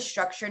once you have a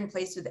structure in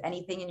place with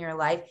anything in your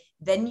life,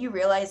 then you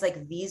realize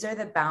like, these are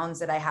the bounds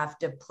that I have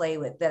to play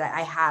with, that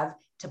I have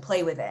to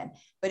play within.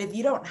 But if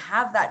you don't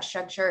have that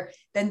structure,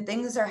 then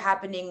things are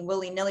happening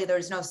willy-nilly.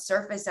 There's no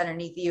surface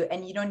underneath you,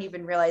 and you don't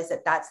even realize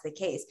that that's the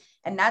case.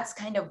 And that's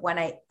kind of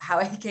how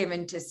I came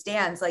into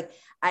Stans. Like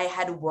I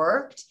had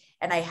worked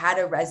and I had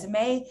a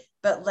resume,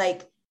 but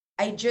like,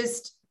 I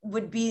just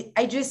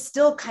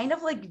still kind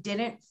of like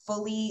didn't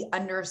fully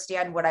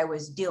understand what I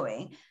was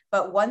doing.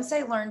 But once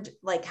I learned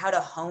like how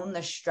to hone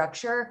the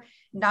structure,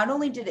 not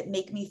only did it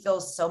make me feel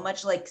so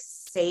much like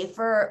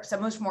safer, so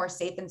much more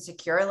safe and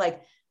secure,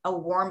 like a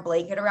warm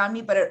blanket around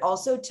me, but it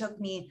also took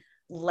me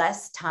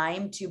less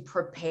time to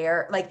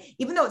prepare. Like,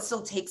 even though it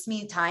still takes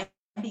me time,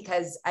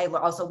 because I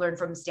also learned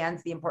from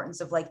Stans the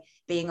importance of like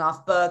being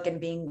off book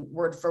and being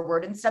word for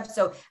word and stuff.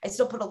 So I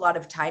still put a lot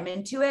of time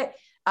into it.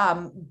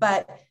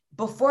 But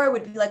before I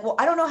would be like, well,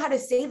 I don't know how to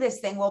say this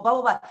thing. Well, blah,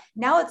 blah, blah.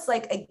 Now it's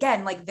like,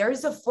 again, like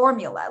there's a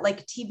formula,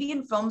 like TV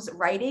and films,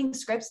 writing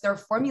scripts, they're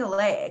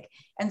formulaic.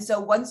 And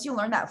so once you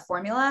learn that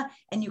formula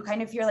and you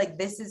kind of feel like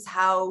this is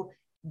how,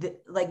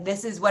 like,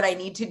 this is what I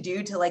need to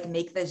do to like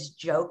make this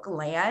joke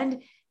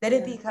land, that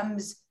it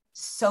becomes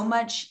so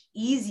much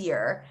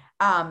easier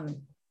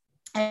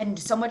and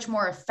so much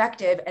more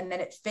effective. And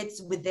then it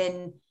fits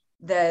within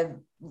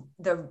within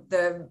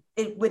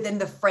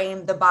the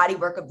frame, the body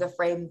work of the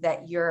frame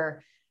that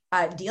you're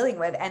dealing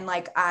with. And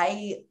like,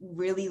 I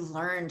really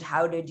learned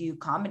how to do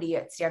comedy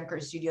at Stan Kerr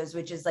Studios,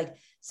 which is like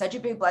such a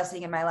big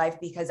blessing in my life,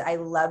 because I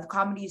love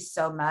comedy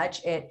so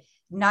much. It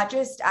not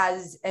just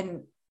as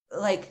an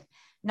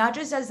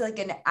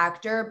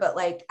actor, but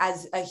like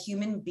as a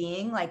human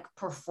being, like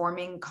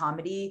performing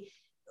comedy,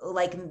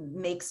 like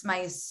makes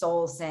my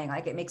soul sing,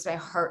 like it makes my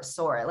heart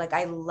soar. Like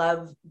I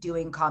love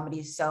doing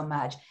comedy so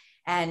much.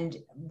 And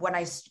when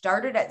I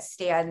started at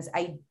Stans,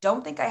 I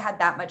don't think I had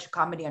that much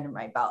comedy under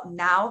my belt.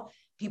 Now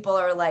people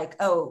are like,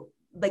 oh,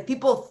 like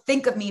people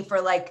think of me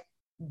for like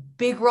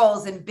big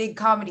roles and big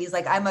comedies.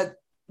 Like I'm a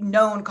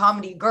known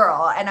comedy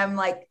girl. And I'm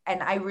like,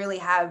 and I really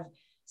have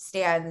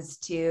Stans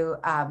to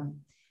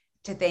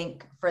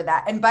thank for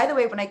that. And by the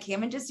way, when I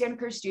came into Stan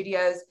Kerr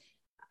Studios,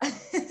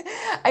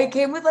 I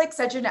came with like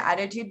such an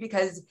attitude,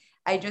 because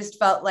I just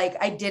felt like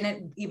I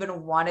didn't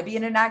even want to be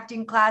in an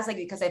acting class, like,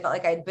 because I felt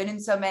like I'd been in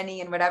so many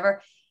and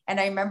whatever. And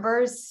I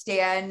remember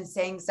Stan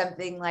saying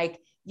something like,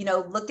 you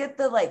know, look at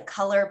the like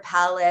color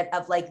palette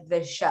of like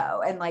the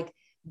show and like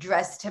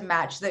dress to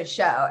match the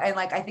show. And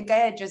like, I think I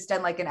had just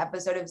done like an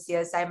episode of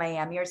CSI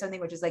Miami or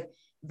something, which is like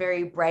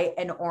very bright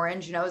and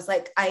orange. And I was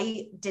like,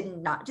 I did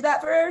not do that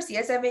for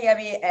CSI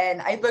Miami.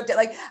 And I looked at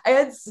like, I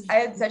had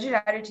such an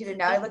attitude. And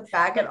now I look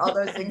back at all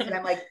those things and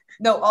I'm like,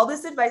 no, all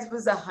this advice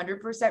was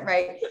 100%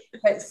 right.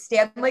 But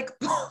Stan like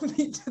pulled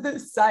me to the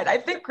side. I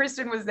think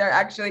Kristen was there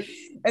actually.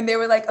 And they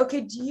were like,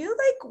 okay, do you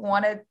like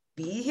want to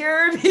be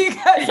here?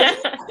 Because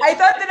I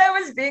thought that I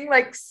was being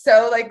like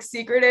so like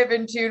secretive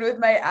in tune with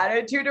my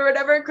attitude or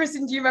whatever.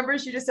 Kristen, do you remember?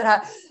 She just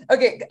said,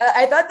 okay.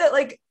 I thought that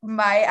like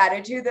my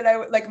attitude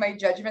that like my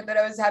judgment that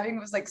I was having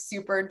was like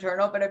super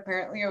internal, but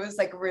apparently it was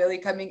like really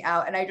coming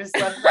out. And I just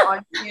love the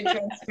honesty and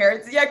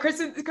transparency. Yeah,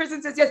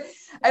 Kristen says yes.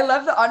 I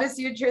love the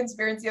honesty and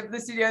transparency of the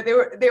studio.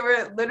 They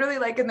were literally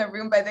like in the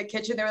room by the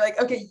kitchen. They were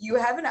like, okay, you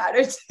have an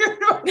attitude.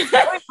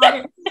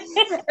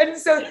 And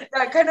so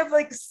that kind of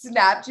like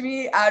snapped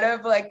me out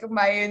of like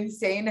my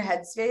insane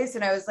headspace.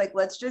 And I was like,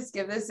 let's just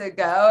give this a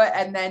go.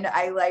 And then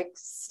I like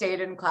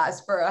stayed in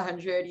class for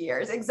 100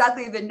 years.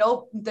 Exactly. The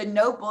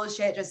no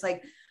bullshit, just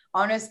like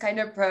honest kind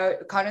of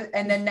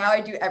and then now I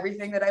do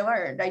everything that I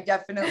learned. I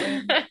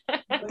definitely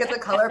look at the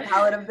color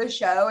palette of the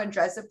show and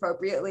dress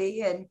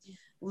appropriately and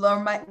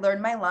learn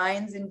my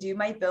lines and do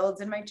my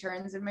builds and my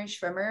turns and my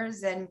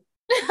shrimmers. And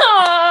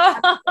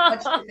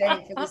much to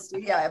thank for the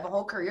studio. I have a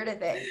whole career to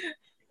thank.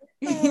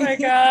 Oh my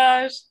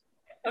gosh.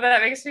 Oh,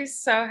 that makes me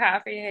so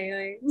happy,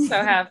 Haley. So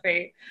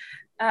happy.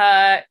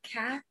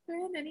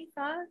 Catherine, any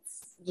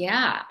thoughts?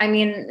 Yeah, I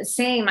mean,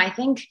 same. I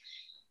think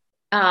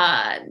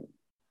I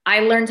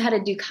learned how to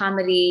do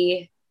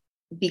comedy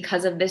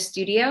because of this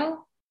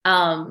studio.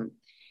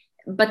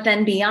 But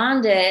then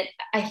beyond it,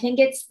 I think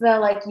it's the,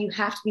 like, you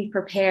have to be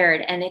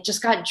prepared. And it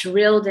just got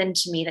drilled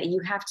into me that you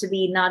have to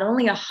be not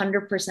only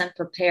 100%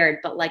 prepared,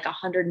 but like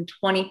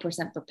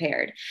 120%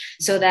 prepared.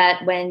 So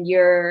that when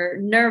your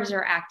nerves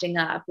are acting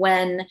up,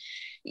 when,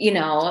 you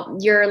know,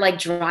 you're like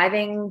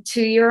driving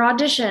to your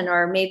audition,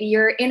 or maybe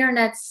your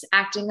internet's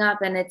acting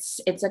up and it's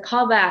a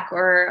callback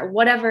or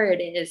whatever it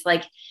is,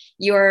 like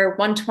your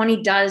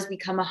 120 does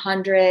become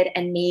 100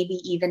 and maybe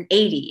even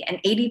 80,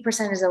 and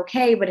 80% is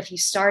okay. But if you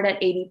start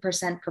at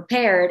 80%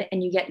 prepared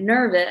and you get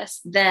nervous,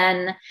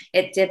 then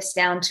it dips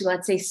down to,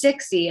 let's say,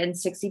 60, and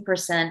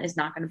 60% is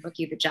not going to book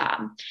you the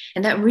job.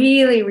 And that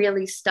really,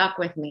 really stuck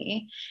with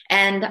me.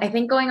 And I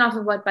think going off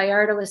of what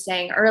Bayardo was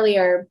saying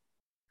earlier,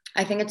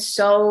 I think it's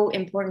so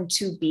important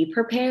to be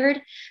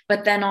prepared,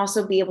 but then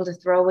also be able to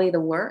throw away the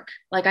work.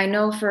 Like I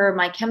know for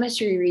my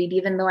chemistry read,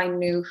 even though I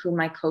knew who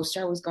my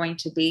co-star was going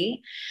to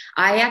be,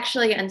 I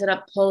actually ended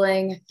up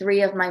pulling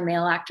 3 of my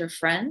male actor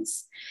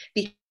friends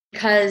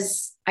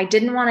because I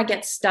didn't want to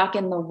get stuck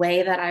in the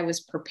way that I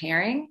was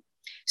preparing.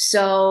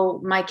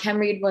 So my chem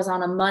read was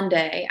on a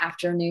Monday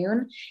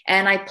afternoon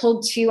and I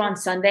pulled 2 on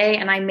Sunday,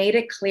 and I made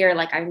it clear,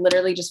 like I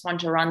literally just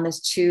wanted to run this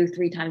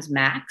 2-3 times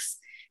max,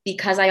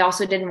 because I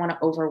also didn't want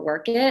to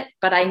overwork it.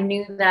 But I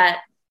knew that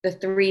the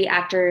 3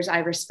 actors I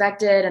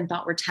respected and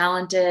thought were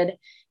talented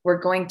were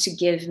going to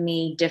give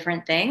me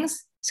different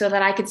things so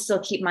that I could still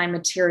keep my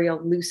material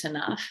loose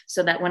enough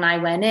so that when I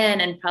went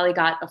in and probably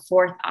got a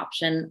 4th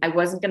option, I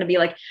wasn't going to be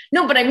like,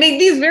 no, but I made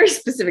these very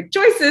specific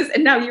choices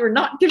and now you are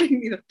not giving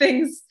me the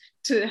things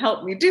to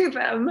help me do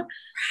them. Right.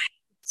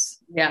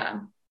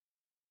 Yeah.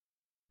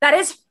 That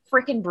is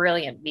freaking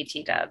brilliant,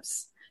 BT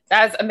Dubs.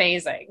 That's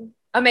amazing.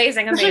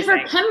 Amazing.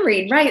 Especially for chem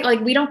read, right? Like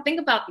we don't think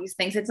about these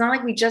things. It's not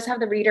like we just have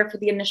the reader for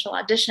the initial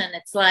audition.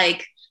 It's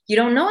like you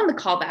don't know in the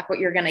callback what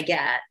you're going to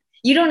get.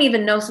 You don't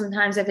even know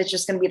sometimes if it's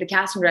just going to be the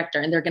casting director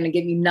and they're going to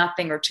give you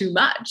nothing or too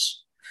much.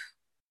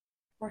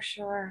 For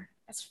sure.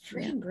 That's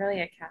freaking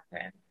brilliant,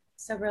 Catherine.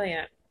 So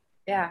brilliant.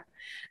 Yeah.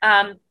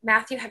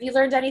 Matthew, have you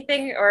learned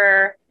anything,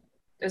 or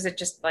is it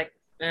just like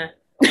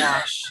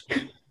wash?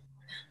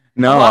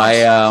 No,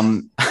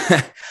 I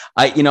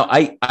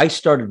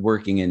started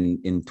working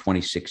in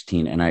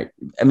 2016, and I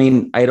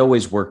mean, I'd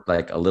always worked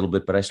like a little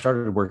bit, but I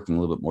started working a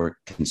little bit more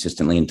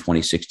consistently in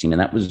 2016. And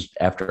that was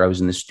after I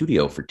was in the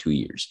studio for 2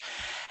 years.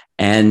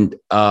 And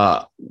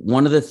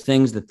one of the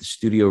things that the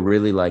studio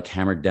really like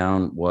hammered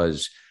down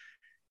was,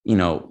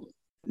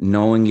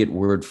 knowing it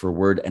word for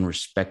word and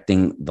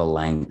respecting the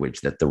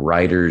language, that the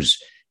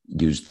writers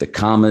used the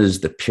commas,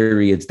 the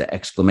periods, the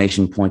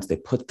exclamation points. They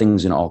put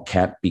things in all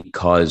cap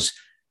because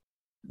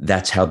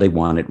that's how they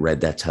want it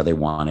read. That's how they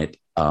want it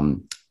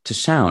to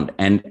sound.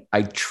 And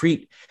I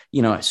treat,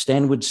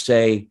 Stan would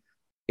say,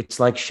 it's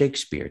like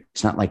Shakespeare.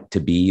 It's not like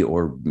to be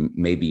or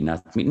maybe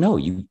not to be. No,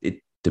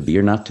 to be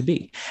or not to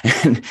be.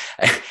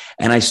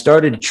 And I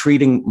started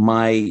treating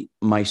my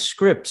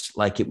scripts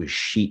like it was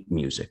sheet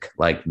music.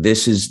 Like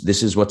this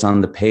is what's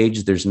on the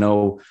page. There's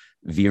no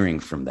veering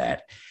from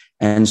that.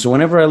 And so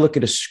whenever I look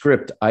at a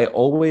script, I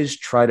always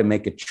try to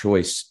make a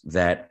choice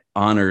that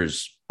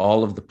honors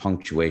all of the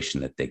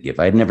punctuation that they give.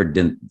 I had never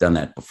done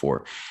that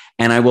before.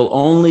 And I will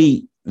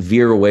only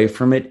veer away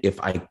from it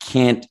if I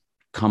can't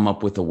come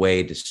up with a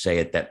way to say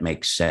it that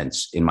makes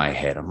sense in my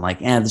head. I'm like,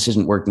 this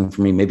isn't working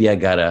for me. Maybe I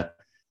gotta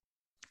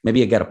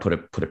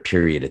put a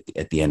period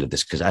at the end of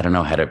this because I don't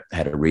know how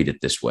to read it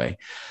this way.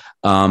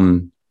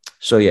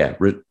 So yeah,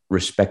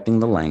 respecting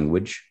the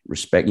language,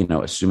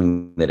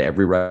 assuming that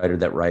every writer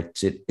that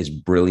writes it is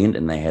brilliant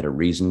and they had a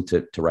reason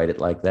to write it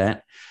like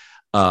that.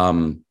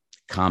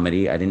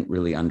 Comedy, I didn't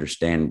really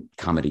understand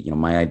comedy.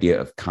 My idea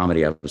of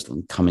comedy, I was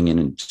coming in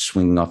and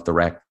swinging off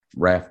the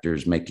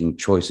rafters, making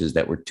choices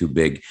that were too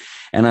big.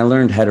 And I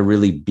learned how to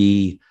really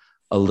be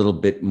a little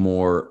bit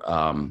more,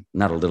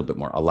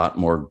 a lot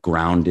more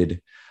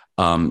grounded,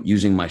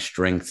 using my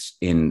strengths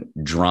in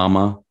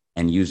drama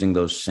and using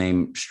those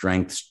same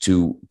strengths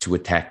to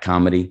attack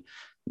comedy.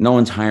 No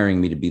one's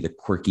hiring me to be the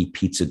quirky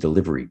pizza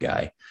delivery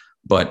guy,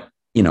 but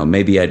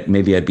maybe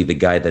I'd be the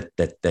guy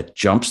that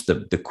jumps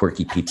the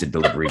quirky pizza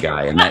delivery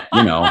guy, and that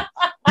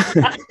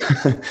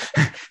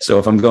So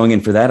if I'm going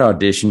in for that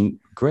audition,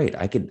 great.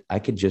 I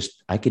could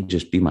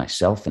just be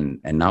myself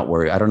and not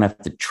worry. I don't have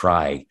to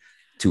try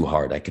too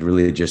hard. I could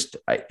really just,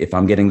 if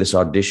I'm getting this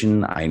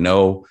audition, I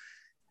know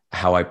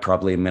how I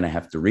probably am going to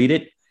have to read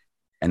it.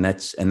 And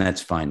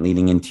that's fine,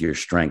 leaning into your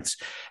strengths.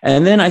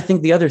 And then I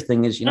think the other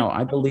thing is,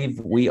 I believe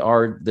we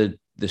are the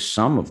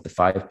sum of the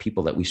 5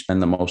 people that we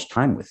spend the most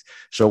time with.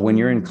 So when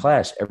you're in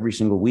class every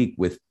single week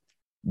with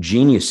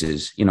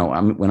geniuses,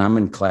 when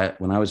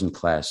I was in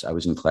class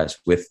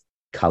with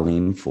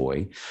Colleen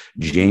Foy,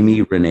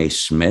 Jamie Renee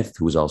Smith,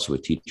 who was also a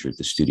teacher at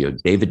the studio,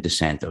 David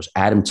DeSantos,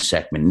 Adam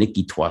Seckman,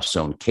 Nikki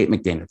Toisson, Kate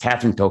McDaniel,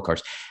 Catherine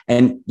Tokars.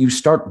 And you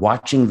start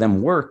watching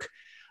them work,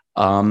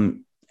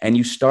 and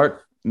you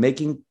start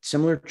making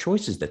similar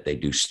choices that they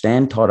do.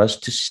 Stan taught us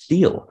to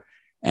steal.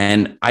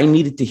 And I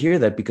needed to hear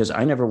that because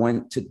I never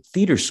went to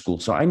theater school.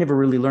 So I never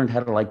really learned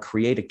how to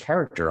create a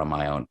character on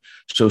my own.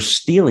 So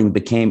stealing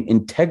became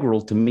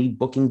integral to me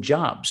booking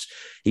jobs.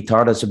 He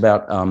taught us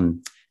about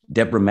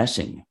Deborah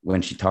Messing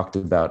when she talked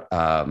about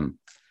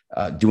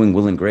doing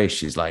Will and Grace.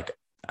 She's like,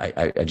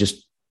 I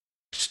just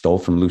stole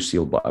from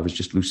Lucille Ball. I was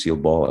just Lucille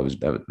Ball.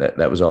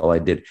 That was all I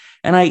did.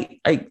 And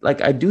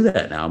I do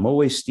that now. I'm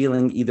always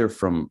stealing either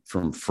from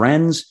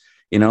friends.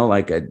 When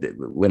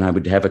I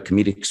would have a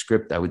comedic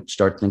script, I would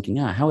start thinking,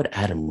 how would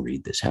Adam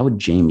read this? How would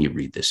Jamie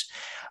read this?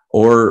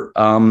 Or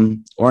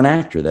an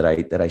actor that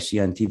I see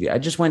on TV. I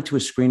just went to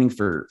a screening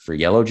for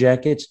Yellow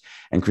Jackets,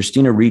 and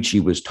Christina Ricci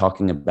was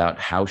talking about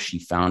how she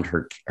found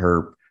her.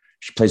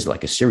 She plays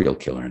like a serial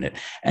killer in it,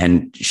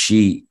 and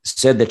she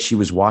said that she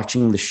was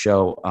watching the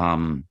show.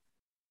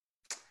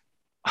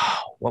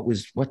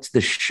 what's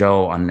the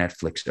show on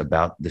Netflix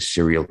about the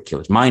serial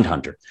killers?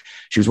 Mindhunter.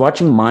 She was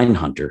watching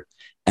Mindhunter,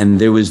 and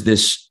there was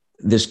this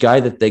guy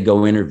that they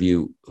go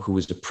interview who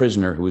was a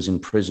prisoner who was in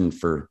prison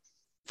for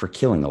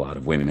killing a lot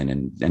of women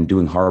and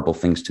doing horrible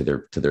things to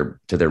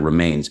their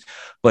remains,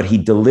 but he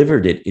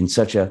delivered it in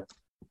such a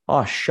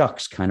oh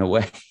shucks kind of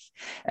way,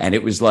 and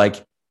it was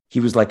like he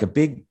was like a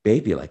big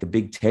baby, like a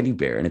big teddy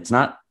bear, and it's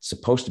not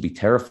supposed to be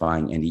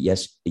terrifying, and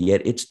yet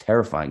it's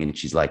terrifying. And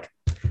she's like,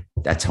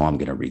 that's how I'm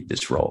going to read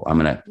this role. I'm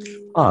going to,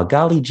 oh,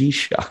 golly gee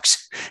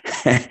shucks.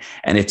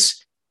 And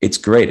it's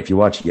great. If you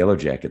watch Yellow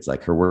Jackets,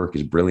 like her work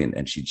is brilliant.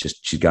 And she's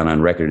gone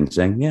on record and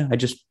saying, yeah, I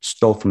just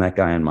stole from that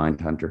guy on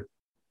Mindhunter.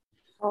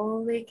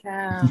 Holy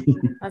cow.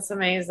 That's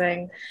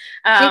amazing.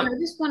 I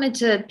just wanted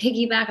to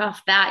piggyback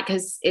off that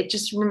because it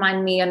just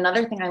reminded me,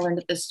 another thing I learned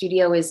at the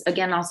studio is,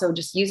 again, also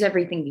just use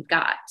everything you've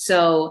got.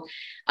 So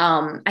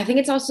I think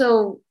it's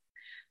also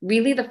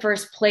really the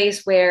first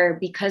place where,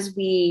 because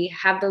we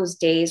have those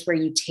days where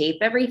you tape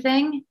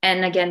everything,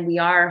 and again, we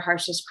are our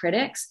harshest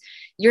critics,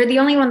 you're the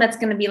only one that's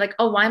going to be like,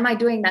 oh, why am I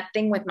doing that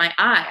thing with my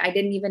eye? I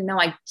didn't even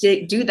know I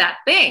did do that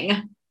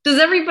thing. Does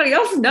everybody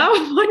else know?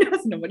 Why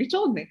does nobody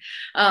told me?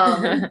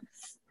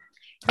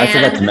 I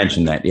forgot to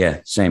mention that. Yeah,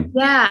 same.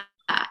 Yeah.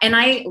 And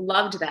I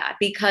loved that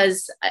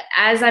because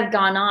as I've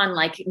gone on,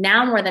 like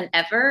now more than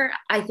ever,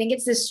 I think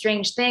it's this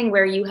strange thing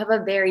where you have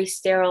a very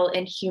sterile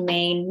and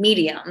humane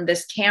medium,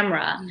 this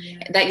camera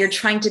that you're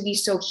trying to be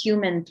so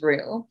human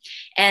through.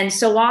 And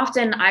so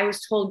often I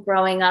was told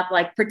growing up,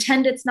 like,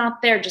 pretend it's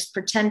not there, just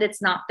pretend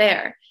it's not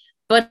there.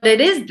 But it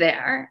is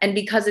there. And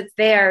because it's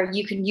there,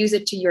 you can use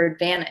it to your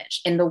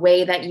advantage in the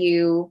way that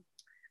you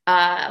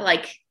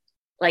like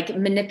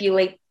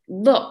manipulate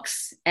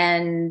looks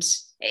and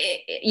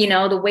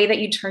the way that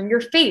you turn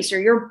your face or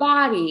your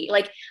body.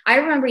 Like I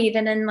remember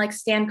even in like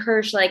Stan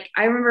Kirsch, like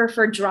I remember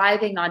for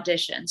driving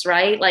auditions,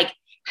 right? Like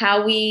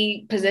how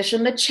we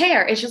position the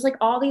chair. It's just like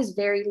all these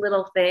very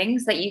little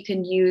things that you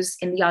can use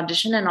in the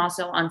audition and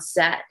also on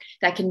set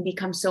that can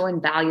become so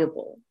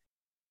invaluable.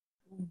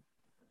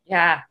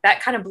 Yeah,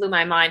 that kind of blew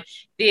my mind.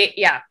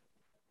 We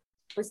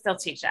still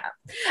teach that.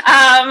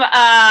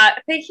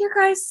 Thank you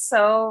guys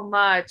so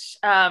much.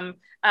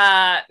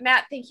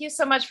 Matt, thank you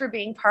so much for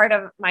being part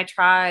of my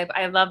tribe.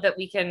 I love that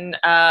we can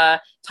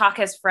talk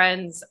as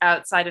friends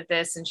outside of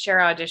this and share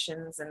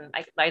auditions, and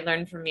I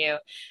learned from you.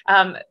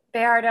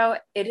 Bayardo,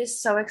 it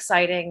is so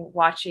exciting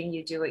watching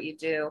you do what you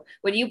do.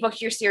 When you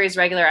booked your series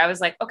regular, I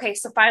was like, okay,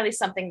 so finally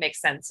something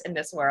makes sense in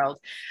this world.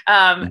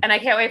 And I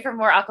can't wait for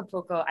more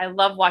Acapulco. I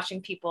love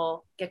watching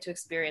people get to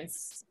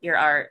experience your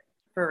art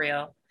for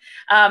real.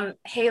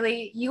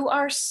 Haley, you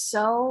are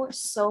so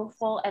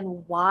soulful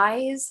and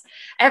wise.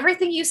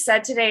 Everything you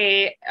said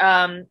today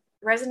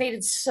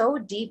resonated so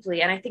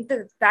deeply, and I think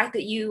the fact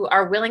that you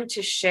are willing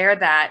to share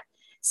that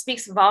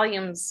speaks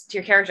volumes to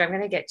your character. I'm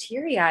going to get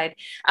teary-eyed.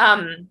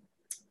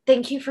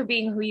 Thank you for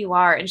being who you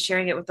are and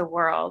sharing it with the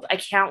world. I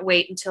can't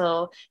wait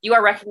until you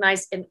are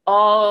recognized in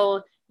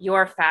all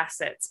your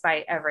facets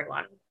by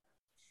everyone.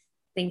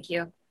 Thank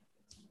you.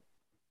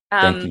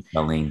 Thank you,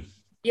 Colleen.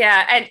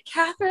 Yeah, and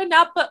Catherine,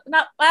 not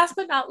last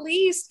but not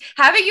least,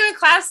 having you in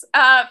class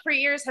for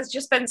years has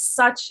just been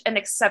such an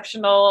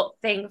exceptional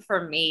thing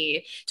for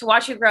me to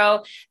watch you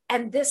grow.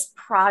 And this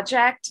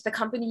project, The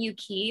Company You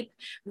Keep,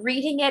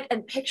 reading it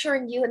and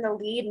picturing you in the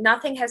lead,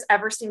 nothing has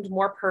ever seemed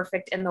more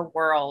perfect in the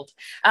world.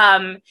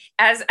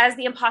 As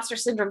the imposter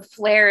syndrome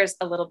flares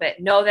a little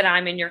bit, know that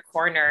I'm in your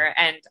corner,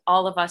 and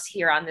all of us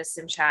here on this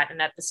Sim Chat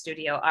and at the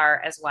studio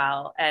are as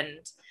well. And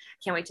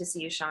can't wait to see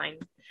you shine.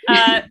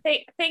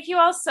 Thank you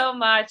all so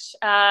much.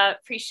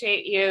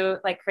 Appreciate you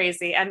like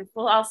crazy, and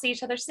we'll all see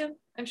each other soon,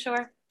 I'm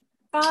sure.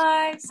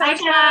 Bye. So much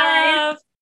love.